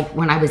wouldn't, like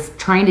when I was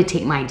trying to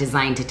take my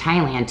design to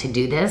Thailand to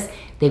do this,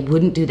 they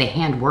wouldn't do the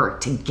hand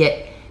work to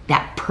get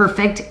that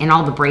perfect in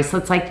all the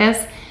bracelets like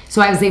this.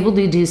 So I was able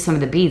to do some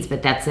of the beads,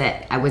 but that's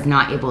it. I was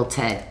not able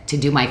to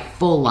do my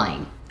full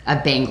line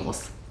of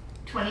bangles.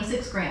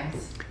 26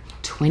 grams.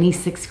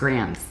 26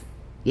 grams.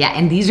 Yeah,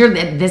 and these are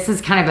this is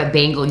kind of a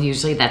bangle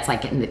usually that's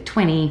like in the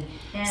 20.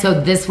 And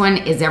so this one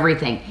is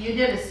everything. You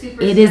did a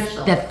super It special.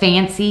 is the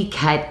fancy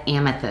cut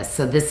amethyst.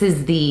 So this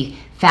is the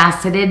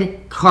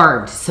faceted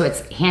carved. So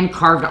it's hand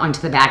carved onto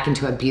the back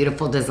into a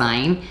beautiful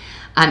design.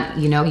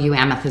 You know, you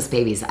amethyst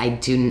babies, I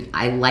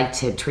like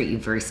to treat you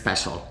very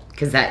special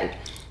because that,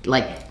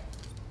 like,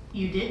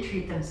 You did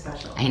treat them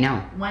special. I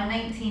know.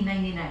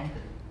 $119.99.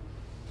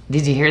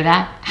 Did you hear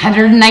that?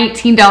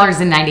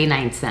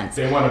 $119.99.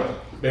 They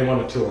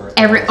want a tour.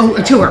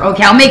 A tour.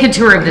 Okay, I'll make a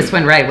tour of this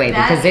one right away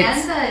That because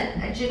it's.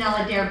 and the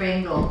Janela Dare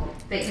bangle.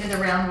 The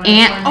round one.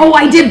 And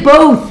I did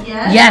both.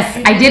 Yes? Yes,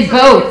 You I did did so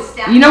both. good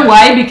stuff. You know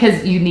why?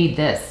 Because you need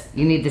this.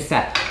 You need this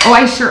stuff. Oh,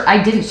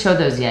 I didn't show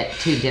those yet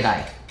too, did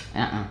I?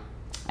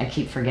 I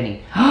keep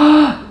forgetting.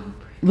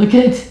 Look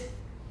at.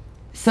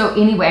 So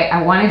anyway,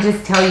 I want to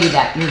just tell you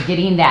that you're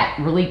getting that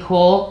really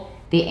cool,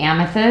 the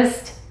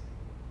amethyst.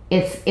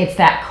 It's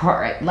that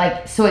card,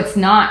 like, so it's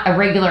not a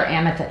regular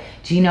amethyst.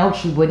 Do you know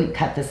he wouldn't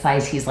cut the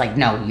size? He's like,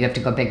 no, you have to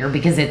go bigger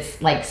because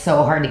it's like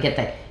so hard to get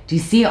the, do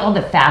you see all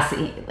the fast,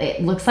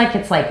 it looks like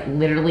it's like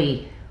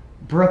literally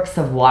brooks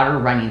of water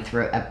running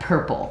through it, a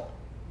purple.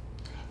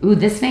 Ooh,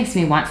 this makes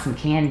me want some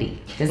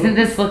candy. Doesn't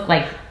this look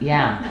like,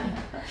 yeah.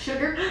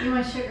 Sugar? You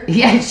want sugar?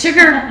 Yeah,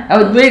 sugar.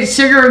 Oh, wait,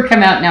 sugar would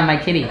come out now, my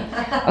kitty.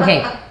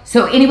 Okay,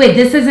 so anyway,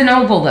 this is an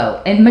oval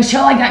though. And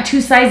Michelle, I got 2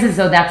 sizes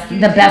though. That's the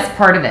best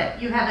part of it.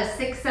 You have a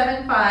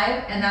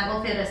 6.75, and that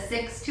will fit a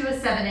 6 to a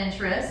 7-inch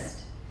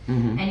wrist.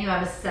 Mm-hmm. And you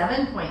have a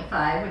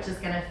 7.5, which is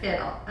going to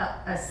fit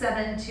a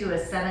 7 to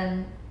a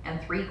 7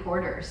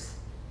 3/4.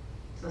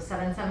 So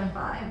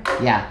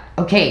 7.75. Yeah.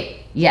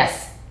 Okay.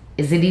 Yes.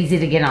 Is it easy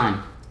to get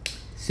on?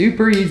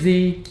 Super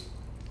easy.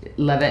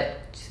 Love it.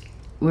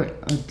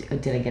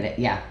 Did I get it?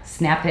 Yeah.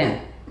 Snap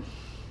in.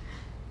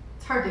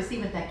 It's hard to see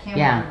with that camera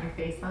Yeah. on your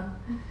face, huh?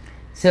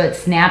 So it's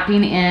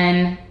snapping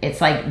in.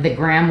 It's like the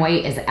gram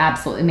weight is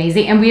absolutely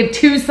amazing. And we have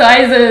 2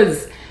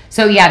 sizes.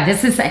 So yeah,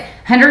 this is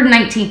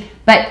 119.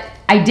 But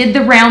I did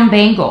the round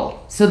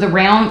bangle. So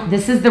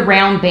this is the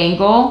round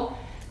bangle,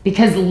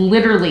 because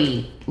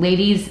literally,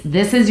 ladies,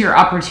 this is your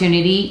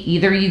opportunity.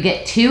 Either you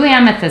get 2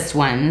 amethyst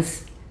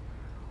ones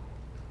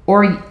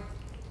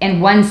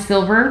and 1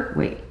 silver.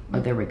 Wait,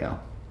 oh, there we go.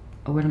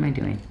 Oh, what am I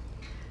doing?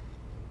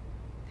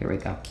 There we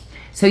go.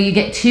 So you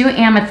get 2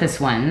 amethyst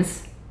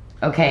ones,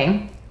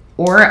 okay?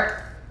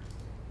 Or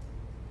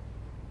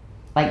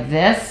like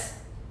this,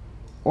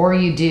 or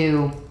you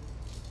do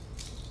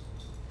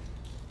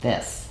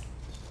this.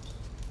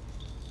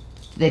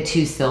 The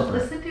 2 silver.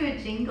 Listen to a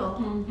jingle.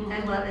 I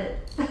love it.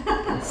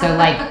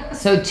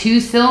 So 2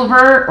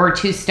 silver or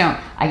 2 stone.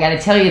 I got to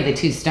tell you, the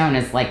 2 stone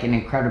is like an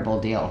incredible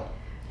deal.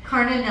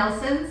 Karna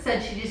Nelson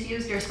said she just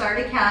used her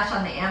Sarda cash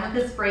on the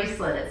amethyst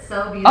bracelet. It's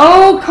so beautiful.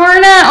 Oh,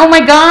 Karna. Oh my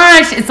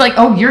gosh. It's like,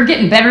 oh, you're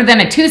getting better than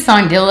a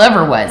Tucson deal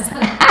ever was.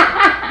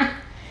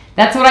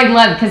 That's what I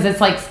love, because it's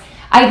like,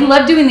 I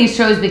love doing these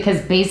shows because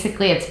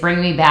basically it's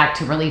bringing me back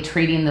to really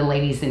treating the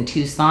ladies in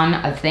Tucson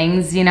of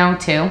things, you know,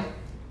 too.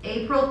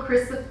 April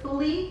Chrysophiles.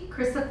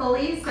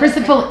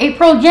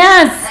 April,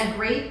 yes. A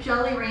great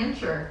Jolly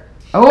Rancher.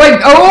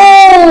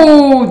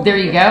 Oh, there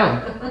you go.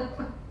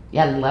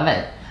 Yeah, I love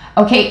it.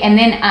 Okay, and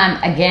then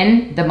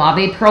again, the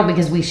Mauve Pearl,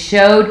 because we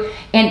showed,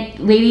 and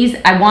ladies,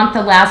 I want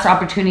the last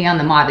opportunity on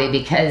the Mauve,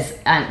 because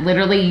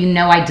literally, you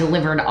know, I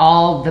delivered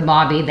all the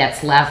Mauve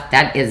that's left.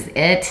 That is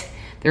it.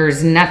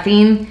 There's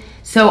nothing.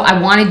 So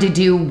I wanted to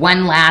do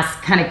one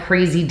last kind of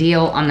crazy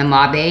deal on the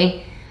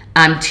Mauve.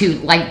 To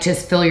like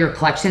just fill your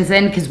collections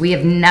in, because we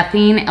have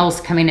nothing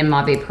else coming in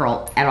Mauve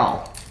Pearl at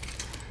all.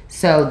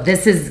 So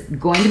this is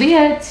going to be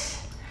it.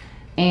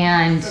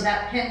 And so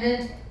that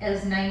pendant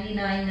is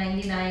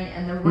 $99.99,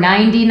 and the ring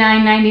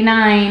 $99.99,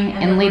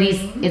 and ladies,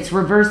 ring it's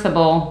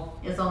reversible.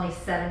 is only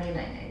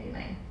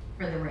 $79.99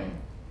 for the ring.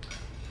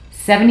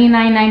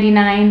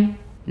 $79.99,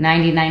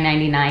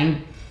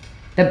 $99.99.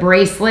 The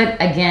bracelet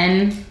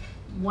again.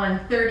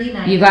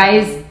 $139. You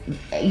guys,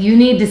 you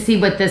need to see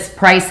what this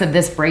price of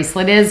this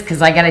bracelet is,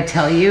 because I got to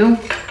tell you.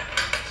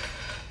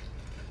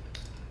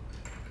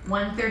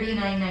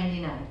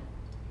 $139.99.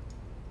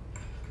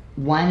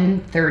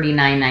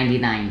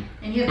 $139.99.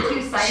 And you have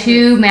 2 sizes.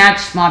 2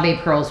 matched Mauve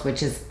pearls,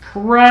 which is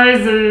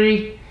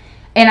crazy.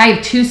 And I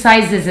have 2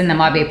 sizes in the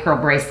Mauve pearl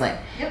bracelet.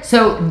 Yep.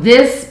 So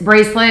this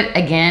bracelet,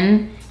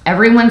 again,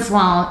 every once in a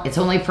while, it's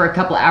only for a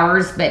couple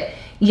hours, but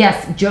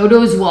yes,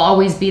 Jodo's will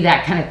always be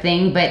that kind of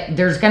thing, but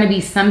there's going to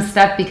be some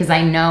stuff, because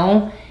I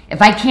know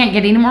if I can't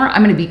get any more,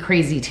 I'm going to be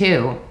crazy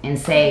too and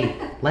say,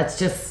 let's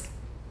just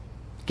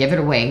give it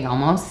away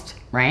almost,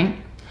 right?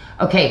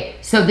 Okay,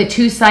 so the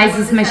 2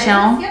 sizes,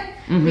 Michelle. Yep.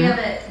 We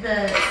have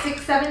the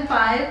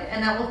 675,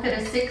 and that will fit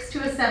a 6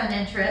 to a 7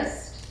 inch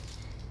wrist.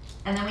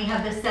 And then we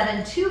have the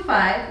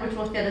 725, which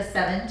will fit a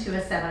 7 to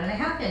a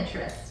 7.5 inch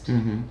wrist.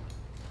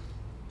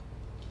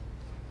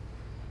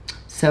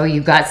 So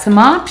you got some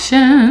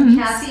options.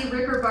 Kathy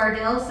Ripper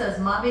Bardell says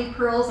Mauve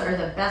pearls are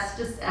the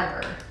bestest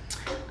ever.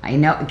 I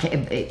know.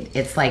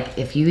 It's like,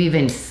 if you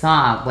even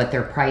saw what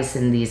they're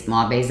pricing these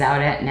Mauves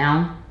out at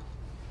now.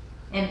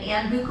 And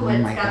Ann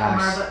Bukowitz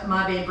got the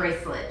Mauve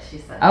bracelet, she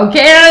said.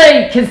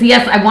 Okay, because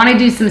yes, I want to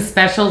do some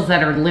specials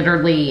that are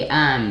literally,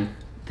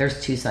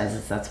 there's 2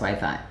 sizes, that's what I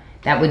thought.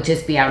 That would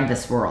just be out of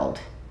this world.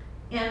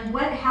 And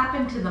what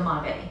happened to the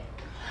Mauve? You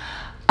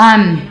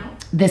know?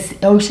 This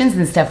oceans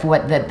and stuff,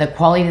 what the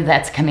quality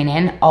that's coming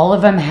in, all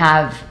of them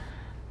have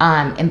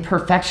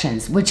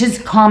imperfections, which is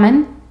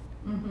common.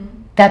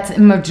 That's a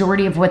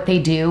majority of what they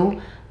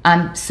do.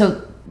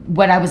 So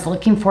what I was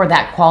looking for,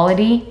 that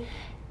quality,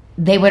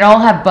 they would all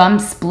have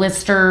bumps,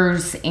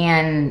 blisters,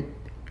 and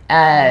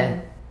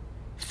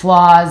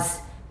flaws,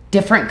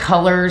 different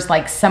colors.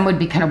 Like some would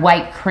be kind of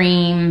white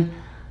cream.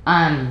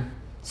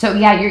 So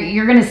yeah,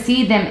 you're going to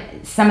see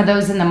some of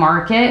those in the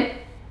market.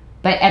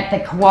 But at the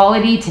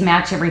quality to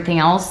match everything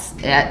else,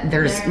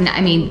 there's,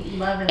 I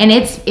mean, and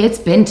it's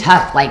been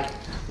tough. Like,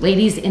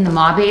 ladies, in the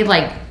Mauve,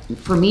 like,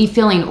 for me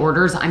filling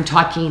orders, I'm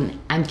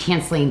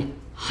canceling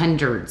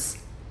hundreds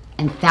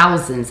and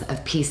thousands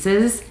of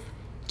pieces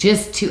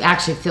just to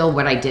actually fill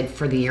what I did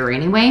for the year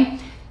anyway.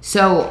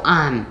 So,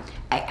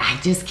 I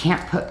just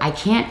I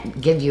can't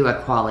give you a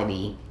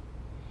quality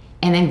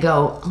and then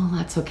go, oh,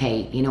 that's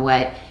okay. You know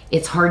what?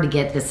 It's hard to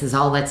get. This is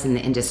all that's in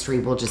the industry.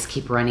 We'll just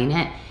keep running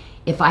it.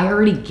 If I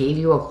already gave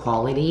you a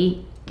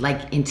quality,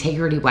 like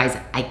integrity wise,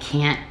 I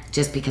can't,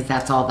 just because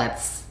that's all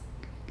that's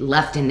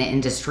left in the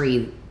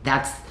industry.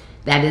 That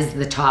is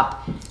the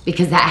top,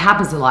 because that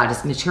happens a lot.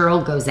 As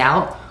material goes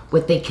out,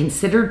 what they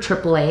considered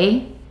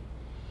AAA,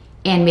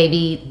 and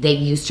maybe they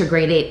used to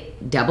grade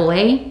it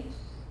AA,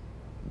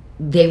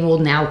 they will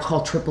now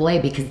call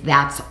AAA, because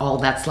that's all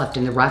that's left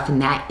in the rough,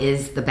 and that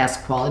is the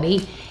best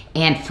quality.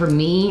 And for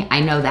me,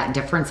 I know that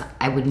difference.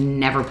 I would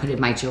never put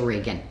in my jewelry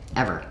again,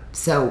 ever.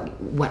 So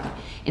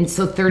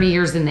 30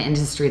 years in the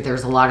industry,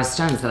 there's a lot of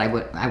stones that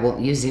I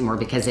won't use anymore,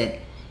 because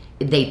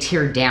they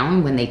tear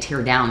down. When they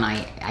tear down,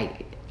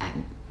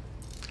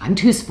 I'm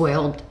too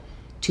spoiled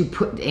to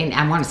put, and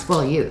I want to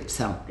spoil you.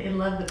 So they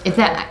love the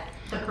purple,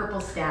 the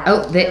purple stab.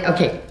 Oh,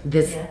 okay.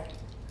 This. Yeah.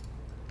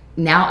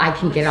 now I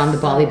can get on the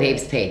Bali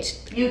Babes page.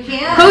 You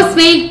can. Post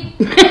me.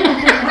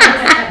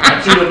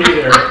 Actually, will be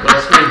there.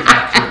 They'll screen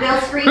capture. They'll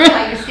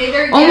screenshot you. Stay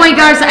there. Oh my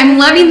gosh, I'm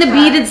loving the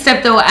beaded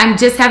stuff though. I'm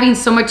just having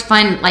so much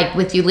fun like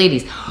with you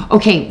ladies.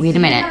 Okay, wait a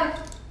minute.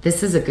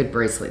 This is a good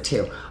bracelet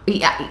too.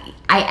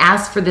 I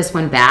asked for this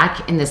one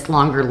back in this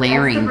longer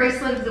layering. That's the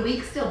bracelet of the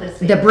week still this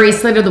week. The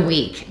bracelet of the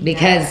week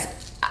because,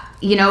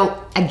 you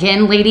know,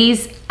 again,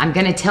 ladies, I'm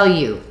going to tell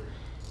you,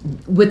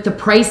 with the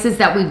prices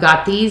that we've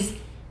got these,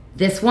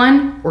 this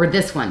one or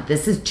this one.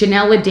 This is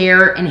Janelle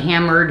Adair and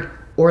Hammered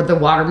or the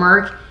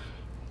Watermark.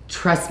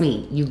 Trust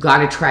me, you got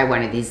to try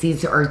one of these.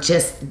 These are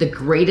just the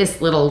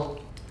greatest little...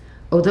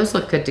 Oh, those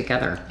look good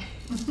together.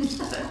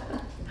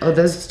 Oh,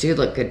 those do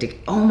look good.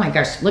 Oh my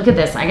gosh, look at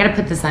this. I got to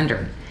put this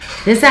under.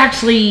 This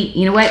actually,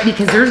 you know what?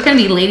 Because there's going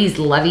to be ladies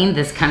loving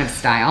this kind of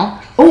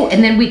style. Oh,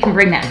 and then we can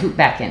bring that hoop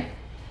back in.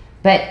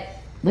 But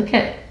look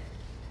at,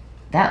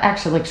 that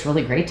actually looks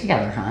really great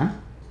together, huh?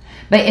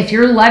 But if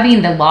you're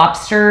loving the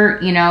lobster,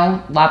 you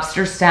know,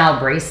 lobster style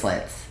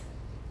bracelets.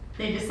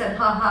 They just said,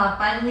 haha,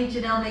 finally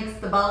Janelle makes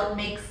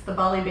the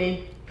Bali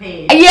Babe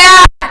page.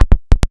 Yeah!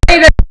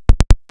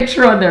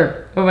 Picture on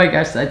there. Oh my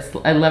gosh,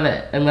 I love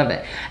it. I love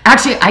it.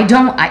 Actually,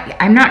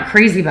 I'm not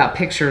crazy about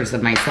pictures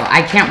of myself.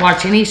 I can't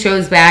watch any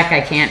shows back. I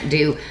can't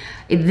do,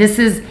 this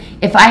is,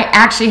 if I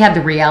actually had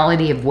the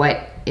reality of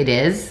what it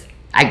is,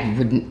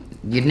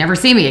 you'd never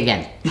see me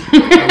again.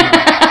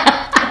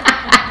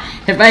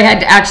 If I had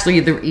to actually,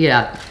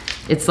 yeah,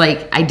 it's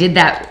like I did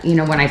that, you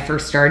know, when I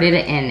first started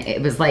and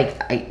it was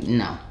like,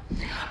 no.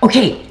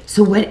 Okay,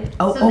 so what, the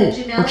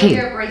Janelle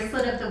Adair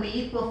bracelet of the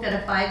week will fit a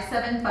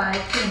 575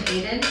 to an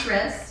 8-inch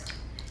wrist,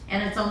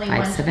 and it's only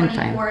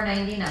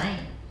 $124.99.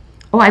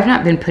 Oh, I've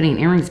not been putting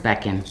earrings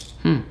back in.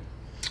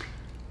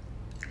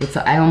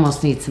 I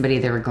almost need somebody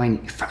that were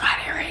going, you forgot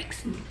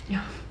earrings.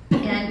 Yeah.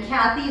 And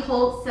Kathy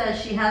Holt says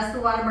she has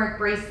the Watermark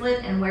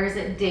bracelet and wears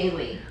it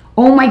daily.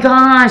 Oh my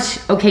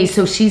gosh. Okay,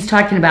 so she's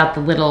talking about the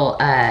little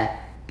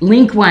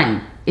link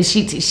one. Is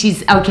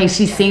she's okay,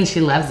 she's saying she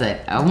loves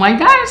it. Oh my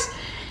gosh.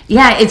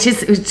 Yeah, it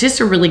was just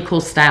a really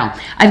cool style.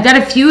 I've got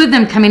a few of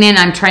them coming in.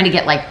 I'm trying to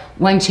get like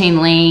one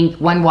chain link,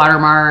 one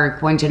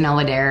Watermark, one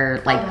Janelle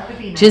Adair, like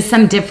nice. Just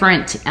some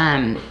different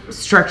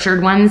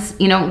structured ones,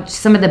 you know,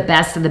 some of the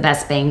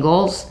best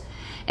bangles.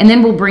 And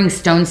then we'll bring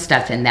stone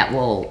stuff in that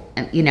will,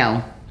 you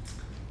know.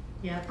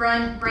 Yeah,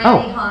 Brandy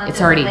Hahn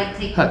it's already doesn't like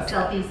taking hooked.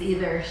 Selfies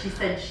either. She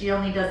said she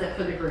only does it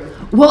for the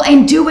group. Well,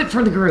 and do it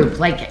for the group.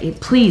 Like,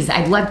 please,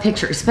 I'd love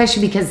pictures,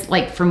 especially because,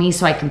 like, for me,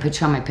 so I can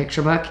put you on my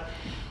picture book.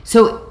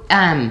 So,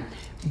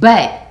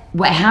 but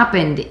what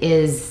happened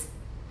is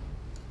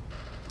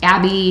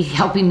Abby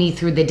helping me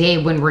through the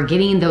day when we're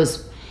getting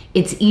those,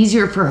 it's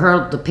easier for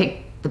her to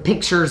pick the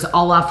pictures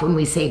all off when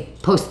we say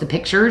post the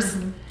pictures.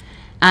 Mm-hmm.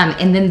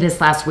 And then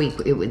this last week,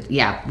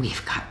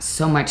 we've got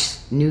so much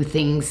new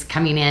things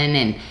coming in,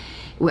 and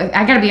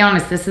I gotta be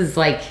honest, this is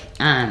like,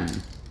 I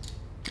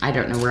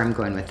don't know where I'm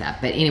going with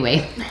that, but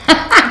anyway.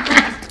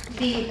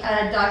 The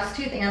Dog's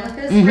Tooth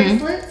Amethyst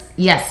bracelets.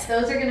 Yes.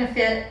 Those are gonna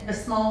fit, the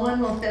small one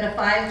will fit a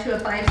 5 to a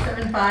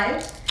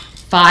 575.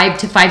 5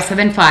 to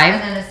 575.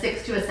 And then a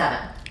 6 to a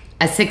 7.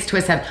 A 6 to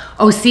a 7.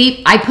 Oh,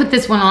 see, I put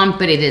this one on,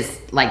 but it is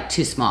like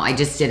too small. I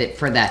just did it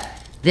for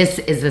this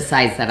is the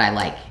size that I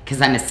like because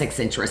I'm a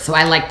 6-inch wrist, so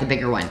I like the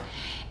bigger one.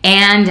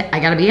 And I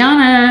gotta be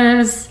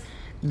honest,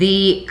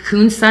 the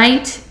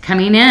Kunzite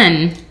coming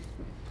in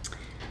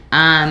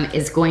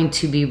is going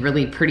to be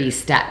really pretty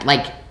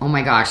like, oh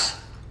my gosh.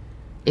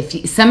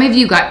 Some of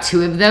you got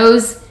 2 of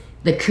those,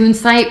 the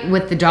Kunzite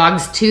with the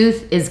dog's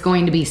tooth is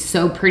going to be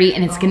so pretty,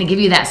 and it's going to give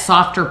you that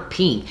softer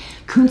pink.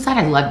 Kunzite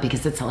I love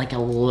because it's like a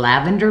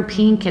lavender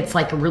pink. It's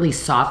like a really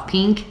soft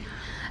pink.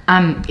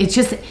 It's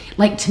just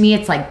like, to me,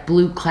 it's like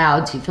blue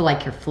clouds. You feel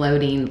like you're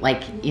floating,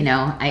 like, you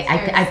know,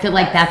 I feel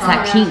like that's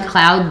that pink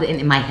cloud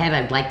in my head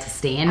I'd like to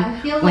stay in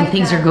when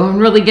things are going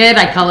really good.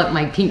 I call it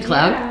my pink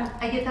cloud. Yeah,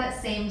 I get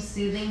that same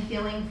soothing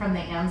feeling from the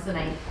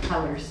Amazonite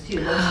colors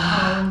too. Those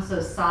tones,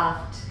 those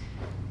soft,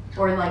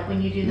 or like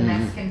when you do the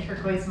Mexican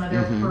turquoise, mother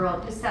of pearl,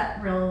 just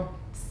that real,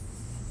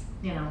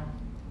 you know,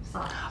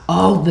 soft.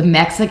 Oh, the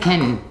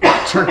Mexican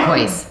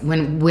turquoise,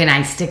 when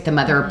I stick the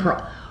mother of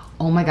pearl.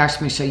 Oh my gosh,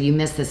 Michelle, you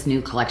missed this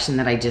new collection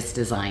that I just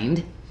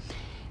designed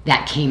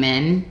that came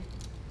in,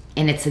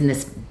 and it's in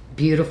this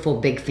beautiful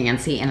big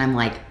fancy, and I'm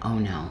like, oh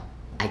no,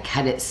 I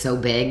cut it so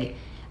big.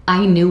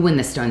 I knew when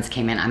the stones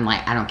came in, I'm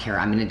like, I don't care,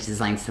 I'm gonna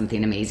design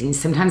something amazing.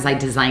 Sometimes I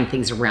design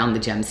things around the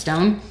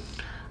gemstone.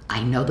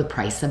 I know the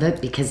price of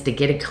it because to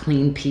get a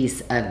clean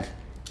piece of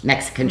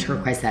Mexican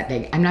turquoise that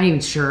big, I'm not even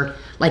sure.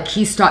 Like,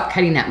 he stopped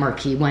cutting that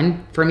marquee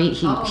one for me.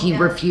 He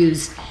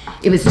refused.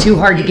 It was too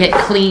hard to get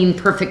clean,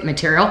 perfect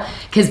material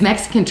because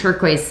Mexican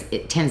turquoise,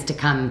 it tends to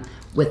come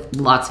with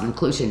lots of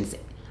inclusions.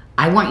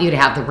 I want you to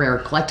have the rare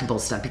collectible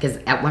stuff because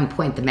at one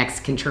point the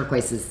Mexican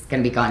turquoise is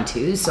going to be gone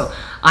too. So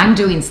I'm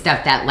doing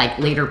stuff that like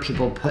later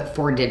people put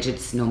 4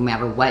 digits no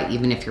matter what,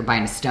 even if you're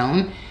buying a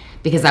stone,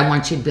 because I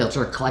want you to build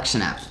your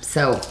collection up.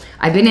 So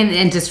I've been in the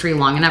industry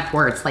long enough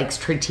where it's like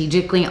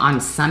strategically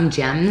on some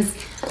gems.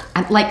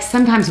 Like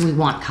sometimes we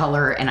want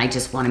color and I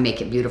just want to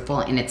make it beautiful,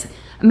 and it's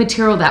a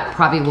material that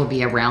probably will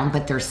be around,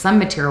 but there's some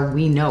material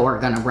we know are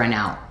going to run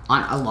out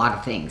on a lot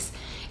of things.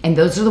 And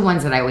those are the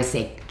ones that I always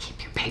say,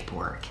 keep your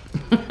paperwork.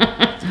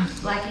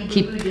 Blackie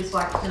Boo Boo just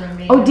walked in and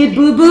made Oh, did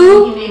Boo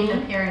Boo? He made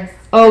an appearance.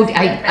 Oh,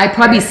 I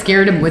probably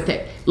scared him with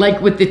it.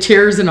 Like with the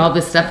chairs and all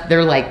this stuff.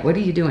 They're like, what are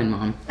you doing,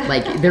 Mom?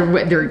 Like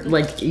they're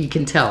like, you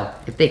can tell.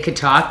 If they could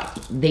talk,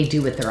 they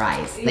do with their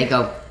eyes. They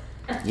go,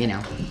 you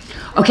know.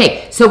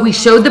 Okay, so we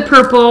showed the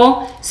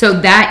purple. So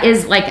that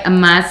is like a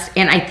must.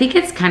 And I think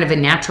it's kind of a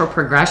natural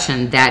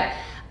progression that,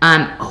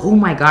 oh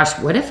my gosh,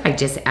 what if I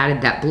just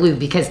added that blue?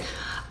 Because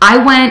I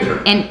went,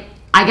 and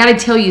I got to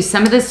tell you,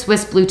 some of the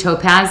Swiss blue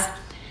topaz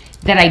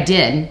that I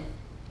did,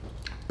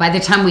 by the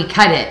time we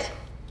cut it,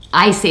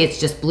 I say it's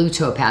just blue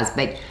topaz,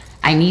 but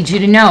I need you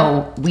to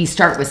know we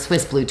start with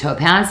Swiss blue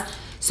topaz.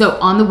 So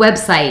on the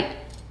website,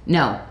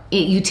 no,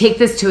 you take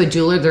this to a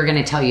jeweler, they're going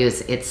to tell you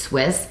it's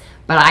Swiss,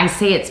 but I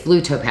say it's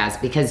blue topaz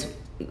because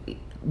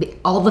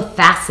all the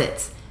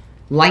facets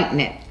lighten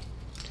it.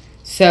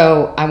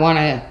 So I want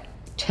to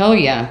tell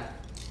you,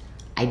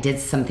 I did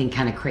something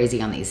kind of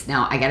crazy on these.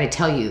 Now I got to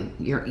tell you,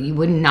 you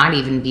would not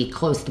even be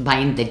close to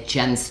buying the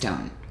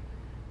gemstone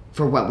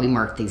for what we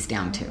marked these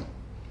down to.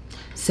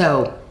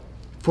 So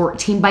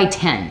 14 by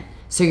 10.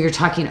 So you're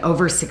talking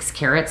over 6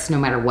 carats no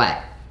matter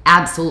what.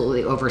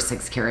 Absolutely over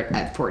 6 carat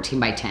at 14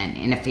 by 10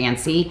 in a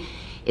fancy.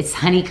 It's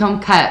honeycomb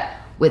cut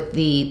with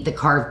the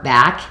carved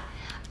back.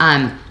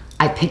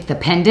 I picked the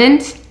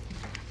pendant.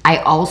 I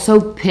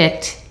also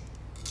picked,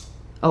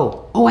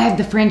 I have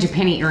the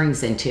frangipani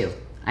earrings in too.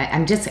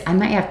 I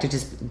might have to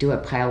just do a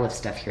pile of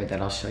stuff here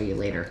that I'll show you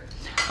later.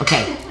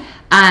 Okay.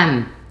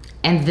 And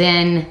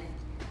then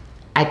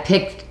I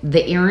picked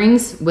the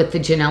earrings with the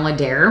Janelle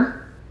Adair.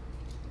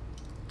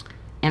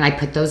 And I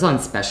put those on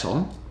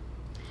special.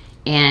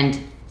 And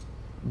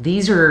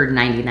these are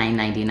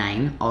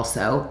 $99.99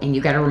 also. And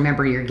you got to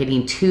remember you're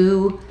getting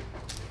two.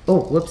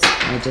 Oh, whoops.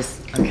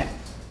 Okay.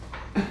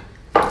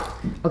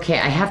 Okay,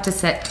 I have to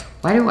set.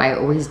 Why do I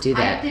always do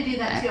that? I have to do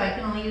that too. I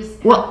can only use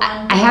Well, one.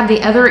 I have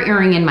the other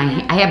earring in my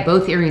hand. I have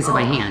both earrings in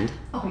my hand.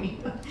 Oh, you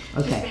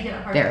Okay, just making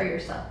it hard there. for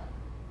yourself.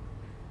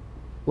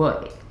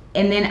 Well,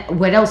 and then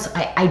what else?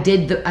 I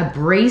did a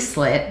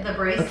bracelet. The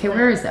bracelet. Okay,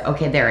 where is it?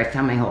 Okay, there. I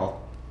found my hole.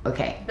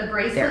 Okay. The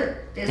bracelet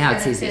is Now going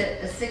it's to easy.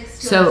 fit a 6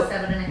 to So a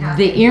 7.5.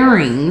 the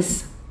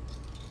earrings,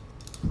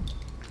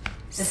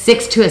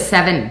 6 to a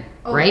 7,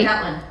 Oh, right?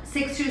 that one.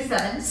 6 to a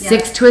 7. Yeah.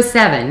 6 to a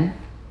 7.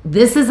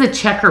 This is a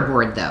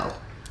checkerboard though,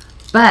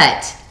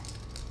 but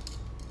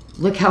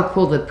look how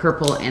cool the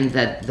purple and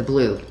the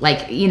blue.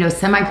 Like, you know,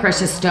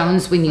 semi-precious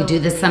stones when you do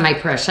the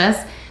semi-precious.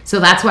 So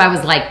that's why I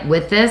was like,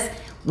 with this,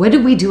 what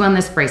did we do on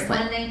this bracelet?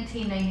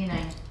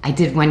 $119.99. I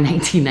did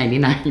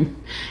 $119.99.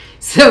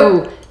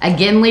 So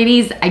again,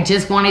 ladies, I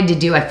just wanted to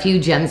do a few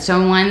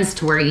gemstone ones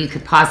to where you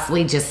could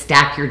possibly just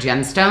stack your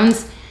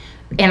gemstones.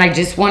 And I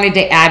just wanted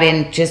to add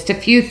in just a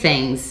few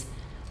things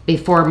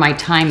before my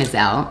time is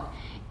out.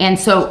 And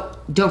so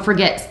don't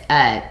forget,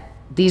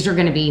 these are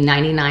going to be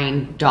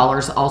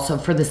 $99 also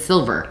for the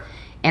silver.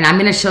 And I'm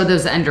going to show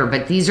those under,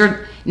 but these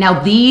are, now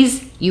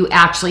these,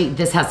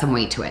 this has some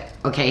weight to it.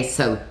 Okay,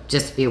 so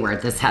just be aware,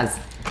 this has,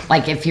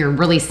 like if you're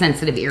really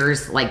sensitive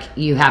ears, like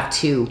you have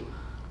to,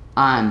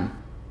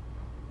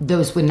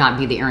 those would not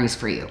be the earrings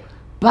for you.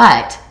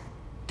 But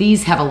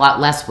these have a lot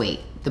less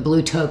weight. The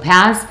blue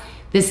topaz,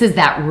 this is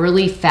that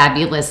really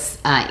fabulous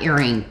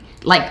earring.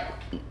 Like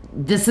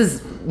this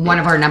is one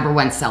of our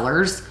 #1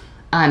 sellers.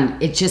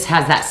 It just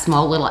has that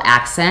small little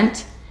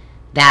accent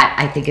that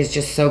I think is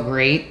just so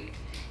great.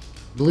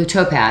 Blue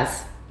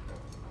topaz.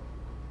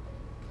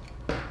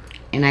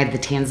 And I have the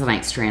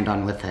tanzanite strand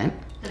on with it.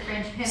 The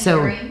French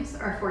So- earrings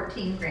are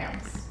 14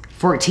 grams.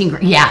 14,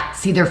 yeah,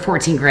 see they're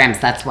 14 grams,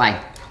 that's why.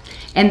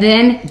 And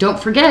then don't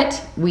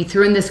forget, we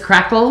threw in this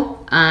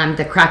crackle,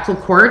 the crackle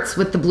quartz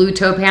with the blue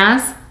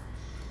topaz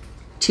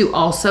to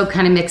also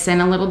kind of mix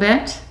in a little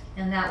bit.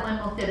 And that one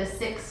will fit a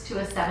 6 to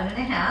a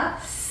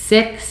 7.5.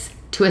 6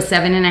 to a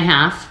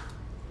 7.5.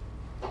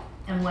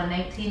 And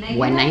 $119.99.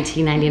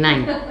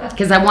 $119.99.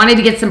 Because I wanted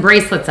to get some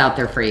bracelets out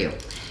there for you.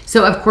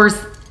 So of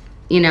course,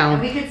 you know.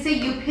 And we could say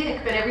you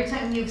pick, but every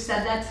time you've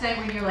said that tonight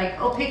when you're like,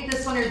 oh, pick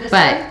this one or this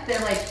But- one, they're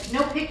like,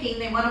 no picking,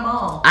 they want them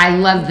all. I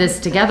love this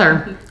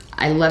together.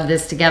 I love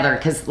this together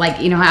because,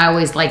 like, you know how I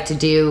always like to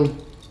do,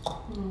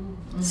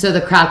 so the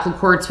crackle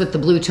quartz with the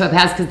blue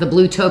topaz, because the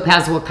blue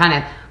topaz will kind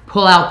of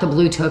pull out the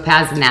blue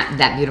topaz and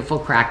that beautiful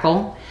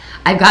crackle.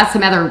 I've got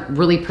some other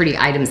really pretty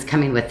items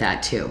coming with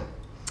that too.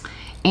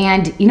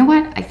 And you know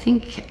what? I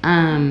think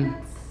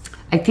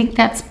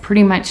that's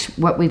pretty much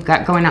what we've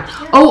got going on.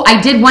 Oh, I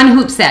did one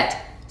hoop set.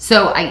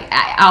 So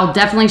I'll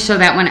definitely show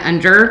that one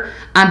under,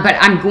 but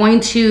I'm going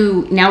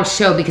to now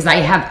show, because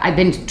I've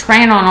been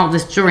trying on all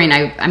this jewelry, and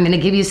I'm going to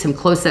give you some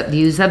close-up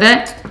views of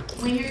it.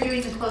 When you're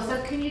doing the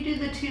close-up, can you do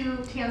the 2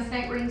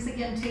 tanzanite rings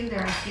again too? They're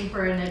asking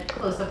for a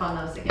close-up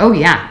on those again. Oh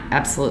yeah,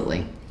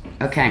 absolutely.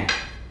 Okay.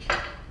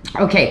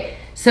 Okay,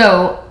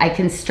 so I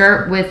can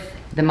start with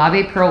the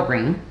Mauve Pearl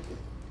ring.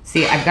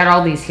 See, I've got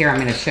all these here. I'm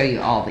going to show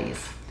you all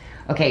these.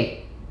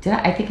 Okay,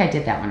 I think I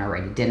did that one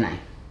already, didn't I?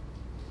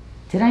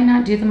 Did I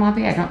not do the Mauve?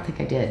 I don't think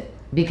I did.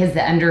 Because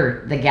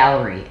under the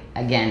gallery,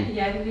 again.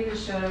 Yeah, I think you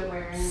just showed it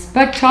wearing.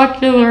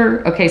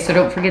 Spectacular. Okay, so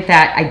don't forget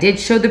that. I did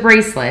show the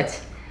bracelet.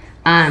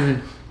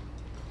 So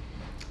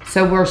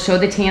we'll show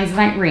the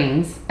tanzanite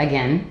rings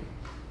again.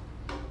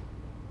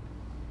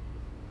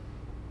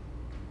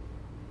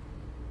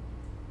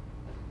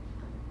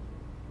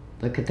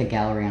 Look at the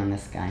gallery on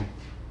this guy.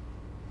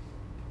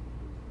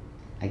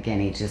 Again,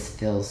 he just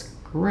feels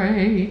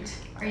great.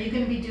 Are you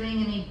going to be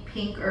doing any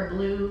pink or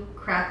blue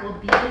crackle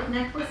beaded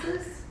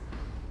necklaces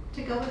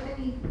to go with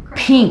any crackle?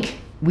 Pink.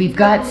 We've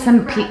got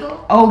some pink.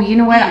 Crackle? Oh, you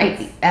know what?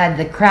 Beads.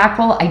 The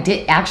crackle. I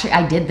did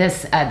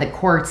this. The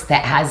quartz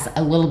that has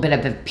a little bit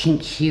of a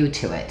pink hue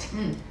to it.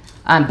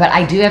 But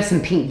I do have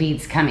some pink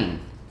beads coming.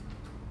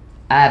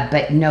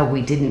 But no,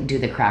 we didn't do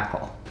the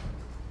crackle.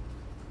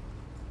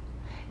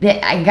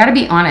 I gotta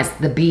be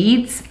honest, the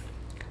beads,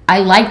 I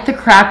like the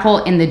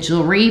crackle in the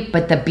jewelry,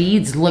 but the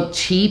beads look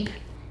cheap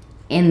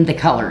in the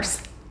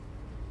colors.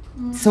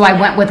 So I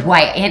went with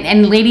white.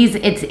 And ladies,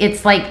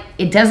 it's like,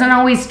 it doesn't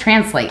always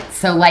translate.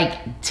 So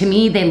like, to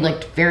me, they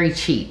looked very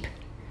cheap.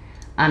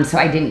 So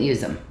I didn't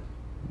use them.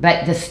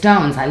 But the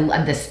stones, I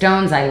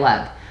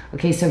love.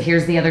 Okay, so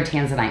here's the other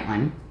tanzanite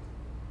one.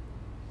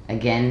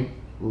 Again,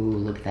 ooh,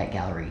 look at that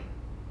gallery.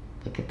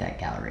 Look at that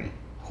gallery.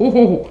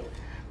 Oh,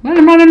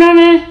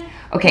 money.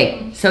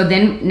 Okay, so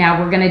then now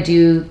we're gonna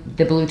do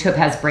the blue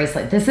topaz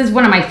bracelet. This is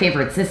one of my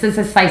favorites. This is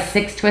a size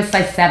 6 to a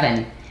size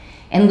 7.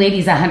 And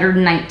ladies,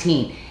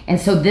 119. And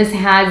so this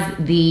has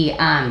the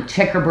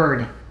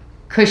checkerboard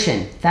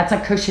cushion. That's a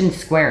cushion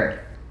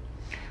squared.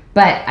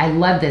 But I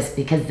love this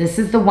because this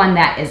is the one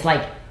that is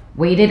like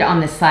weighted on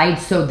the side.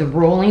 So the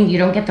rolling, you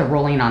don't get the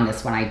rolling on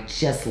this one. I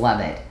just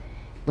love it.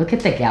 Look at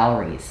the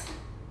galleries.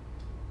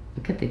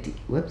 Look at the,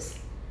 whoops.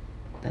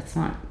 That's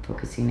not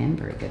focusing in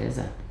very good, is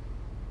it?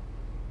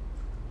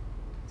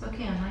 It's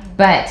okay on mine.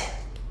 But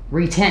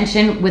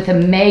retention with a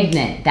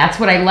magnet. That's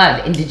what I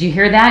love. And did you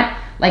hear that?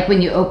 Like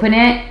when you open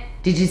it,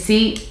 did you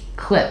see?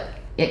 Clip.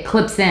 It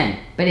clips in,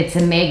 but it's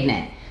a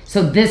magnet.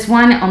 So this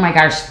one, oh my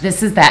gosh,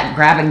 this is that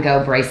grab and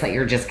go bracelet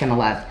you're just gonna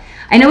love.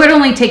 I know it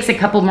only takes a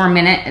couple more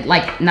minutes,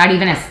 like not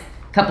even a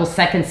couple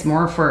seconds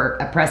more for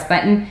a press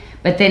button,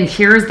 but then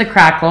here's the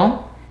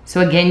crackle.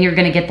 So again, you're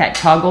gonna get that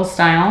toggle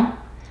style,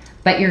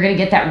 but you're gonna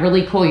get that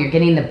really cool. You're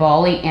getting the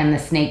bally and the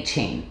snake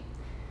chain.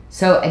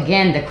 So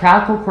again, the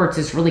crackle quartz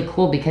is really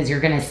cool because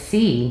you're gonna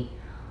see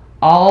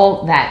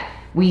all that.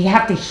 We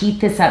have to heat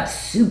this up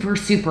super,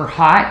 super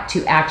hot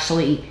to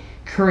actually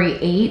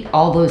create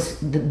all those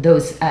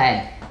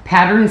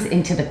patterns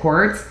into the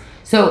quartz.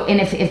 So, and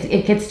if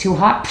it gets too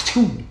hot,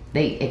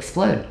 they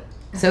explode.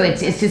 So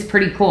it's just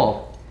pretty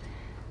cool.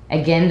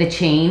 Again, the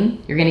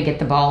chain, you're gonna get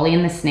the bally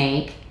and the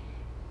snake.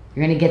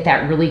 You're gonna get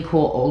that really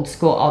cool old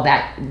school, all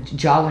that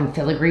Jawlin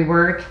filigree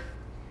work.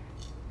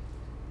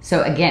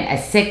 So again, a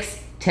 6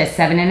 to a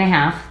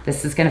 7.5.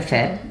 This is gonna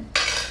fit.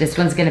 This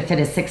one's gonna fit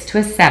a 6 to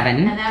a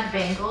 7. And that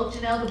bangle,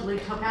 Janelle, the blue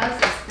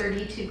topaz, is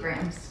 32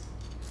 grams.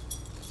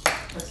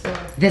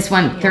 This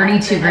one,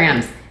 32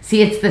 grams.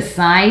 See, it's the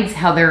sides,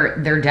 how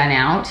they're done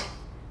out.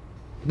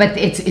 But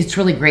it's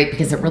really great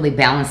because it really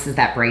balances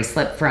that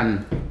bracelet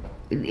from...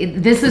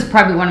 This is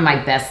probably one of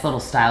my best little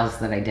styles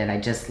that I did. I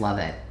just love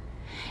it.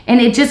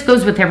 And it just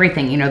goes with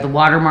everything. You know, the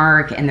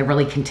watermark and the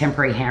really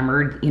contemporary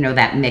hammered, you know,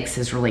 that mix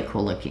is really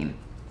cool looking.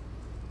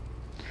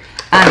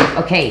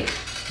 Okay,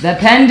 the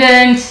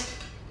pendant.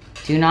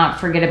 Do not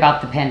forget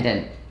about the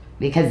pendant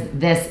because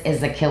this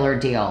is a killer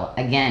deal.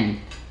 Again,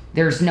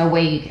 there's no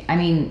way, I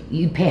mean,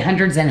 you'd pay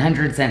hundreds and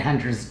hundreds and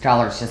hundreds of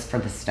dollars just for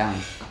the stone.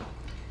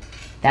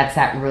 That's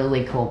that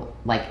really cool,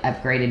 like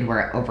upgraded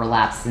where it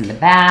overlaps in the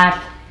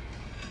back.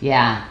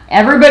 Yeah,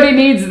 everybody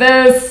needs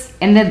this.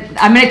 And then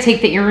I'm gonna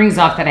take the earrings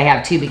off that I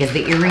have too because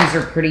the earrings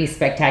are pretty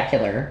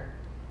spectacular.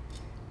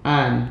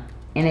 And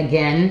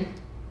again,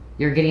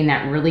 you're getting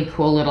that really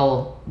cool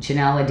little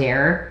Janelle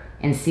Adair.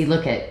 And see,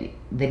 look at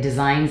the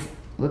designs.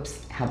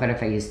 Whoops, how about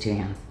if I use 2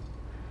 hands?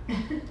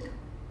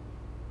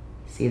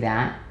 See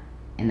that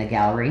in the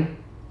gallery?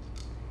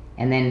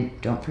 And then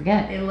don't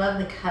forget. They love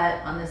the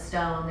cut on the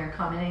stone. They're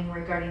commenting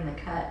regarding the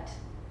cut.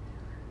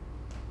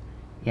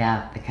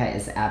 Yeah, the cut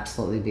is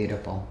absolutely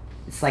beautiful.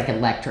 It's like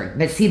electric.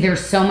 But see,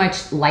 there's so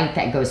much light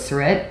that goes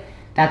through it.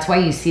 That's why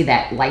you see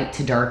that light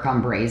to dark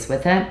ombraze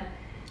with it.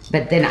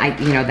 But then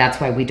that's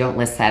why we don't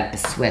list that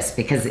as Swiss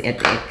because it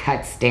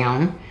cuts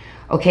down.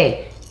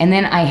 Okay. And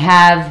then I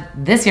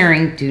have this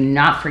earring. Do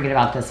not forget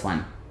about this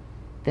one.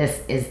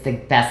 This is the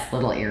best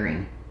little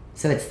earring.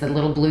 So it's the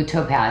little blue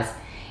topaz.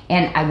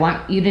 And I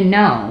want you to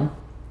know,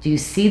 do you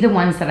see the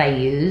ones that I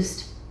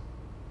used?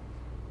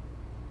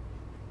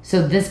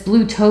 So this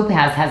blue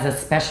topaz has a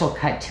special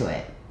cut to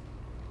it.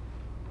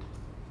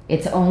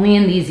 It's only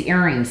in these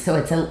earrings. So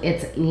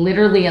it's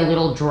literally a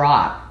little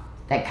drop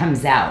that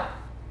comes out.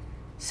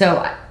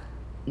 So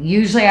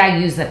usually I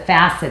use a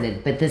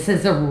faceted, but this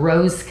is a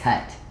rose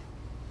cut.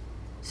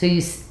 So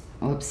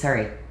oops,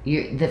 sorry.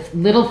 The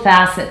little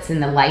facets in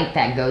the light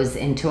that goes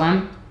into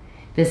them,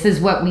 this is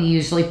what we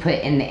usually put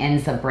in the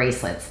ends of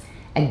bracelets.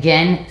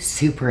 Again,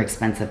 super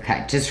expensive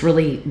cut. Just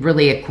really,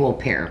 really a cool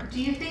pair.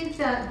 Do you think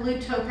that blue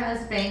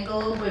topaz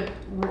bangle would,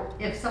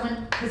 if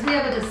someone, because we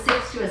have it as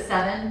 6 to a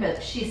 7,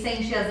 but she's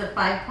saying she has a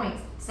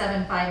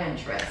 5.75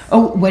 inch wrist.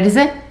 Oh, what is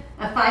it?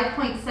 A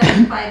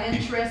 5.75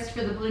 inch wrist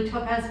for the blue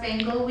topaz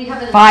bangle. We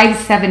have it as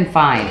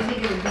 5.75. Do you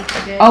think it would be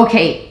too big?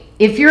 Okay.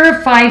 If you're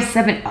a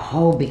 5.7,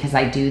 oh, because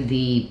I do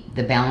the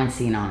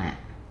balancing on it.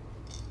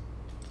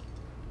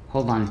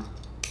 Hold on.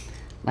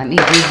 Let me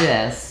do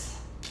this.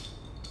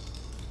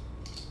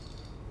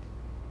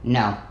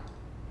 No.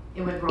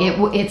 It would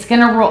roll. It's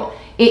gonna roll.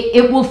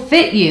 It will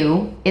fit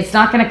you. It's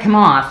not gonna come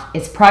off.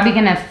 It's probably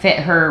gonna fit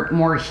her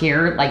more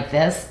here, like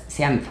this.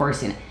 See, I'm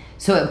forcing it.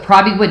 So it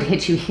probably would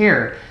hit you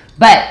here,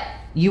 but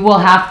you will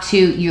have to.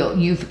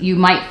 You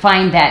might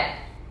find that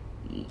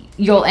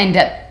you'll end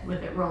up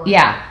with it rolling.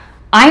 Yeah.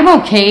 I'm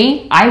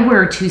okay. I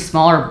wear 2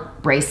 smaller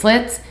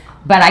bracelets,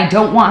 but I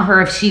don't want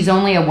her, if she's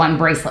only a 1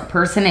 bracelet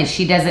person and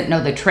she doesn't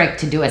know the trick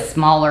to do a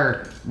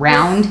smaller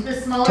round The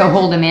smaller, to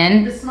hold them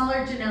in. The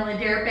smaller Janelle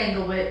Adair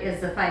bangle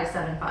is the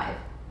 5.75.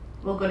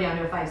 We'll go down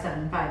to a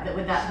 5.75.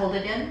 Would that hold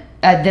it in?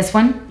 This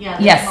one? Yeah.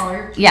 Yes.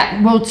 Smaller.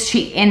 Yeah. Well,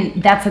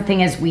 and that's the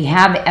thing is we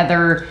have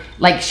other,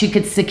 like she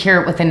could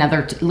secure it with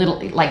another little,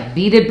 like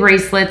beaded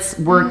bracelets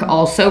work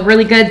also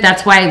really good.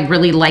 That's why I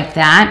really like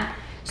that.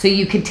 So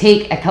you could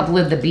take a couple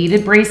of the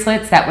beaded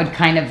bracelets that would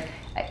kind of,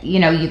 you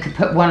know, you could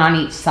put one on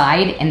each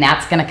side and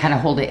that's going to kind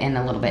of hold it in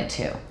a little bit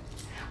too.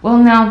 Well,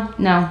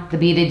 no, the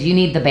beaded, you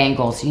need the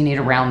bangles. You need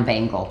a round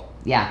bangle.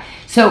 Yeah.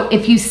 So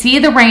if you see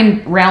the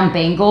round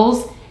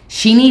bangles,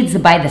 she needs to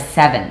buy the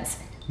 7s.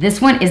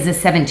 This one is the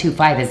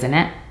 725, isn't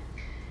it?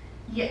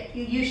 Yeah,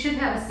 you should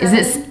have a 7. Is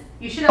this?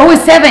 You should have Oh, a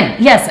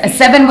 7. Yes, a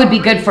 7 would be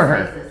good for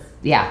her. Sizes.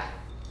 Yeah.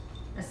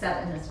 A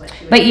 7 is what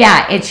she would. But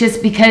yeah, it's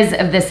just because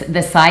of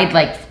the side,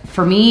 like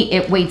for me,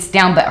 it weights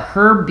down, but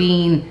her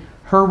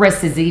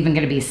wrist is even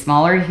going to be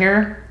smaller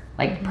here,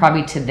 like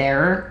probably to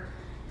there.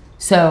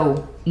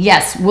 So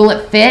yes, will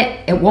it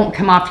fit? It won't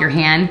come off your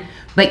hand,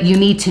 but you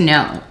need to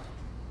know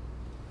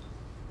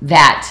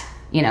that,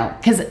 you know,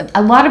 because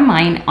a lot of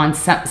mine on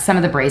some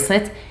of the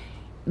bracelets,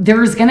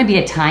 there's going to be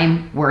a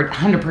time where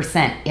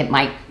 100% it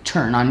might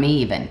turn on me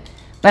even.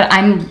 But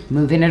I'm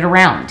moving it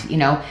around, you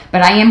know.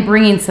 But I am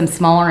bringing some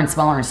smaller and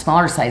smaller and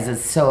smaller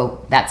sizes,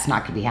 so that's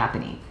not going to be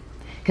happening.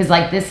 Because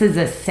like this is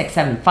a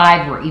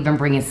 6.75, we're even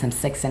bringing some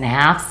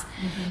 6.5s.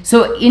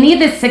 So any of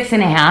the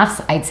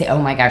 6.5s, I'd say,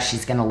 oh my gosh,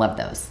 she's going to love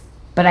those.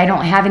 But I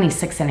don't have any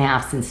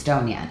 6.5s in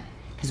stone yet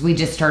because we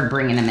just started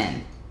bringing them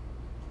in.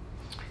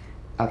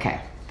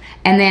 Okay.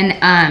 And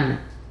then,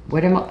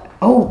 what am I?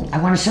 Oh,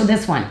 I want to show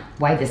this one.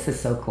 Why this is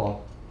so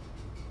cool.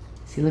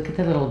 See, look at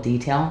the little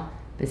detail.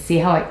 But see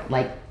how it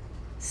like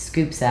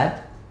scoops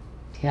up?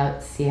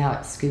 See how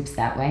it scoops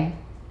that way?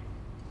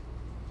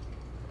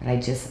 But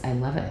I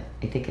love it.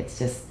 I think it's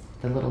just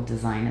the little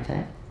design of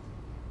it.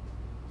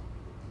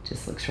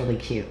 Just looks really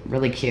cute,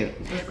 really cute.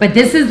 But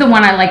this is the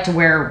one I like to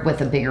wear with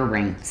a bigger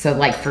ring. So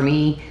like for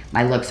me,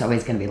 my look's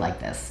always gonna be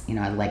like this. You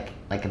know, I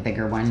like a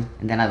bigger one,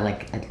 and then I'd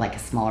like a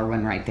smaller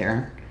one right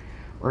there.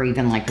 Or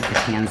even like with the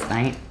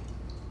tanzanite,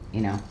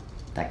 you know,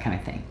 that kind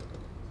of thing,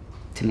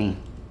 to me.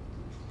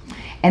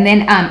 And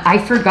then I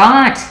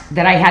forgot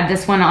that I had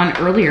this one on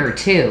earlier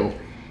too.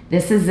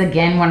 This is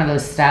again one of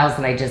those styles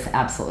that I just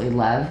absolutely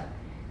love.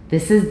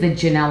 This is the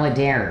Janelle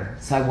Adair.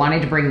 So I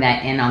wanted to bring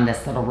that in on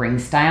this little ring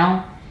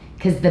style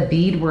because the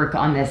beadwork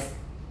on this,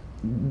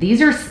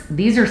 these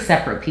are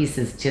separate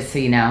pieces, just so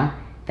you know,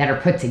 that are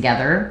put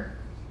together.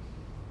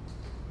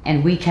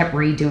 And we kept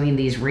redoing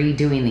these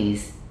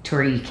to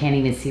where you can't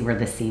even see where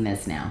the seam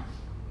is now.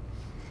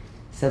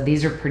 So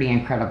these are pretty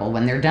incredible.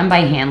 When they're done by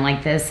hand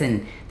like this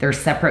and they're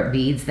separate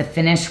beads, the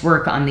finish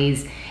work on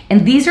these,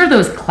 and these are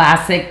those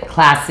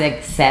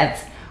classic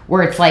sets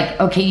where it's like,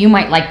 okay, you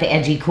might like the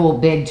edgy, cool,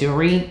 big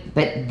jewelry,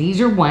 but these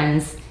are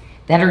ones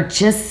that are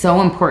just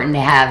so important to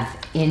have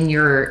in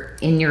your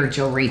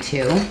jewelry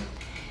too.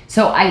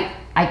 So I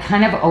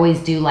kind of always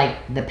do like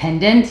the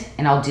pendant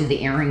and I'll do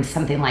the earrings,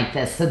 something like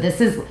this. So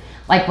this is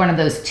like one of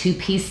those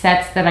 2-piece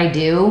sets that I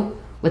do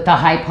with the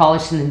high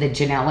polish and the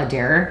Janelle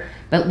Adair.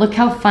 But look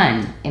how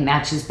fun it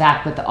matches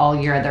back with all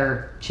your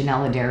other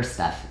Janelle Adair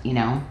stuff, you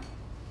know,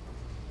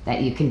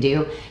 that you can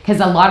do. Because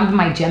a lot of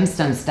my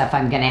gemstone stuff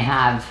I'm going to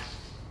have,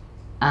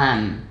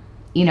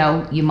 you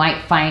know, you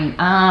might find,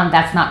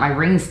 that's not my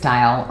ring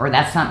style, or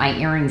that's not my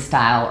earring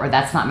style, or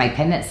that's not my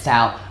pendant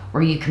style,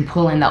 or you can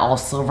pull in the all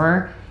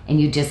silver and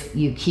you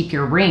keep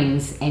your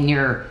rings and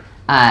your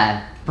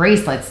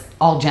bracelets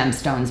all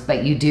gemstones,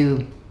 but you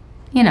do,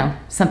 you know,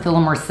 something a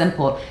little more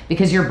simple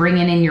because you're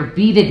bringing in your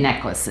beaded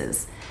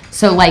necklaces.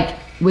 So like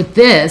with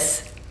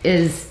this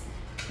is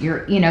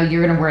you're going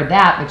to wear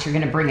that, but you're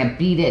going to bring a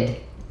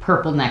beaded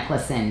purple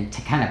necklace in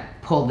to kind of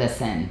pull this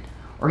in,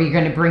 or you're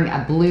going to bring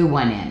a blue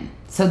one in.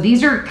 So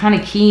these are kind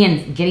of key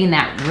in getting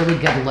that really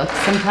good look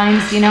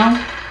sometimes, you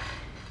know,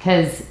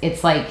 because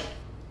it's like,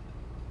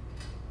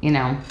 you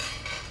know,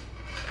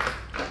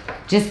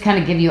 just kind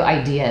of give you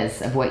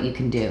ideas of what you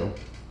can do,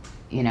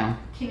 you know.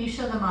 Can you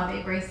show the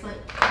Mabe bracelet?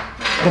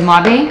 The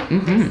Mabe?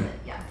 Mm-hmm. Bracelet,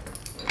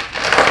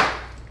 yeah.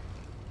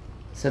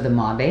 So the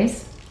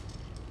Mabes.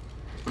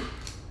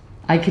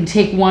 I can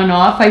take one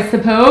off, I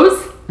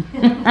suppose. You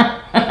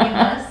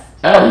must.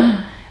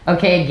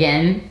 Okay,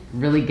 again,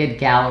 really good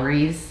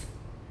galleries.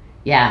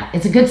 Yeah,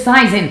 it's a good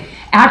size. And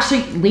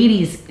actually,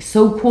 ladies,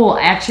 so cool.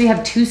 I actually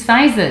have 2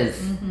 sizes.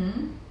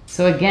 Mm-hmm.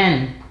 So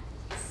again,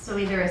 So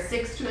either a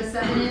 6 to a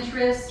 7-inch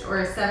wrist, or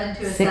a 7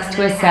 to a 6 7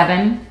 to a and a half,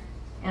 7,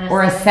 and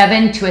or a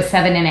 7 to a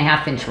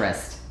 7.5 inch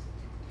wrist.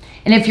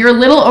 And if you're a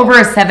little over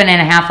a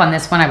 7.5 on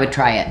this one, I would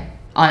try it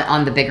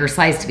on the bigger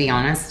size, to be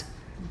honest.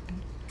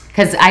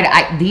 Because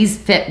these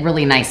fit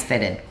really nice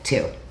fitted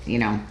too, you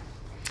know.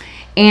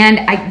 And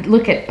I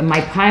look at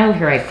my pile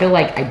here. I feel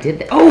like I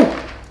did. Oh,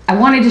 I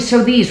wanted to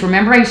show these.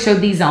 Remember, I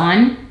showed these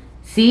on.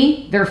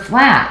 See, they're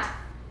flat,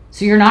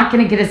 so you're not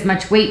going to get as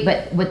much weight.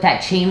 But with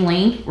that chain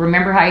link,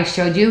 remember how I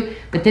showed you?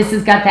 But this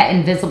has got that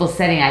invisible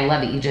setting. I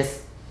love it. You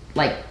just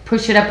like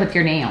push it up with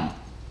your nail,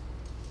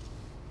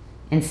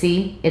 and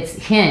see, it's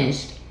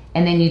hinged,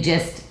 and then you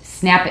just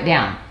snap it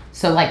down.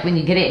 So like when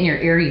you get it in your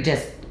ear, you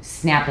just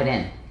snap it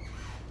in.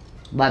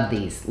 Love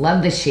these.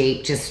 Love the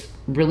shape. Just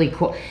really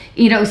cool.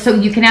 You know, so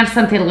you can have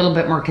something a little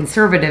bit more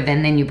conservative,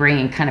 and then you bring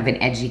in kind of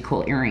an edgy,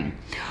 cool earring.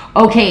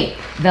 Okay,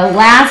 the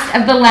last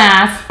of the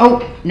last.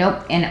 Oh,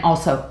 nope. And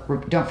also,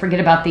 don't forget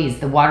about these.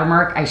 The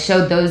watermark. I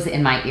showed those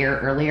in my ear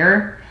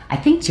earlier. I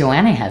think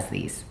Joanna has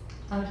these.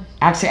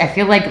 Actually, I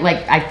feel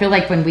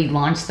like when we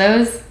launched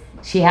those,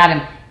 she had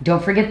them.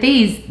 Don't forget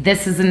these.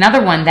 This is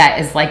another one that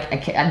is like,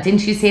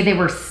 didn't you say they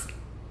were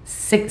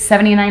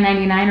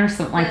 $79.99 or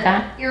something like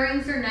that?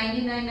 Earrings are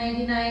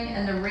 $99.99,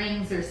 and the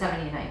rings are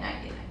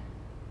 $79.99.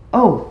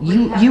 Oh,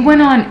 you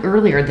went on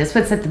earlier. This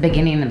was at the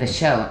beginning of the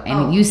show,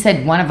 and you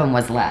said one of them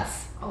was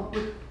less. Oh,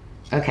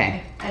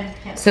 okay. I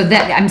can't. So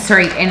that, I'm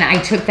sorry, and I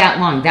took that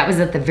long. That was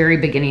at the very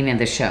beginning of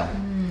the show.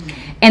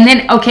 And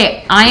then,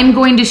 okay, I'm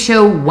going to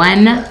show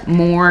one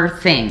more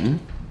thing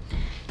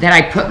that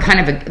I put kind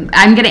of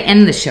I'm going to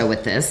end the show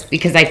with this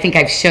because I think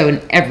I've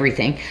shown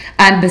everything.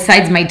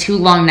 Besides my 2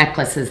 long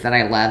necklaces that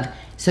I love.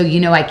 So you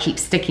know I keep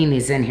sticking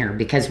these in here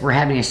because we're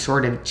having a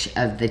shortage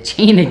of the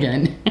chain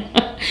again.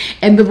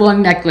 And the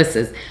long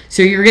necklaces.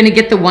 So you're going to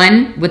get the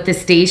one with the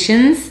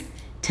stations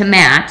to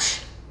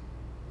match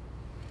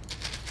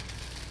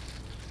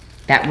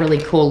that really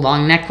cool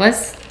long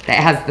necklace that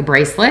has the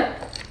bracelet.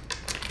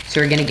 So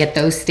you're going to get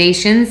those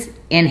stations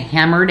in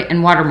hammered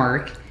and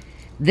watermark.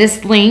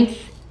 This length,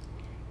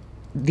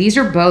 these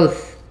are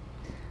both.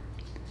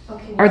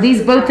 Okay, Are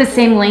these both the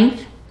same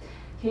length?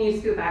 Can you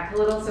scoot back a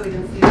little so we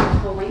can see the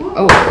whole length?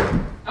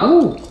 Oh.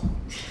 Oh.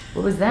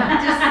 What was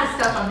that? Just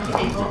the stuff on the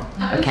table.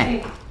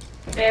 Okay.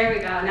 There we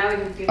go. Now we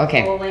can see the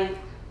Okay. whole length.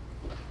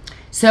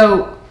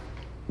 So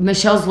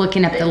Michelle's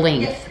looking up the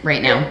length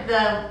right now.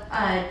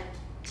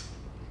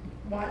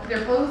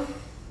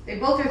 They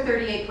both are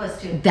 38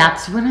 plus 2.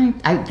 That's what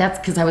that's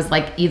because I was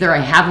like, either I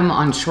have them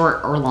on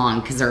short or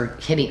long because they're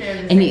hitting. They're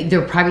the And same.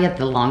 they're probably at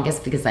the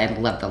longest because I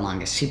love the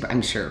longest,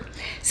 I'm sure.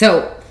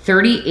 So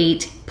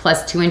 38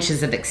 plus 2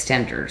 inches of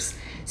extenders.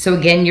 So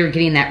again, you're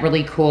getting that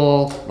really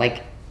cool,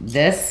 like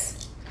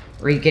this,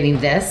 or you're getting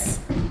this.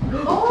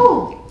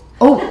 Oh!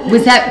 Oh,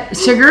 was that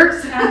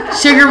Sugar?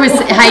 Sugar was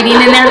hiding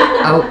in there?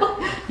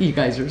 Oh, you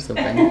guys are so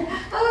funny.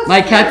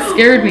 My cat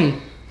scared me.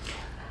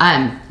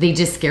 They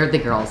just scared the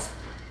girls.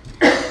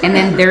 And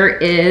then there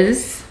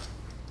is,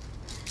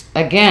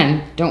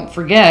 again, don't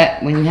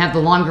forget, when you have the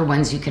longer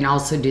ones, you can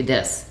also do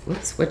this.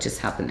 Whoops, what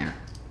just happened there?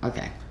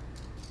 Okay.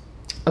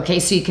 Okay,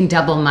 so you can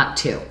double them up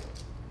too.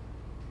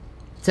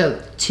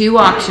 So 2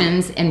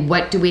 options, and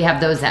what do we have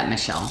those at,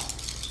 Michelle?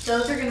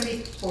 Those are going to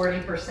be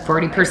 40%.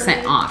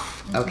 40%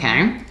 off,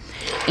 okay?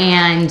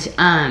 And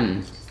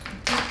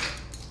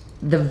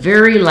the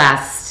very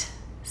last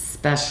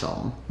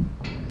special,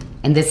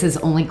 and this is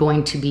only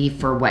going to be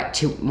for what,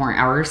 2 more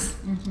hours?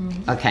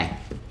 Okay.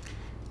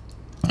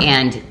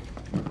 And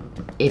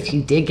if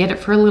you did get it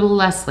for a little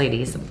less,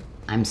 ladies,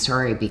 I'm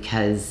sorry,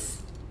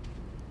 because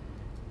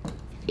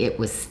it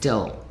was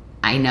still,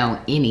 I know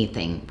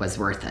anything was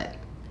worth it.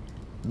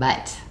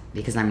 But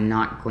because I'm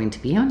not going to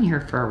be on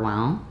here for a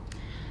while,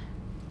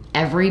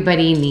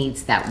 everybody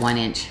needs that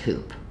 1-inch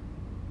hoop.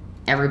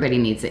 Everybody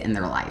needs it in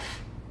their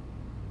life.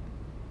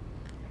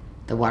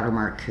 The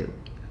watermark hoop.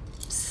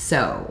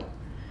 So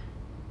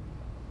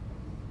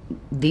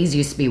these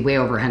used to be way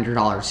over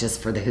 $100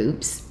 just for the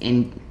hoops,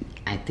 and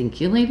I think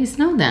you ladies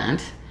know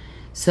that.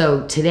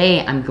 So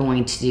today I'm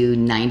going to do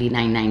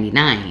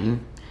 $99.99,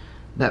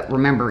 but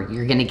remember,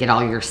 you're going to get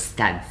all your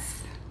studs.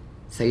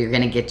 So you're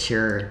going to get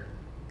your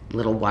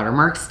little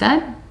watermark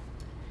stud.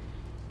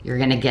 You're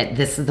going to get,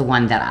 this is the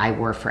one that I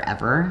wore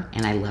forever,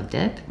 and I loved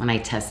it when I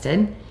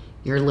tested,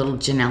 your little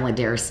Janelle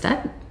Adair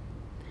stud.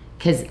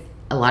 Because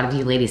a lot of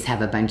you ladies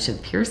have a bunch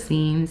of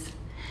piercings,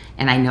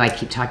 and I know I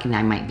keep talking,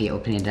 I might be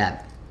opening it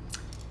up.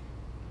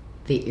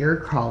 The ear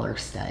crawler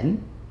stud.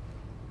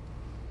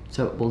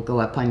 So it will go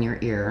up on your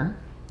ear.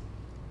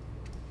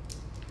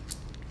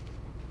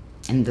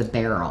 and the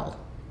barrel.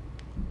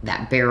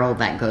 That barrel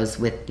that goes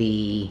with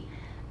the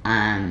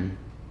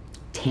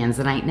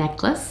tanzanite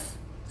necklace.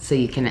 So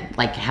you can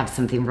like have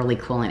something really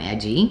cool and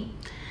edgy.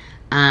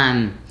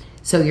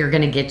 So you're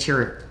gonna get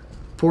your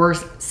 4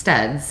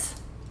 studs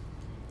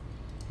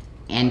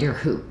and your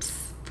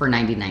hoops for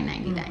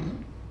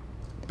 $99.99.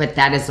 But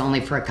that is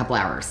only for a couple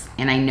hours.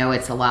 And I know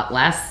it's a lot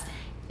less.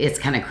 It's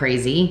kind of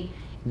crazy.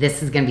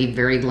 This is gonna be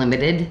very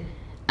limited.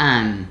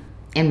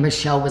 And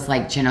Michelle was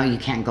like, Janelle, you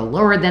can't go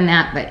lower than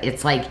that. But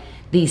it's like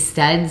these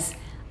studs,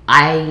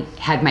 I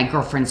had my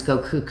girlfriends go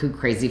cuckoo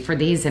crazy for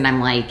these. And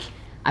I'm like,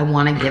 I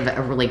want to give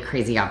a really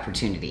crazy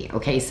opportunity.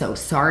 Okay, so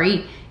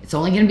sorry. It's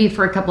only going to be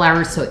for a couple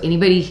hours. So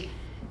anybody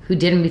who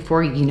did them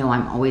before, you know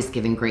I'm always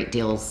giving great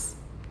deals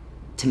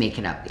to make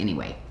it up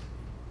anyway.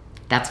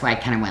 That's why I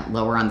kind of went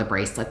lower on the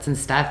bracelets and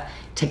stuff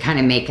to kind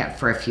of make up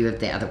for a few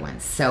of the other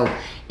ones. So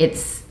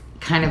it's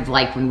kind of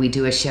like when we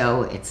do a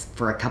show, it's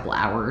for a couple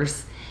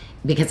hours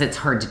because it's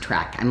hard to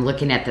track. I'm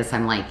looking at this,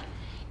 I'm like,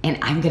 and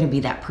I'm going to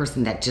be that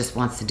person that just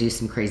wants to do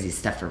some crazy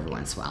stuff every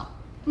once in a while,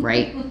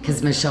 right?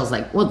 Because Michelle's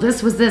like, well,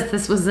 this was this,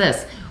 this was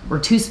this. We're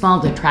too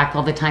small to track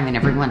all the time, and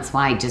every once in a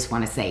while I just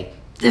want to say,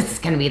 this is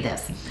going to be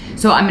this.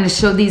 So I'm going to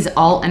show these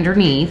all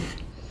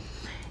underneath,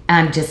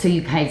 just so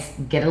you guys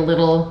get a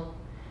little,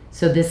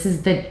 so this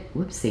is the,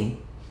 whoopsie.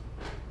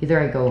 Either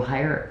I go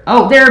higher.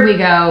 Oh, there we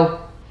go.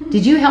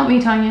 Did you help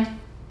me, Tanya?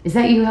 Is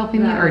that you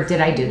helping me, or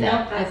did I do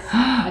that?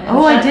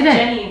 Oh, I did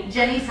it.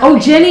 Jenny's Oh,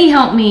 Jenny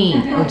helped me.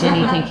 Oh,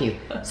 Jenny, thank you.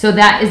 So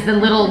that is the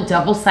little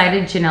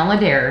double-sided Janelle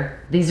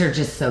Adair. These are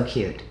just so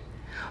cute.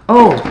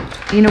 Oh,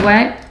 you know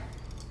what?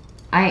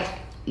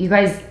 You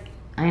guys,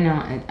 I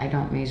know I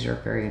don't measure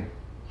very.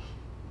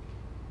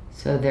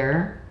 So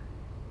there.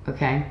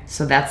 Okay,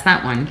 so that's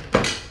that one.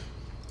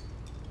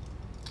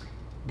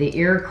 The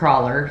ear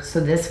crawler.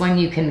 So this one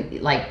you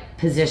can like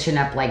position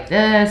up like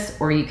this,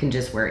 or you can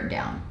just wear it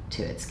down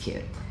too. It's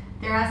cute.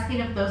 They're asking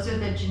if those are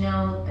the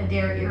Janelle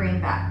Adair earring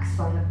backs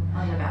on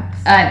the backs.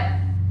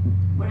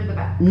 What are the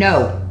backs?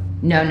 No.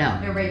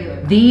 They're regular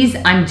backs. These,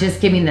 I'm just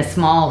giving the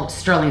small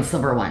sterling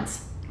silver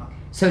ones. Okay.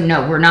 So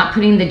no, we're not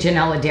putting the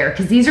Janelle Adair,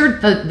 because these are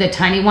the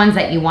tiny ones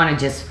that you want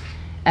to just,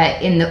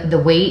 in the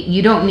weight,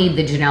 you don't need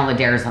the Janelle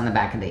Adairs on the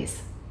back of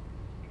these.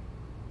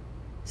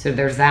 So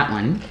there's that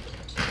one.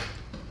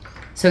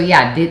 So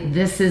yeah,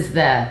 this is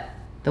the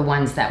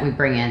ones that we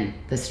bring in,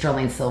 the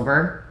sterling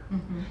silver.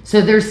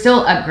 So they're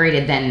still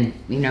upgraded than,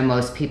 you know,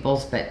 most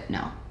people's, but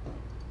no.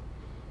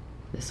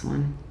 This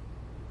one.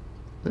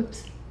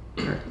 Oops.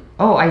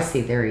 Oh, I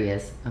see. There he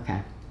is.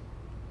 Okay.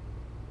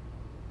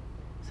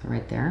 So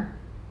right there.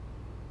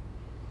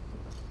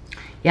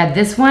 Yeah,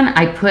 this one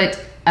I put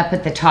up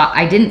at the top.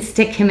 I didn't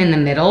stick him in the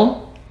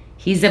middle.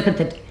 He's up at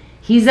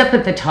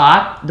the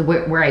top,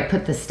 where I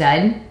put the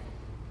stud.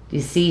 You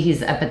see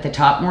he's up at the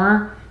top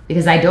more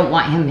because I don't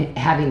want him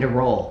having to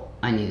roll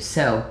on you.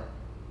 So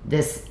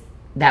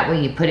that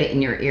way you put it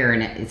in your ear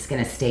and it's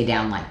going to stay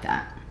down like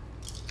that.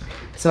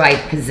 So I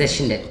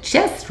positioned it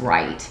just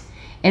right.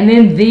 And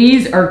then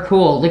these are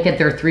cool. Look at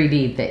their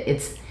 3D.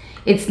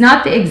 It's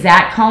not the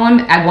exact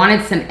column. I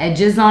wanted some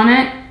edges on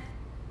it.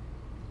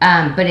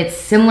 But it's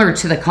similar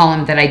to the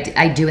column that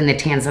I do in the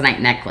Tanzanite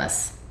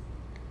necklace.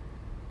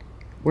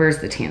 Where's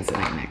the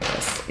Tanzanite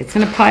necklace? It's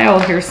in a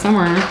pile here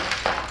somewhere.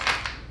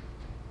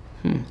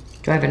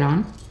 Do I have it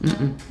on?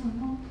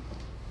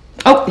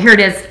 Oh, here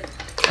it is.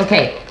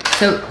 Okay.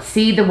 So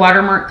see the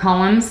watermark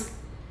columns?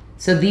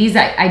 So these,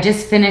 I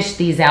just finished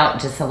these out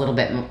just a little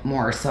bit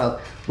more.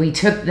 So we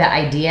took the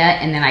idea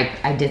and then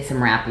I did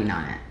some wrapping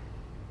on it.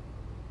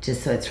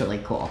 Just so it's really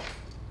cool.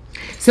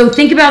 So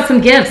think about some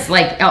gifts.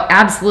 Like, oh,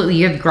 absolutely,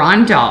 you have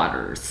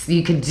granddaughters.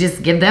 You could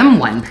just give them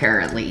one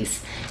pair at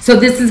least. So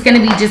this is going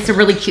to be just a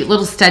really cute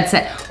little stud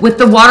set with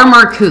the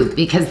watermark hoop,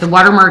 because the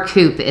watermark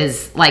hoop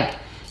is like,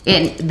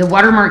 the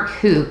watermark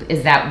hoop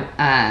is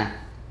that,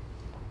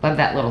 love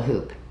that little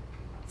hoop.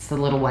 It's the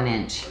little 1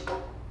 inch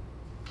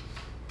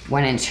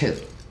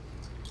hoop.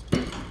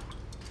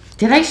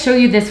 Did I show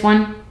you this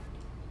one?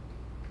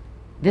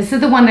 This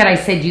is the one that I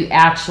said you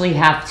actually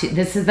have to,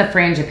 this is the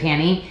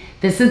frangipani.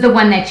 This is the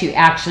one that you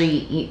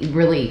actually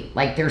really,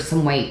 like, there's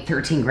some weight,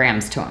 13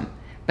 grams to them.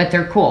 But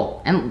they're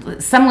cool.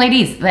 And some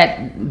ladies,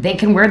 that they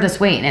can wear this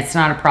weight and it's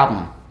not a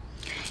problem.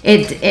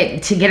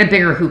 To get a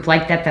bigger hoop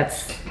like that,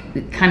 that's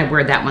kind of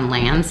where that one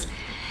lands.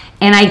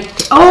 And I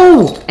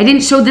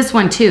didn't show this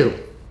one too.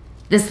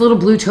 This little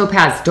blue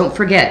topaz, don't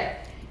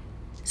forget.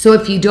 So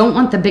if you don't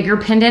want the bigger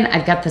pendant,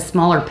 I've got the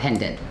smaller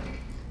pendant.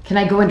 Can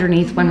I go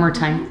underneath one more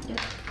time?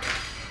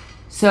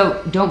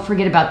 So don't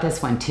forget about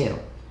this one too.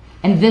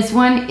 And this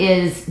one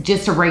is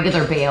just a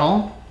regular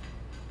bail.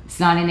 It's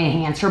not an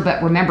enhancer,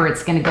 but remember,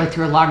 it's going to go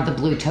through a lot of the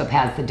blue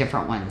topaz, the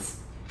different ones.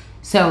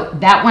 So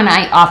that one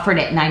I offered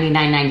at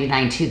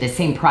 $99.99 too, the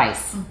same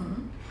price.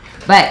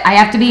 But I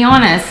have to be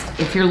honest,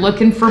 if you're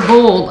looking for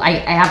bold, I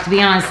have to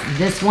be honest,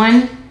 this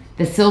one,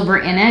 the silver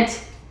in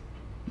it,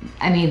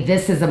 I mean,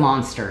 this is a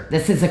monster.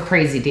 This is a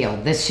crazy deal.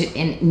 This should,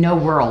 in no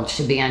world,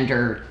 should be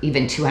under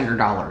even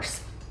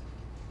 $200.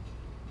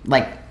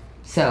 Like,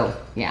 so,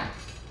 yeah.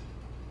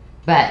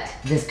 But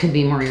this could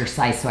be more your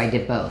size, so I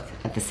did both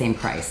at the same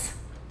price.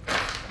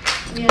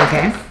 Yeah,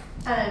 Okay.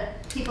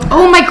 People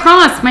Oh, my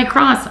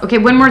cross. Okay,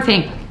 one more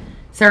thing.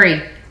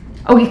 Sorry.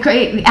 Oh, you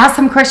could ask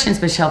some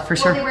questions, Michelle, for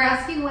Well, sure. they were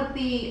asking what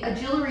the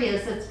jewelry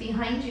is that's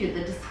behind you,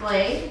 the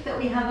display that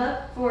we have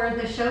up for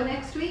the show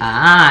next week.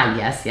 Ah,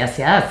 yes.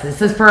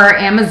 This is for our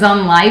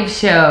Amazon live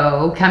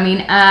show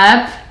coming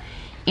up.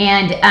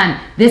 And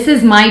this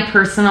is my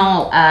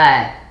personal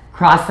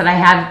cross that I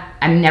have.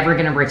 I'm never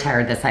going to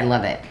retire this. I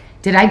love it.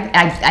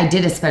 I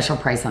did a special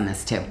price on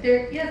this too.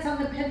 Yeah, it's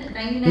on the pendant,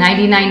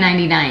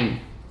 $99.99.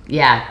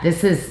 Yeah,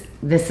 this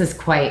is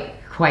quite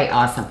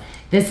awesome.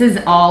 This is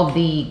all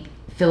the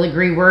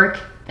filigree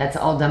work. That's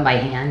all done by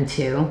hand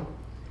too.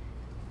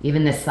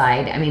 Even this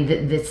side. I mean,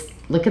 this.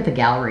 Look at the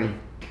gallery.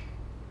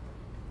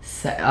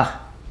 So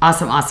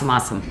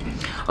awesome.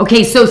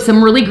 Okay, so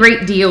some really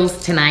great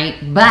deals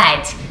tonight,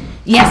 but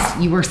yes,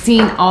 you were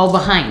seeing all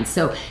behind.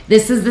 So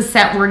this is the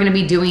set we're going to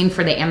be doing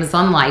for the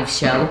Amazon live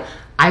show.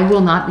 I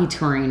will not be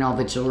touring all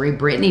the jewelry.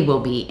 Brittany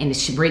will be, and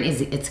it's going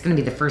to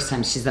be the first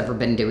time she's ever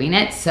been doing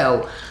it.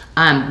 So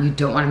you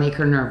don't want to make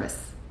her nervous.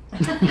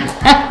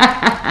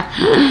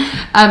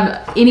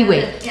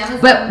 Anyway,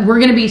 but we're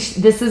gonna be,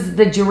 this is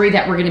the jewelry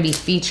that we're gonna be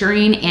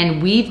featuring,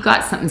 and we've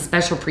got something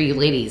special for you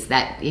ladies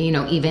that, you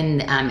know, even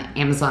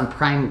Amazon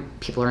Prime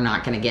people are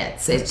not gonna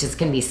get. So it's just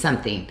gonna be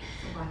something.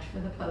 Watch for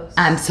the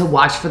post. So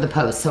watch for the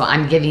post. So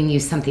I'm giving you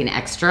something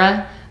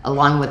extra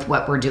along with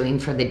what we're doing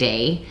for the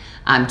day,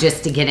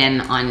 just to get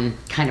in on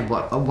kind of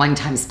a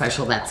one-time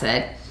special. That's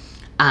it.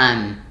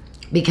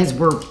 Because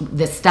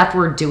the stuff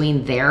we're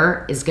doing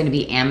there is going to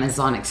be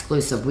Amazon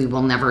exclusive. We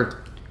will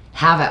never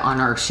have it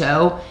on our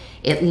show.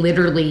 It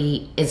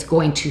literally is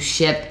going to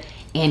ship,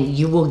 and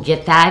you will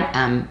get that.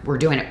 We're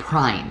doing it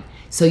Prime,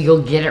 so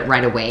you'll get it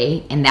right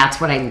away. And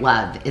that's what I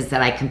love, is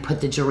that I can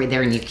put the jewelry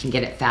there and you can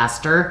get it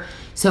faster.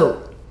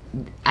 So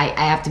I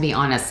have to be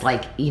honest,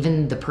 like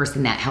even the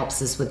person that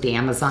helps us with the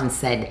Amazon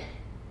said,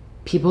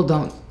 people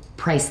don't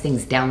price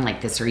things down like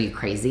this. Are you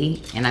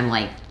crazy? And I'm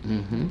like,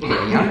 here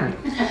we are.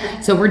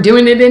 So we're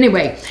doing it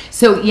anyway.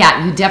 So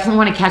yeah, you definitely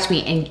want to catch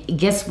me. And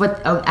guess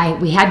what?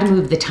 We had to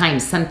move the time.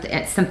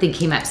 Something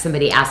came up.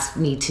 Somebody asked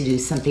me to do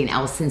something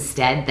else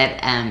instead.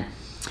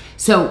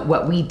 So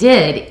what we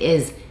did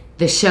is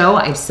the show,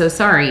 I'm so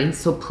sorry.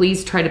 So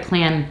please try to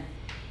plan.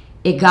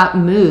 It got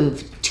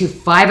moved to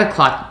 5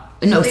 o'clock.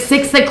 No,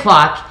 6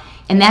 o'clock.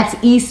 And that's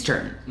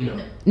Eastern.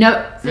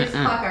 No. 6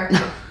 o'clock our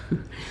time.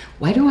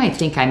 Why do I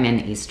think I'm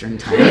in Eastern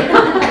time?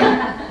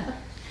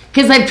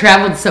 Because I've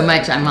traveled so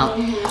much. I'm all,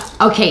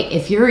 okay,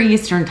 if you're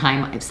Eastern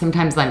time,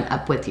 sometimes I'm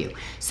up with you.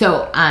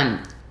 So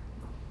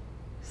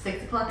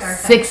 6 o'clock our time.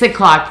 6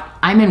 o'clock,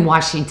 I'm in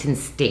Washington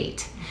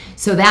State.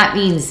 So that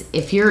means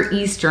if you're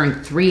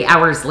Eastern, 3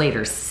 hours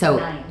later. So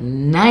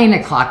 9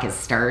 o'clock it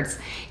starts.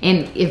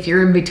 And if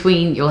you're in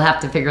between, you'll have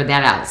to figure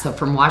that out. So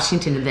from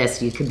Washington to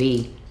this, you could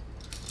be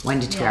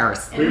 1 to 2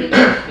 hours. We've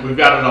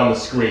got it on the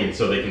screen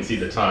so they can see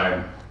the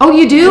time. Oh,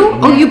 you do?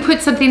 Oh, you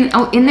put something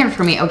in there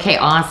for me. Okay,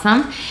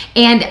 awesome.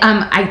 And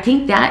I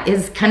think that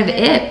is kind of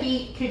it.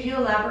 Could you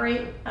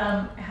elaborate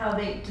how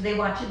do they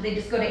watch it? They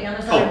just go to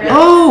Amazon?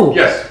 Oh!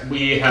 Yes,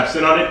 we have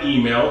sent out an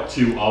email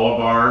to all of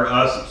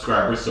our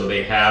subscribers, so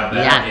they have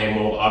that, and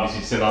we'll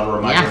obviously send out a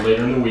reminder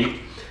later in the week.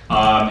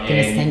 And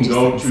you can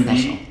go to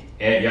you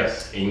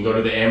can go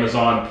to the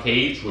Amazon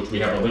page, which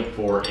we have a link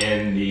for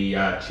in the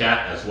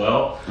chat as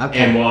well. Okay.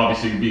 And we'll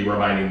obviously be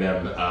reminding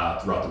them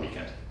throughout the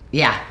weekend.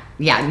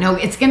 Yeah, no,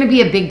 it's going to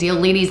be a big deal,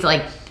 ladies.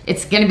 Like,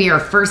 it's going to be our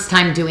first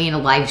time doing a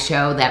live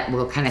show that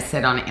will kind of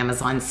sit on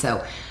Amazon.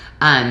 So,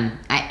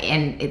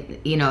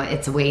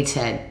 it's a way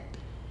to,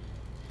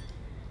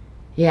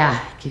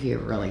 give you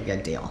a really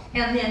good deal.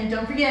 And then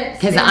don't forget,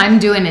 because I'm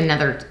doing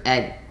another,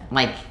 and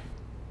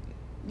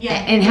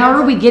how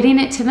are we getting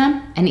it to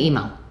them? An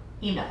email.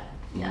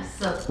 Yes.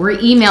 So we're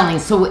emailing.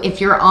 So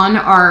if you're on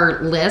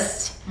our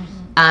list,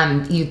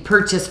 you've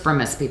purchased from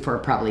us before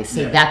probably.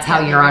 So that's how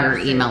you're on our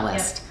email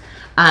list.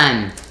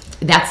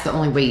 That's the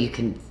only way you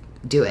can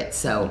do it.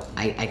 So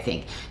I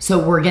think. So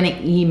we're going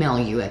to email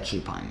you a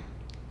coupon.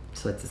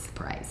 So it's a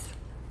surprise.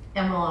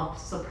 And we'll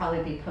also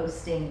probably be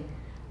posting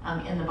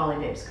in the Bali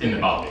Babes group. In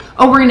the Bali Babes.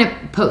 Oh, we're going to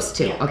post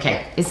too. Yeah, okay.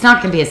 Yeah. It's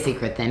not going to be a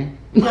secret then.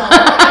 Well,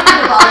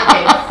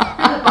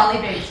 in the Bali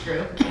Babes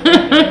group.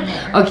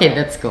 Okay,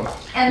 that's cool.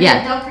 And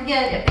then don't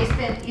forget,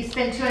 if you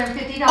spend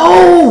 $250.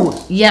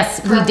 Oh,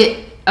 yes, we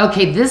did.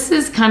 Okay, this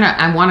is kind of,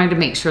 I wanted to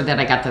make sure that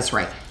I got this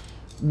right.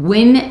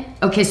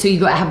 So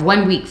you have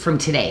 1 week from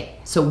today.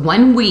 So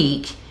 1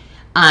 week,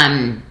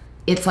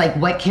 it's like,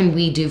 what can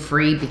we do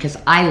free? Because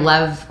I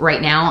love,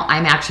 right now,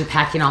 I'm actually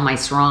packing all my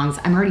sarongs.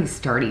 I'm already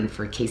starting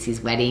for Casey's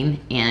wedding.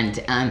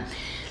 And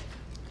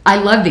I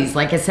love these.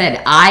 Like I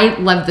said, I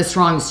love the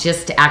sarongs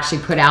just to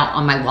actually put out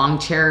on my lawn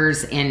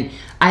chairs. And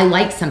I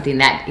like something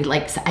that,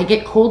 like, I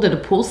get cold at a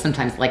pool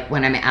sometimes, like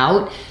when I'm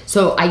out.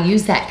 So I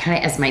use that kind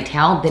of as my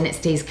towel. Then it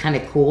stays kind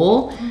of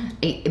cool.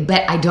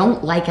 But I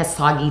don't like a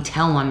soggy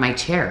towel on my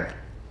chair.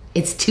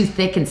 It's too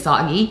thick and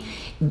soggy.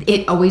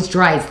 It always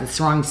dries. The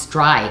sarong's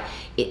dry.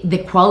 the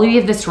quality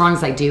of the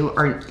strongs I do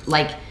are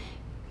like,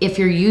 if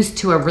you're used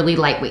to a really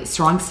lightweight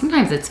strong,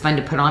 sometimes it's fun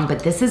to put on, but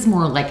this is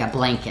more like a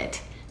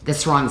blanket, the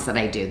strongs that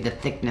I do, the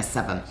thickness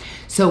of them.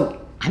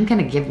 So I'm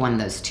gonna give one of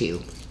those to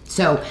you.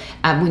 So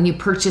when you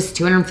purchase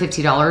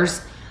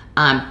 $250,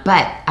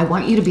 but I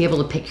want you to be able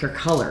to pick your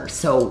color.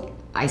 So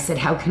I said,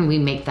 how can we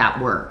make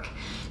that work?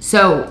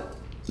 So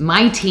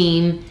my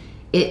team,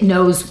 it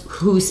knows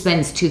who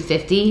spends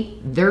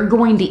 $250. They're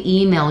going to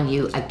email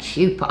you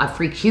a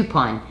free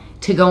coupon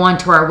to go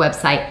onto our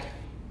website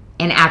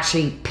and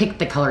actually pick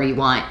the color you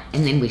want,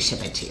 and then we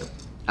ship it to you.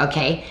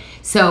 Okay?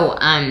 So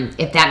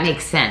if that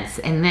makes sense.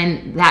 And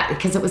then that,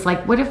 because it was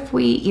like, what if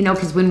we, you know,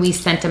 because when we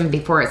sent them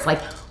before, it's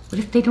like, what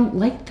if they don't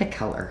like the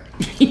color?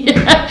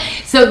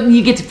 So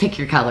you get to pick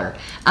your color.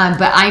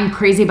 But I'm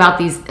crazy about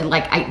these.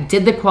 Like, I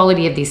did the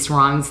quality of these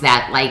strongs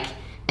that, like,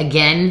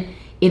 again,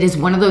 it is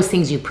one of those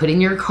things you put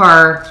in your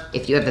car.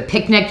 If you have a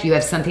picnic, you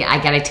have something,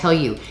 I gotta tell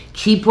you,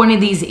 keep one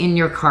of these in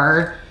your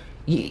car.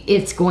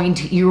 It's going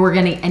to, you are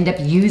going to end up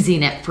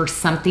using it for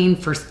something.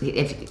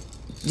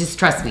 Just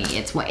trust me,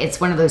 it's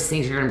one of those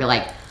things you're going to be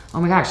like,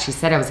 oh my gosh, she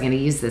said I was going to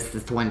use this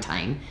one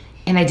time,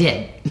 and I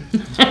did.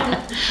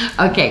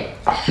 Okay,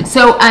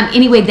 so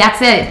anyway,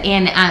 that's it.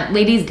 And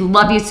ladies,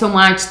 love you so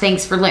much.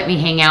 Thanks for letting me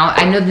hang out.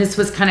 I know this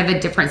was kind of a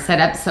different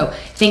setup, so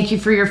thank you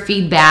for your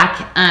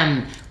feedback.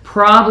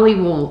 Probably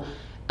will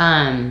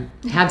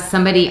have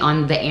somebody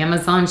on the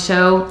Amazon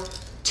show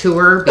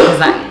tour,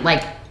 because I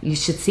like, you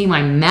should see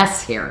my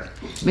mess here.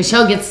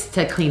 Michelle gets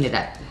to clean it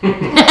up.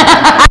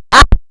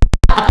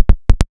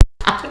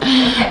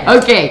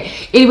 Okay.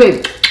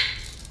 Anyway,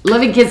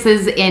 love and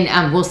kisses,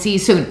 and we'll see you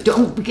soon.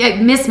 Don't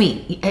miss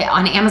me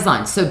on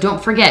Amazon. So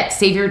don't forget,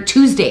 save your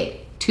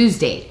Tuesday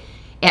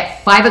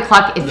at 5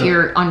 o'clock if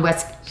you're on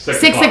West.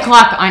 6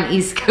 o'clock on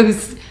East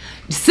Coast.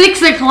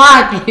 6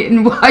 o'clock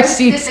in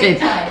Washington.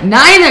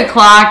 9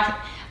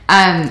 o'clock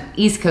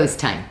East Coast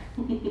time.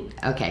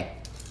 Okay.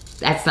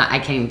 That's not, I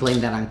can't even blame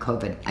that on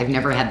COVID. I've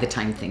never had the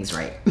time things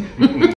right.